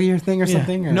the fiscal year thing or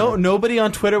something? Or? No, nobody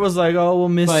on Twitter was like, oh, we'll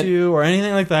miss you, or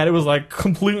anything like that. It was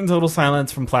complete and total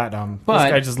silence from Platinum. This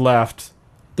guy just left.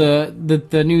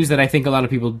 The news that I think a lot of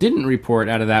people didn't report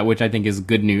out of that, which I think is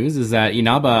good news, is that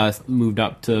Inaba moved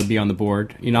up to be on the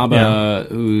board. Inaba,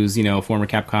 who's a former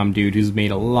Capcom dude who's made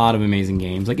a lot of amazing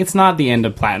games. It's not the end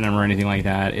of Platinum or anything like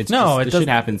that. It should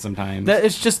happen sometimes.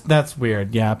 That's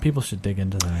weird. Yeah, people should dig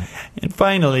into that. And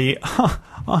finally,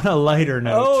 on a lighter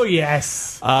note, oh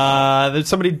yes,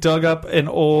 somebody dug up an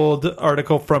old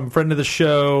article from friend of the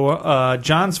show,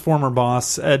 John's former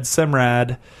boss Ed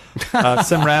Semrad.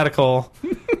 Semradical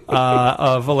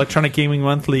of Electronic Gaming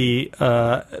Monthly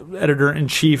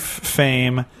editor-in-chief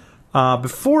fame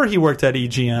before he worked at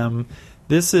EGM.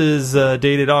 This is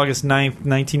dated August 9th,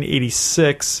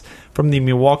 1986 from the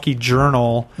Milwaukee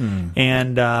Journal.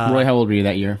 And Roy, how old were you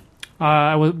that year?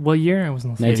 What year? I was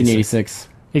 1986.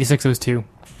 8602.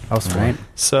 Oh, right.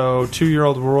 So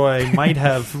 2-year-old Roy might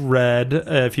have read,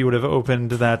 if he would have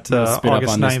opened that Spit up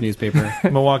August on 9th this newspaper.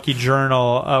 Milwaukee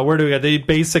Journal. Where do we go? They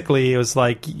basically, it was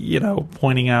like,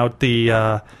 pointing out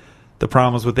the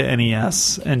problems with the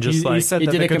NES and just He said He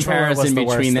that did the a controller was comparison the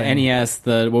between worst the thing. NES,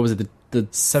 the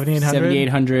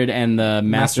 7800 and the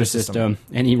Master System. System,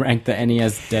 and he ranked the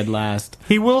NES dead last.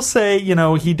 He will say,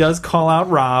 he does call out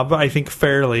Rob, I think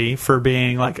fairly, for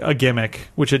being like a gimmick,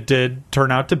 which it did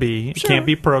turn out to be. It can't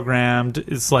be programmed.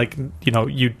 It's like,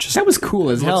 you just... That was cool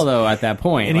as hell, though, at that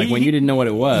point, And when you didn't know what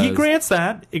it was. He grants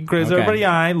that. It grants Okay.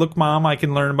 everybody, look, Mom, I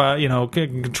can learn about,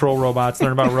 can control robots,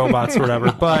 learn about robots or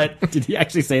whatever. But... Did he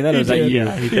actually say that, or was that you?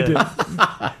 Yeah, he did.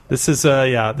 This is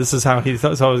how he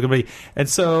thought it was going to be. And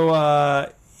so...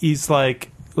 he's like,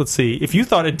 let's see, if you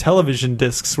thought Intellivision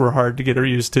discs were hard to get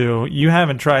used to, you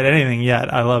haven't tried anything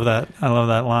yet. I love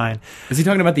that line. Is he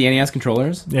talking about the NES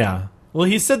controllers? Yeah. Well,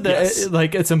 he said that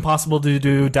it's impossible to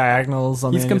do diagonals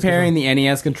on He's comparing the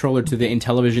NES controller to the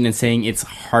Intellivision and saying it's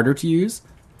harder to use.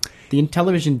 The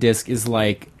Intellivision disc is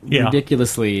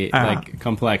ridiculously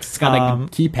complex. It's got a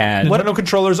keypad. Nintendo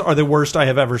controllers are the worst I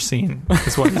have ever seen,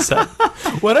 is what he said.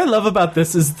 What I love about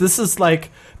this is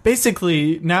like,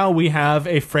 basically, now we have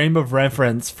a frame of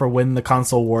reference for when the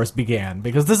console wars began.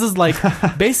 Because this is like,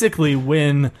 basically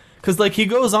when... Because he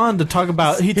goes on to talk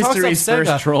about... He talks about History's Sega.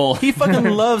 first troll. He fucking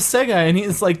loves Sega. And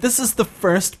he's like, this is the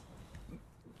first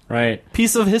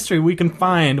piece of history we can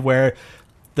find where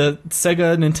the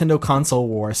Sega Nintendo console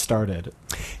war started.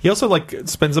 He also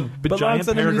spends a giant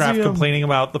paragraph museum. complaining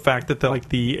about the fact that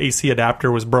the AC adapter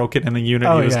was broken in the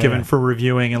unit he was given for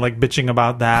reviewing, and bitching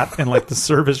about that and the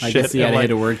service I shit. guess he had and, to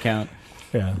hit a word count.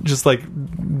 Yeah. Just the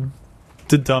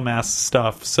dumbass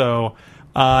stuff. So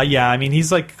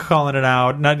he's calling it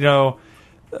out. Not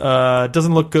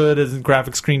doesn't look good as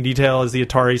graphic screen detail as the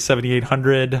Atari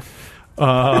 7800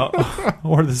 or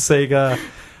the Sega.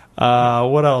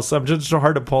 What else? I'm just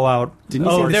hard to pull out. Didn't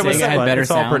you say Sega had better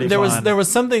sound? There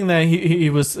was something that he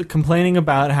was complaining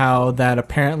about, how that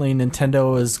apparently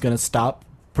Nintendo is going to stop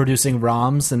producing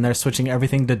ROMs and they're switching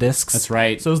everything to discs. That's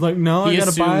right. So it's like, no, he I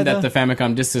gotta buy assumed that the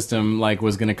Famicom disk system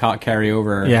was going to carry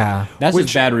over. Yeah, that's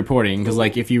just bad reporting, because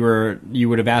if you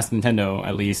would have asked Nintendo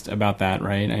at least about that,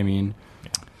 right? I mean,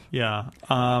 yeah.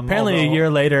 Apparently, a year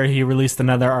later, he released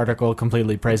another article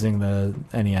completely praising the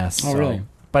NES. Oh, really?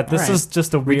 But this is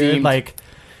just a weird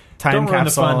time Don't ruin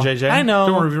capsule. the fun, JJ. I know.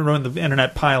 Don't ruin the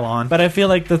internet pylon. But I feel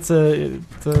like that's a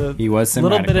he was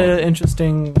little bit of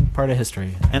interesting part of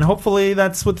history. And hopefully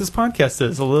that's what this podcast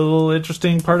is, a little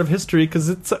interesting part of history, because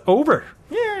it's over.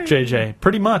 Yeah, JJ,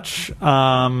 pretty much.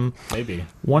 Maybe.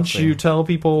 Once you tell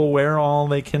people where all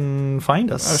they can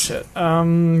find us. Oh, shit.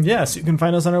 Yes, you can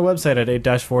find us on our website at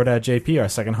 8-4.jp, our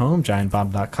second home,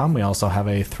 giantbomb.com. We also have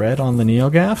a thread on the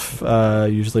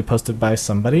NeoGaf, usually posted by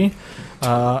somebody.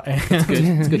 It's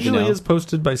good to usually know. is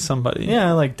posted by somebody.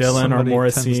 Yeah, like Dylan Somebody or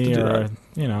tends Morrissey to do or,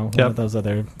 that. one of those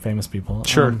other famous people.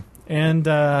 Sure.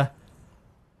 Where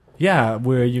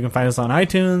you can find us on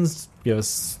iTunes, give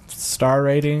us star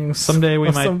ratings. Someday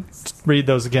we might read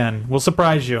those again. We'll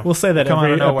surprise you. We'll say that Come out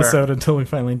every of nowhere. episode until we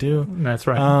finally do. That's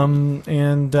right.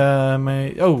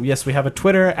 Yes, we have a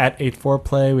Twitter at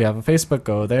 84play. We have a Facebook.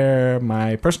 Go there.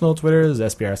 My personal Twitter is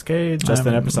SBRSK.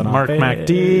 Justin Epperson on Mark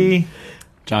MacD.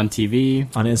 John TV.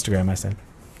 On Instagram, I said.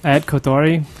 At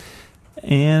Kotori.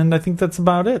 And I think that's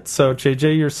about it. So,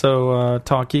 JJ, you're so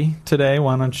talky today.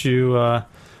 Why don't you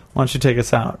take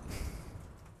us out?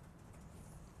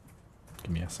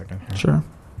 Give me a second here. Sure.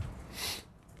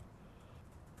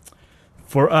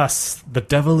 For us, the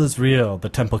devil is real, the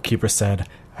temple keeper said.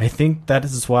 I think that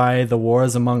is why the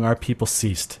wars among our people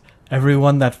ceased.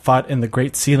 Everyone that fought in the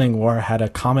Great Sealing War had a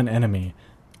common enemy.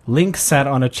 Link sat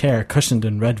on a chair cushioned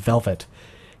in red velvet.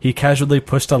 He casually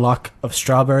pushed a lock of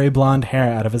strawberry blonde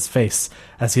hair out of his face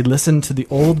as he listened to the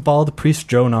old bald priest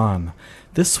drone on.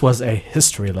 This was a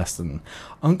history lesson.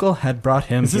 Uncle had brought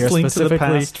him Is here this linked to the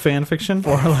specifically past fan fiction?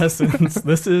 for lessons.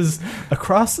 This is the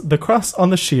cross on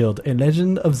the shield, a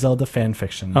Legend of Zelda fan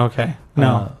fiction. Okay.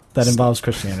 No. That involves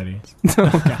Christianity.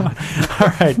 Oh, God.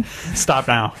 All right. Stop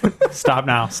now. Stop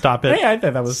now. Stop it. Hey, I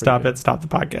thought that was Stop pretty it. Stop the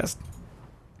podcast.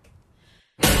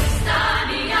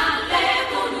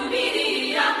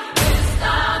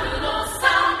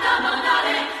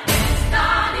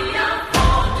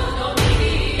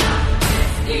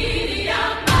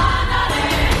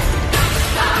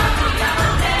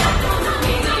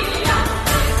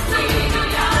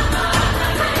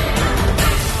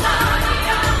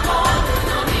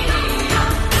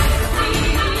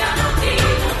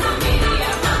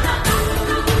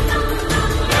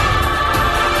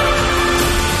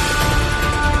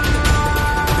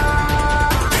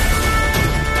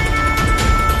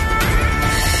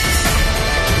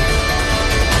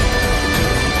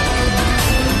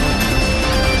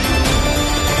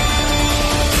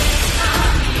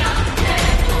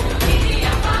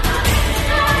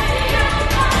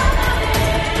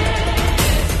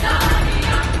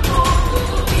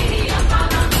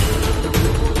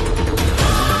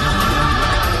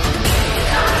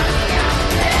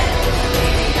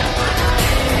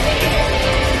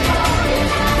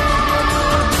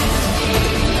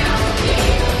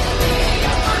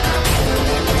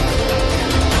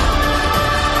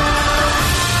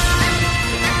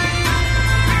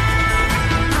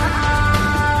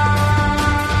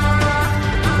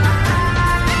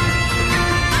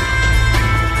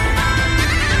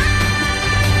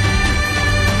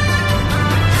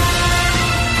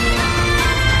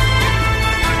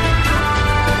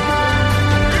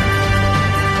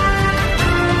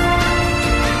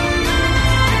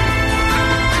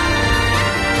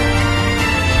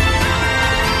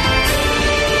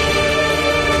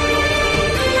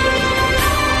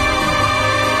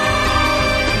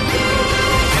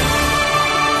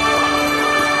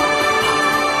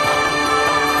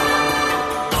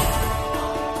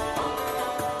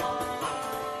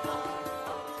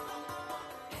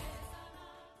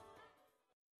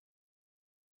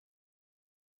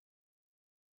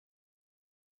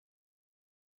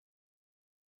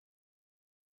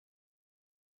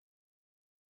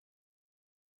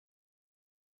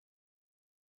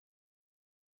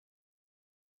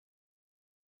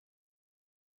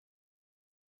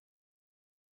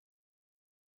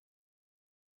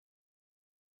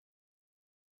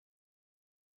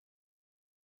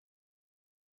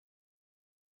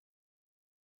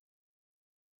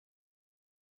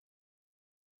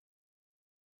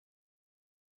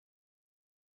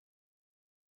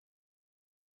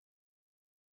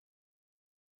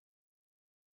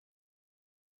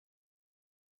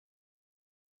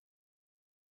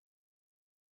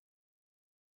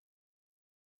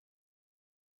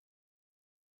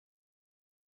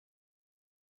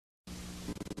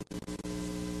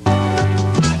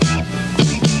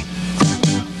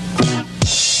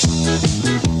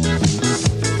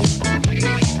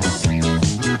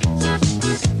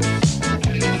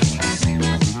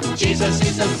 Jesus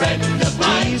is a friend of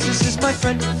mine. Jesus is my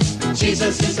friend.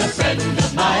 Jesus is a friend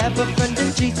of mine. I have a friend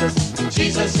in Jesus.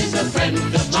 Jesus is a friend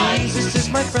of mine. Jesus is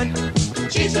my friend.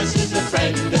 Jesus is a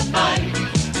friend of mine.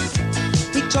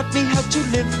 He taught me how to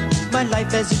live my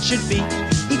life as it should be.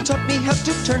 He taught me how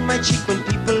to turn my cheek when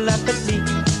people laugh at me.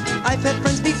 I've had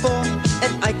friends before,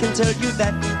 and I can tell you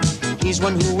that he's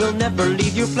one who will never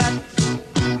leave you flat.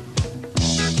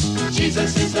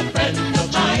 Jesus is a friend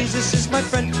of mine. Jesus is my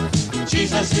friend.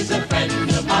 Jesus is a friend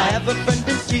of mine. I have a friend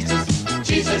in Jesus.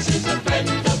 Jesus is a friend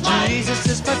of mine. Jesus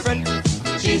is my friend.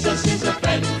 Jesus is a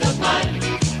friend of mine.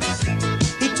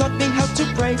 He taught me how to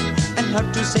pray and how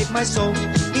to save my soul.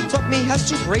 He taught me how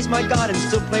to praise my God and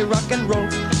still play rock and roll.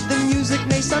 The music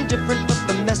may sound different, but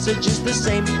the message is the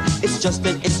same. It's just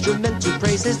an instrument to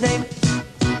praise his name.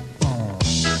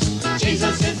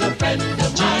 Jesus is a friend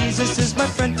of mine. Jesus is my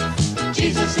friend.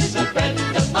 Jesus is a friend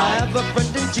of mine. I have a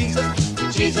friend in Jesus.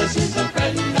 Jesus is a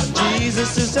friend of mine.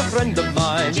 Jesus is a friend of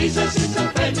mine. Jesus is a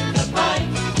friend of mine.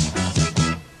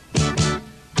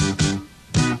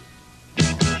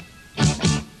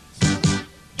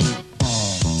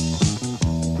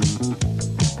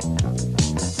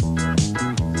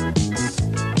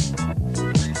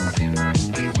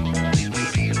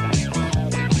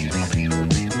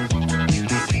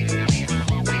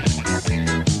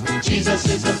 Jesus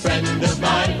is a friend of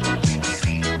mine.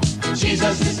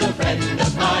 Jesus is a friend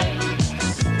of mine.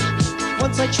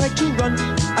 Once I tried to run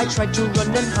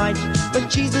and hide, but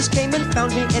Jesus came and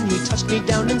found me and he touched me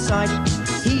down inside.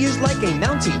 He is like a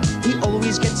Mountie, he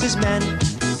always gets his man,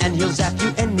 and he'll zap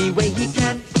you any way he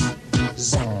can.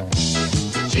 Zap.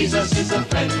 Jesus is a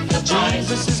friend of mine.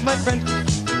 Jesus is my friend.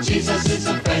 Jesus is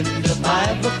a friend of mine. I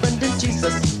have a friend in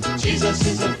Jesus. Jesus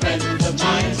is a friend of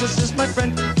mine. Jesus is my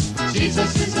friend.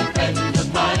 Jesus is a friend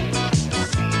of mine.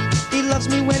 He loves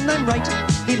me when I'm right.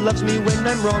 He loves me when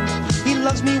I'm wrong. He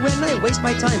loves me when I waste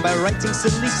my time by writing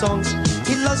silly songs.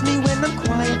 He loves me when I'm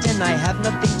quiet and I have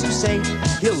nothing to say.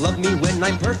 He'll love me when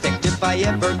I'm perfect if I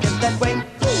ever get that way.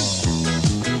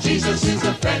 Jesus is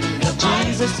a friend of mine.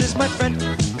 Jesus is my friend.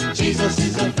 Jesus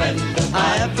is a friend of mine.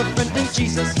 I have a friend in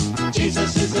Jesus.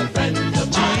 Jesus is a friend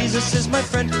of mine. Jesus is my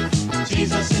friend.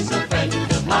 Jesus is a friend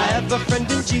of mine. I have a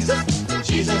friend in Jesus.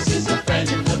 Jesus is a friend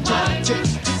of mine.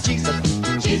 Jesus.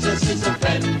 Jesus is a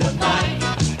friend of mine.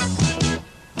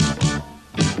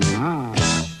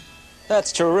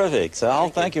 That's terrific, Sal.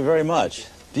 Thank you very much.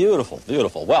 Beautiful,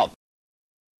 beautiful. Well,